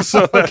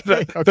 so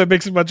okay. that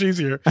makes it much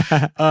easier.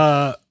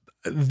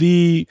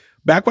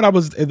 Back when I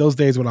was in those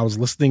days when I was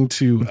listening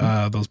to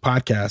those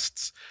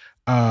podcasts,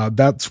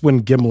 that's when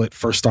Gimlet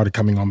first started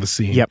coming on the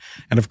scene. Yep.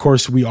 And of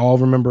course, we all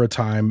remember a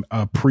time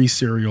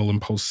pre-serial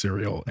and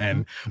post-serial.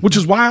 And which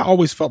is why I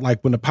always felt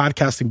like when the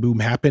podcasting boom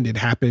happened, it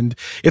happened.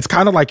 It's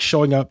kind of like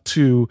showing up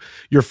to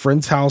your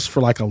friend's house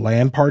for like a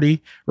LAN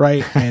party,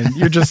 right? And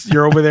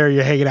you're over there,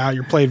 you're hanging out,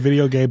 you're playing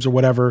video games or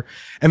whatever.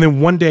 And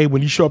then one day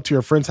when you show up to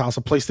your friend's house,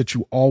 a place that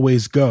you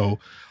always go,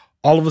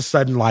 all of a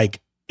sudden,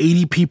 like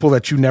 80 people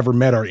that you never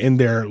met are in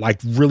there, like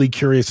really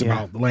curious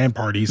about LAN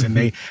parties, and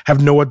they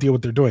have no idea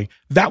what they're doing.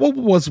 That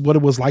was what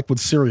it was like when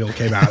Serial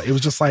came out. It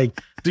was just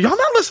like, do y'all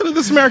not listen to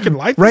This American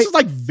Life? Right. This is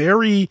like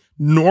very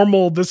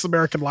normal This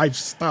American Life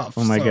stuff.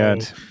 Oh my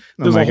God.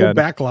 There's a whole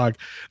backlog.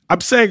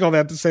 I'm saying all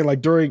that to say,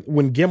 like,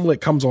 when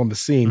Gimlet comes on the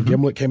scene,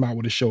 Gimlet came out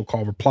with a show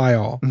called Reply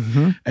All.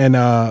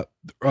 And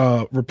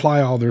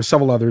Reply All, there's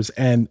several others,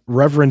 and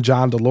Reverend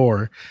John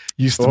DeLore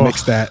used to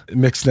mix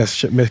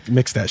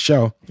that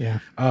show. Yeah.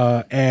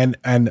 And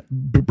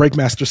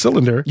Breakmaster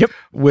Cylinder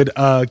would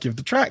give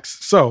the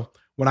tracks. So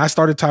when I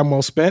started Time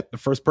Well Spent, the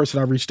first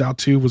person I reached out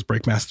to was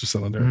Breakmaster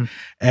Cylinder.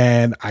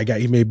 And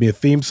he made me a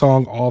theme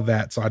song, all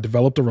that. So I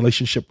developed a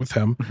relationship with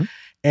him.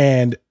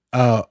 And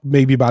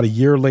maybe about a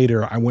year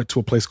later, I went to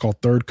a place called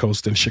Third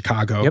Coast in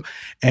Chicago,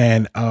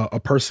 and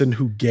a person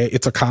who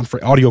it's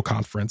a audio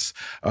conference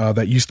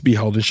that used to be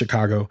held in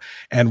Chicago.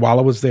 And while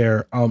I was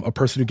there, a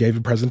person who gave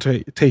a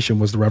presentation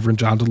was the Reverend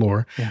John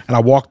DeLore. And I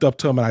walked up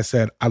to him and I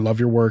said, "I love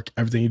your work.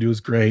 Everything you do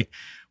is great."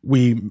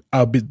 We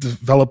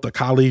developed a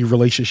colleague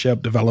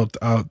relationship,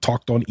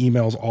 talked on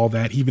emails, all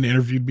that. He even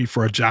interviewed me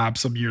for a job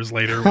some years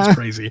later. It was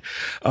crazy.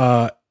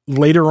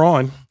 Later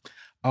on,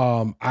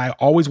 I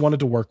always wanted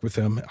to work with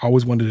him. I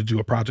always wanted to do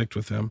a project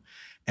with him.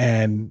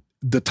 And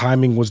the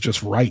timing was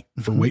just right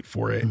for Wait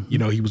For It. You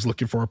know, he was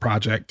looking for a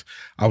project.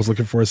 I was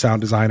looking for a sound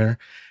designer.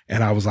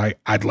 And I was like,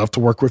 I'd love to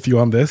work with you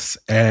on this.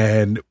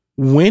 And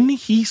when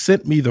he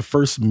sent me the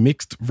first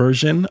mixed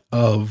version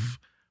of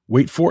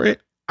Wait For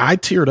It, I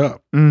teared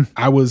up.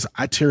 I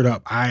teared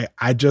up.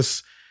 I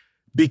just,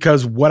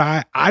 because what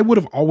I would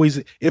have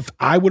always, if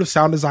I would have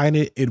sound designed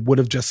it, it would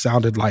have just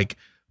sounded like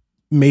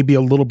maybe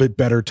a little bit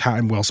better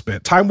Time Well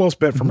Spent. Time well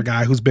spent from a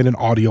guy who's been in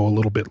audio a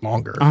little bit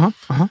longer.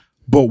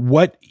 But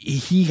what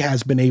he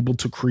has been able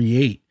to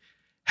create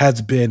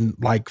has been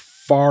like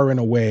far and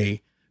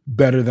away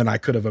better than I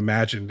could have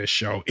imagined this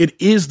show. It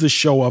is the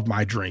show of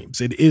my dreams.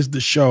 It is the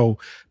show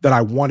that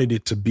I wanted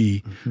it to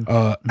be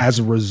as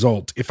a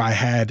result. If I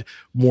had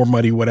more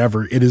money,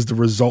 whatever, it is the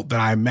result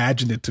that I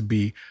imagined it to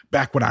be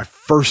back when I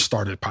first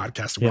started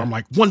podcasting, where I'm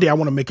like, one day I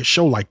want to make a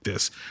show like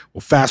this.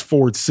 Well, fast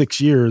forward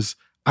 6 years,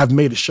 I've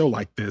made a show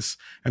like this,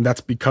 and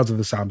that's because of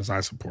the sound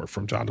design support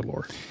from John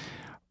DeLore.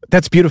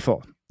 That's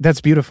beautiful. That's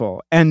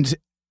beautiful. And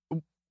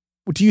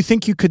do you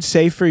think you could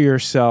say for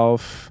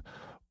yourself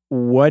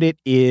what it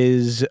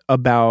is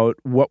about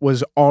what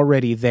was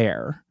already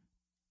there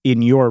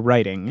in your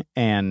writing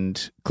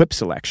and clip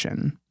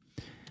selection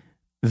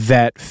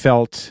that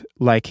felt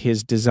like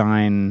his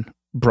design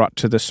brought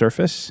to the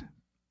surface?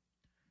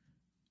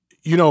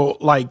 You know,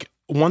 like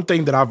one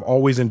thing that I've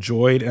always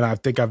enjoyed, and I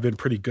think I've been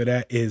pretty good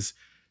at, is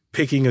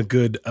picking a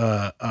good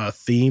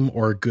theme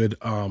or a good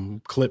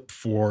clip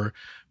for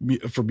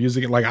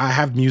music. Like, I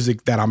have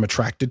music that I'm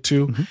attracted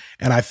to.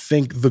 And I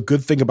think the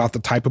good thing about the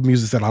type of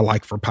music that I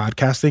like for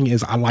podcasting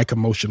is I like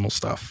emotional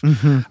stuff.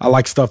 I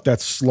like stuff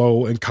that's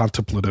slow and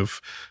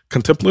contemplative,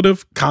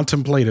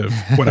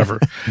 whatever.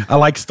 I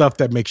like stuff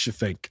that makes you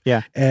think.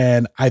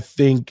 And I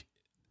think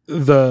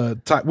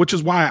which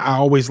is why I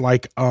always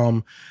like,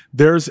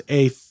 there's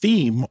a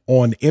theme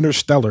on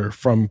Interstellar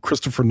from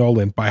Christopher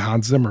Nolan by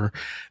Hans Zimmer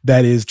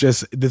that is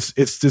just this,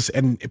 it's this,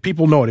 and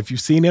people know it. If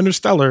you've seen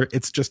Interstellar,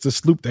 it's just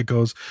this loop that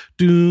goes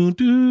do,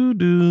 do,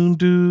 do,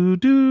 do,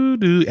 do,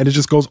 do, and it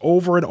just goes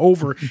over and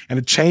over, and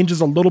it changes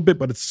a little bit,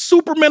 but it's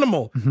super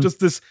minimal. Just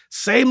this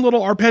same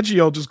little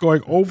arpeggio just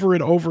going over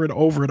and over and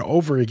over and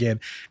over again.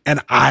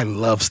 And I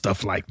love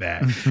stuff like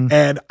that.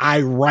 And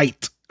I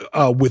write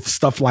with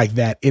stuff like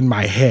that in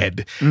my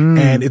head.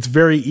 And it's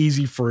very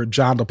easy for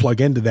John to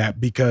plug into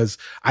that because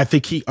I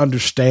think he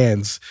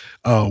understands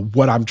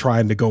what I'm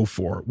trying to go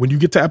for. When you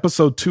get to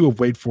episode 2 of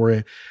Wait For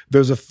It,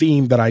 there's a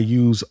theme that I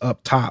use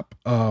up top.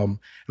 And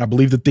I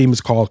believe the theme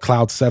is called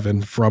Cloud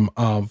 7 from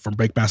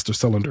Breakmaster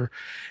Cylinder.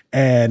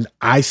 And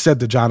I said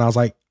to John, I was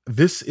like,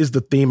 this is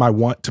the theme I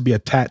want to be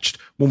attached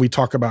when we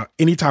talk about,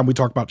 anytime we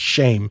talk about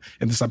shame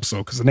in this episode,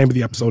 because the name of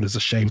the episode is A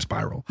Shame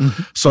Spiral.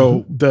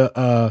 So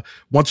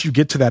once you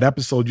get to that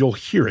episode, you'll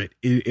hear it.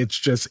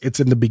 It's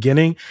in the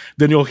beginning,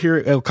 then you'll hear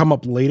it, it'll come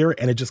up later,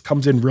 and it just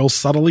comes in real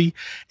subtly.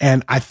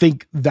 And I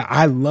think that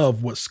I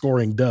love what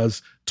scoring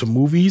does to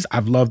movies.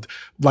 I've loved,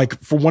 like,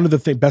 for one of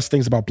the best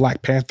things about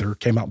Black Panther,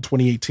 came out in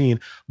 2018,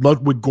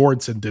 Ludwig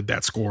Göransson did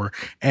that score.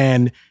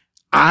 And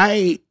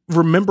I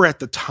remember at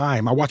the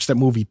time, I watched that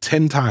movie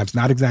 10 times,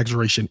 not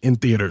exaggeration, in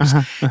theaters.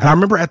 And I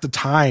remember at the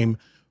time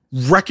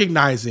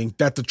recognizing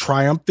that the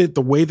triumphant,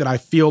 the way that I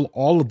feel,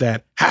 all of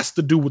that has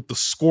to do with the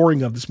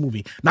scoring of this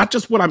movie, not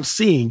just what I'm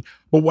seeing,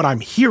 but what I'm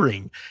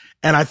hearing.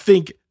 And I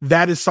think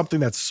that is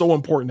something that's so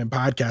important in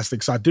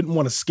podcasting. So I didn't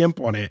want to skimp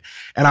on it.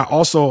 And I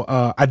also,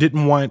 I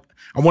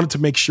wanted to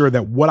make sure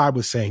that what I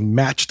was saying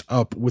matched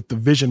up with the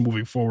vision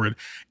moving forward.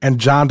 And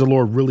John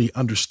DeLore really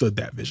understood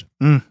that vision.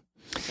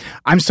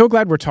 I'm so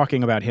glad we're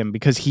talking about him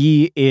because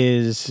he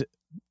is,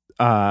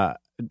 I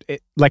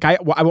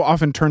will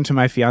often turn to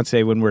my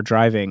fiance when we're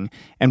driving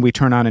and we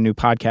turn on a new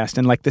podcast.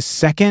 And like the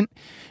second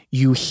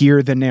you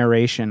hear the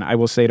narration, I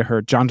will say to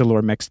her, John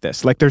DeLore mixed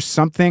this. Like there's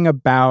something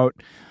about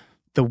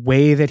the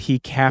way that he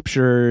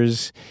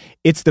captures,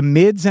 it's the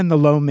mids and the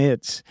low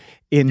mids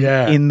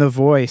in the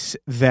voice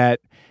that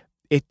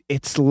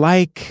it's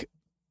like,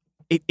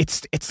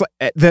 it's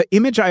like the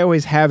image I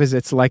always have is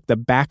it's like the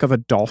back of a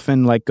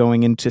dolphin, like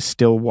going into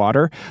still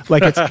water.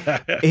 Like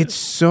it's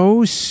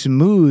so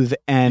smooth.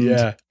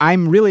 And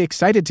I'm really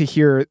excited to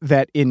hear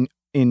that in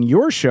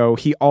your show,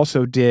 he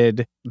also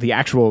did the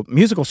actual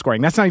musical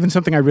scoring. That's not even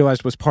something I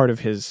realized was part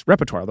of his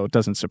repertoire, though it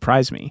doesn't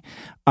surprise me.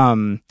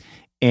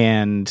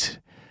 And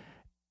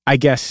I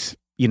guess,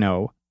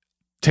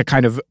 to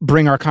kind of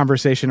bring our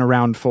conversation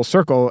around full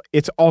circle,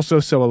 it's also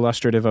so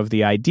illustrative of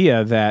the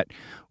idea that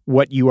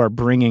what you are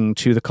bringing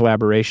to the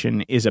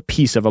collaboration is a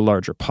piece of a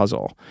larger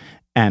puzzle,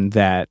 and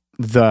that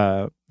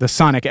the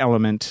sonic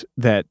element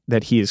that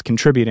he is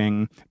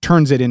contributing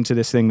turns it into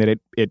this thing that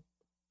it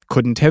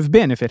couldn't have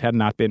been if it had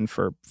not been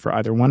for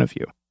either one of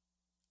you.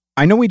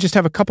 I know we just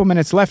have a couple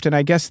minutes left, and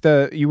I guess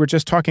you were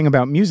just talking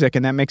about music,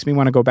 and that makes me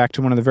want to go back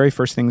to one of the very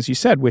first things you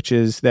said, which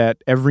is that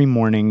every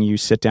morning you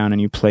sit down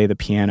and you play the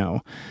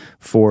piano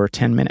for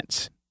 10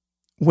 minutes.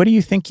 What do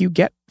you think you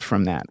get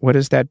from that? What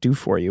does that do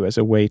for you as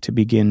a way to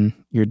begin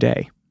your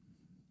day?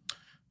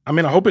 I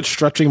mean, I hope it's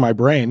stretching my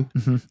brain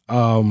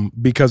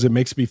because it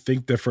makes me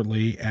think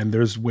differently. And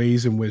there's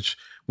ways in which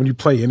when you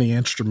play any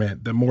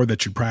instrument, the more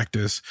that you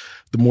practice,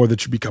 the more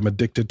that you become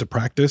addicted to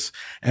practice.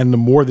 And the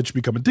more that you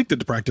become addicted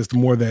to practice, the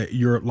more that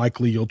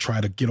you'll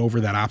try to get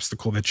over that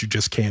obstacle that you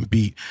just can't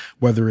beat,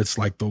 whether it's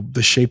like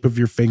the shape of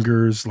your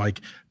fingers, like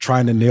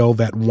trying to nail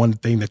that one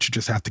thing that you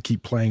just have to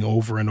keep playing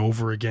over and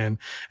over again.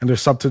 And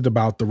there's something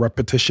about the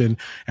repetition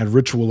and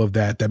ritual of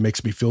that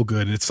makes me feel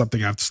good. And it's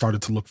something I've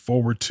started to look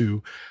forward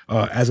to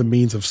as a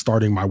means of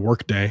starting my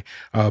workday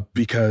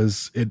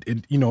because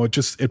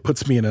it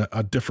puts me in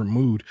a different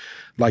mood.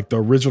 Like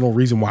the original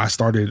reason why I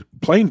started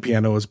playing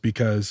piano is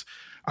because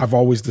I've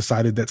always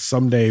decided that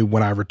someday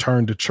when I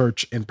return to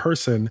church in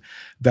person,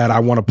 that I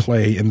want to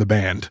play in the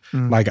band.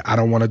 Like I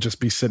don't want to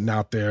just be sitting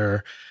out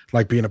there,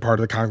 like being a part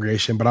of the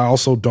congregation, but I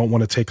also don't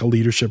want to take a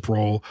leadership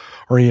role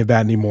or any of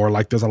that anymore.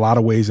 Like there's a lot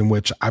of ways in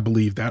which I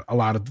believe that a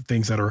lot of the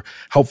things that are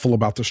helpful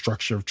about the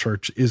structure of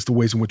church is the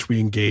ways in which we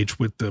engage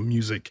with the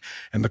music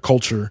and the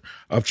culture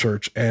of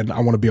church. And I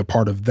want to be a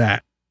part of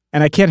that.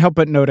 And I can't help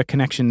but note a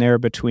connection there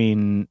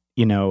between,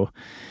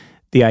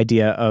 the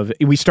idea of,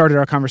 we started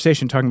our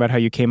conversation talking about how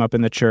you came up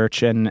in the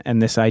church and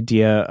this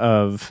idea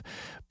of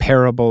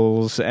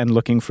parables and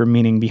looking for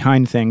meaning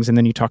behind things. And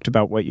then you talked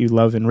about what you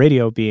love in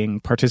radio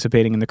being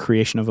participating in the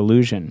creation of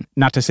illusion.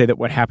 Not to say that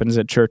what happens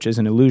at church is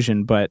an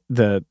illusion, but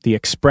the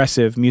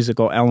expressive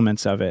musical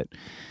elements of it,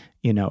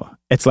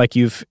 it's like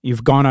you've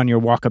gone on your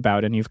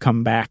walkabout and you've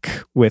come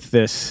back with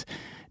this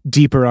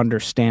deeper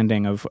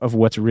understanding of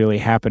what's really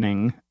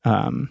happening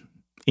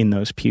in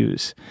those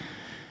pews.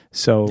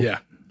 So yeah,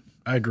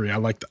 I agree. I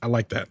like that. I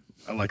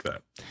like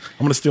that. I'm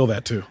going to steal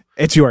that too.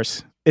 It's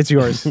yours.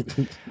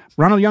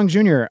 Ronald Young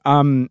Jr.,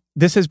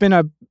 this has been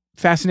a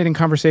fascinating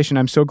conversation.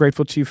 I'm so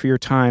grateful to you for your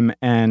time.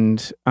 And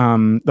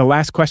the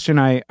last question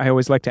I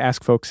always like to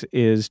ask folks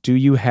is, do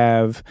you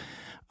have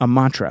a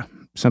mantra,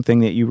 something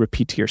that you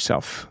repeat to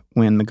yourself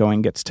when the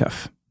going gets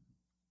tough?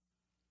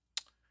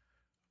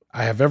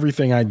 I have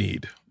everything I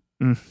need.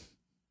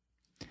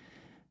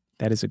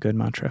 That is a good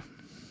mantra.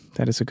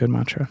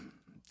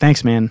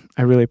 Thanks, man.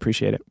 I really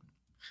appreciate it.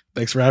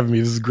 Thanks for having me.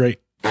 This is great.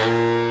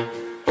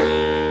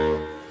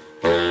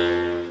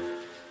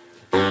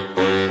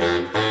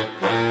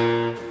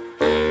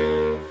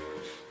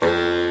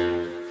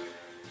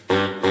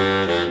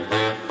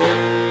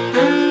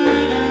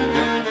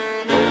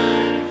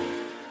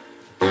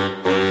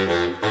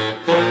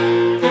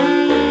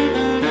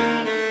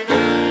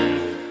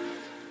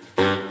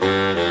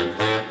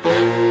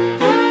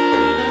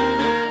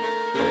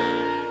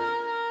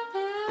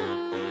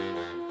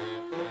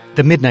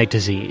 The Midnight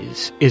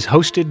Disease is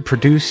hosted,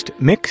 produced,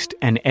 mixed,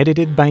 and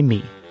edited by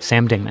me,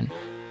 Sam Dingman.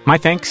 My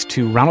thanks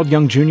to Ronald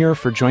Young Jr.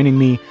 for joining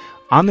me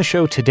on the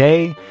show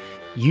today.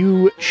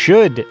 You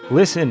should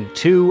listen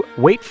to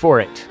Wait For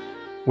It.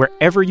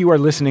 Wherever you are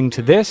listening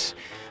to this,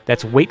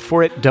 that's Wait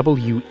For It,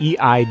 WEIGHT.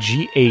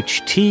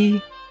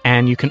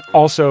 And you can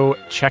also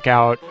check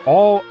out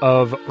all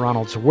of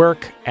Ronald's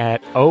work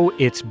at Oh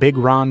It's Big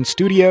Ron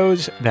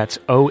Studios. That's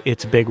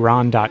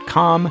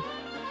ohitsbigron.com.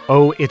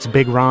 Oh, It's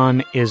Big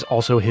Ron is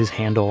also his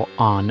handle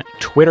on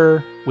Twitter,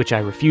 which I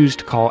refuse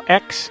to call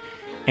X,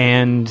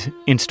 and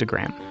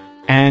Instagram.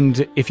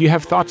 And if you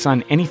have thoughts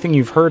on anything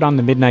you've heard on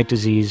the Midnight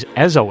Disease,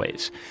 as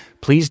always,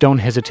 please don't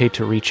hesitate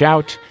to reach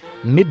out.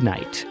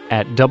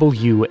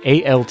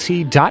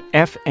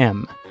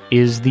 midnight@walt.fm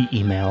is the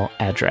email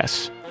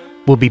address.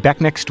 We'll be back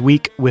next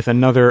week with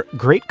another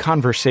great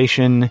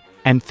conversation,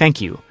 and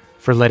thank you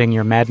for letting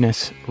your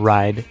madness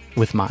ride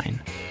with mine.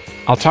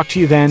 I'll talk to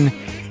you then,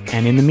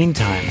 and in the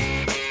meantime,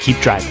 keep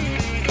driving.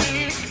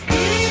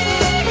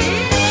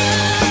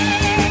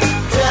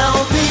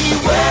 Tell me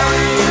where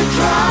you're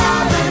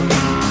driving,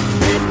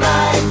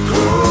 midnight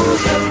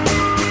cruiser.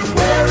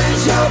 Where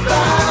is your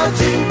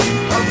bounty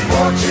of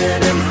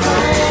fortune and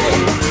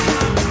fame?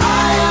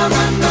 I am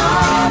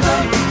another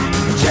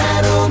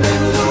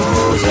gentleman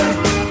loser.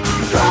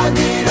 Drive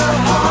me to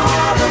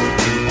Harlem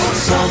or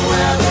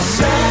somewhere the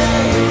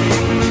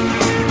same.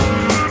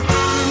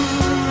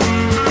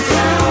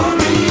 Tell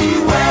me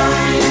where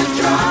you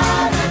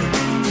driving,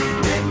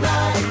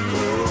 midnight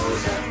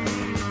cruiser.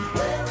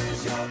 Where is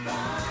your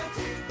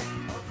bounty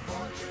of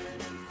fortune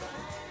and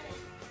fame?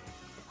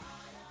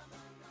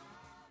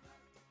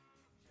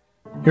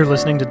 You're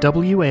listening to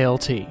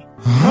WALT,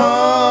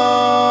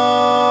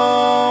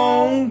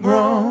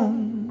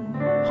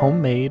 Homegrown.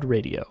 Homemade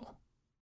Radio.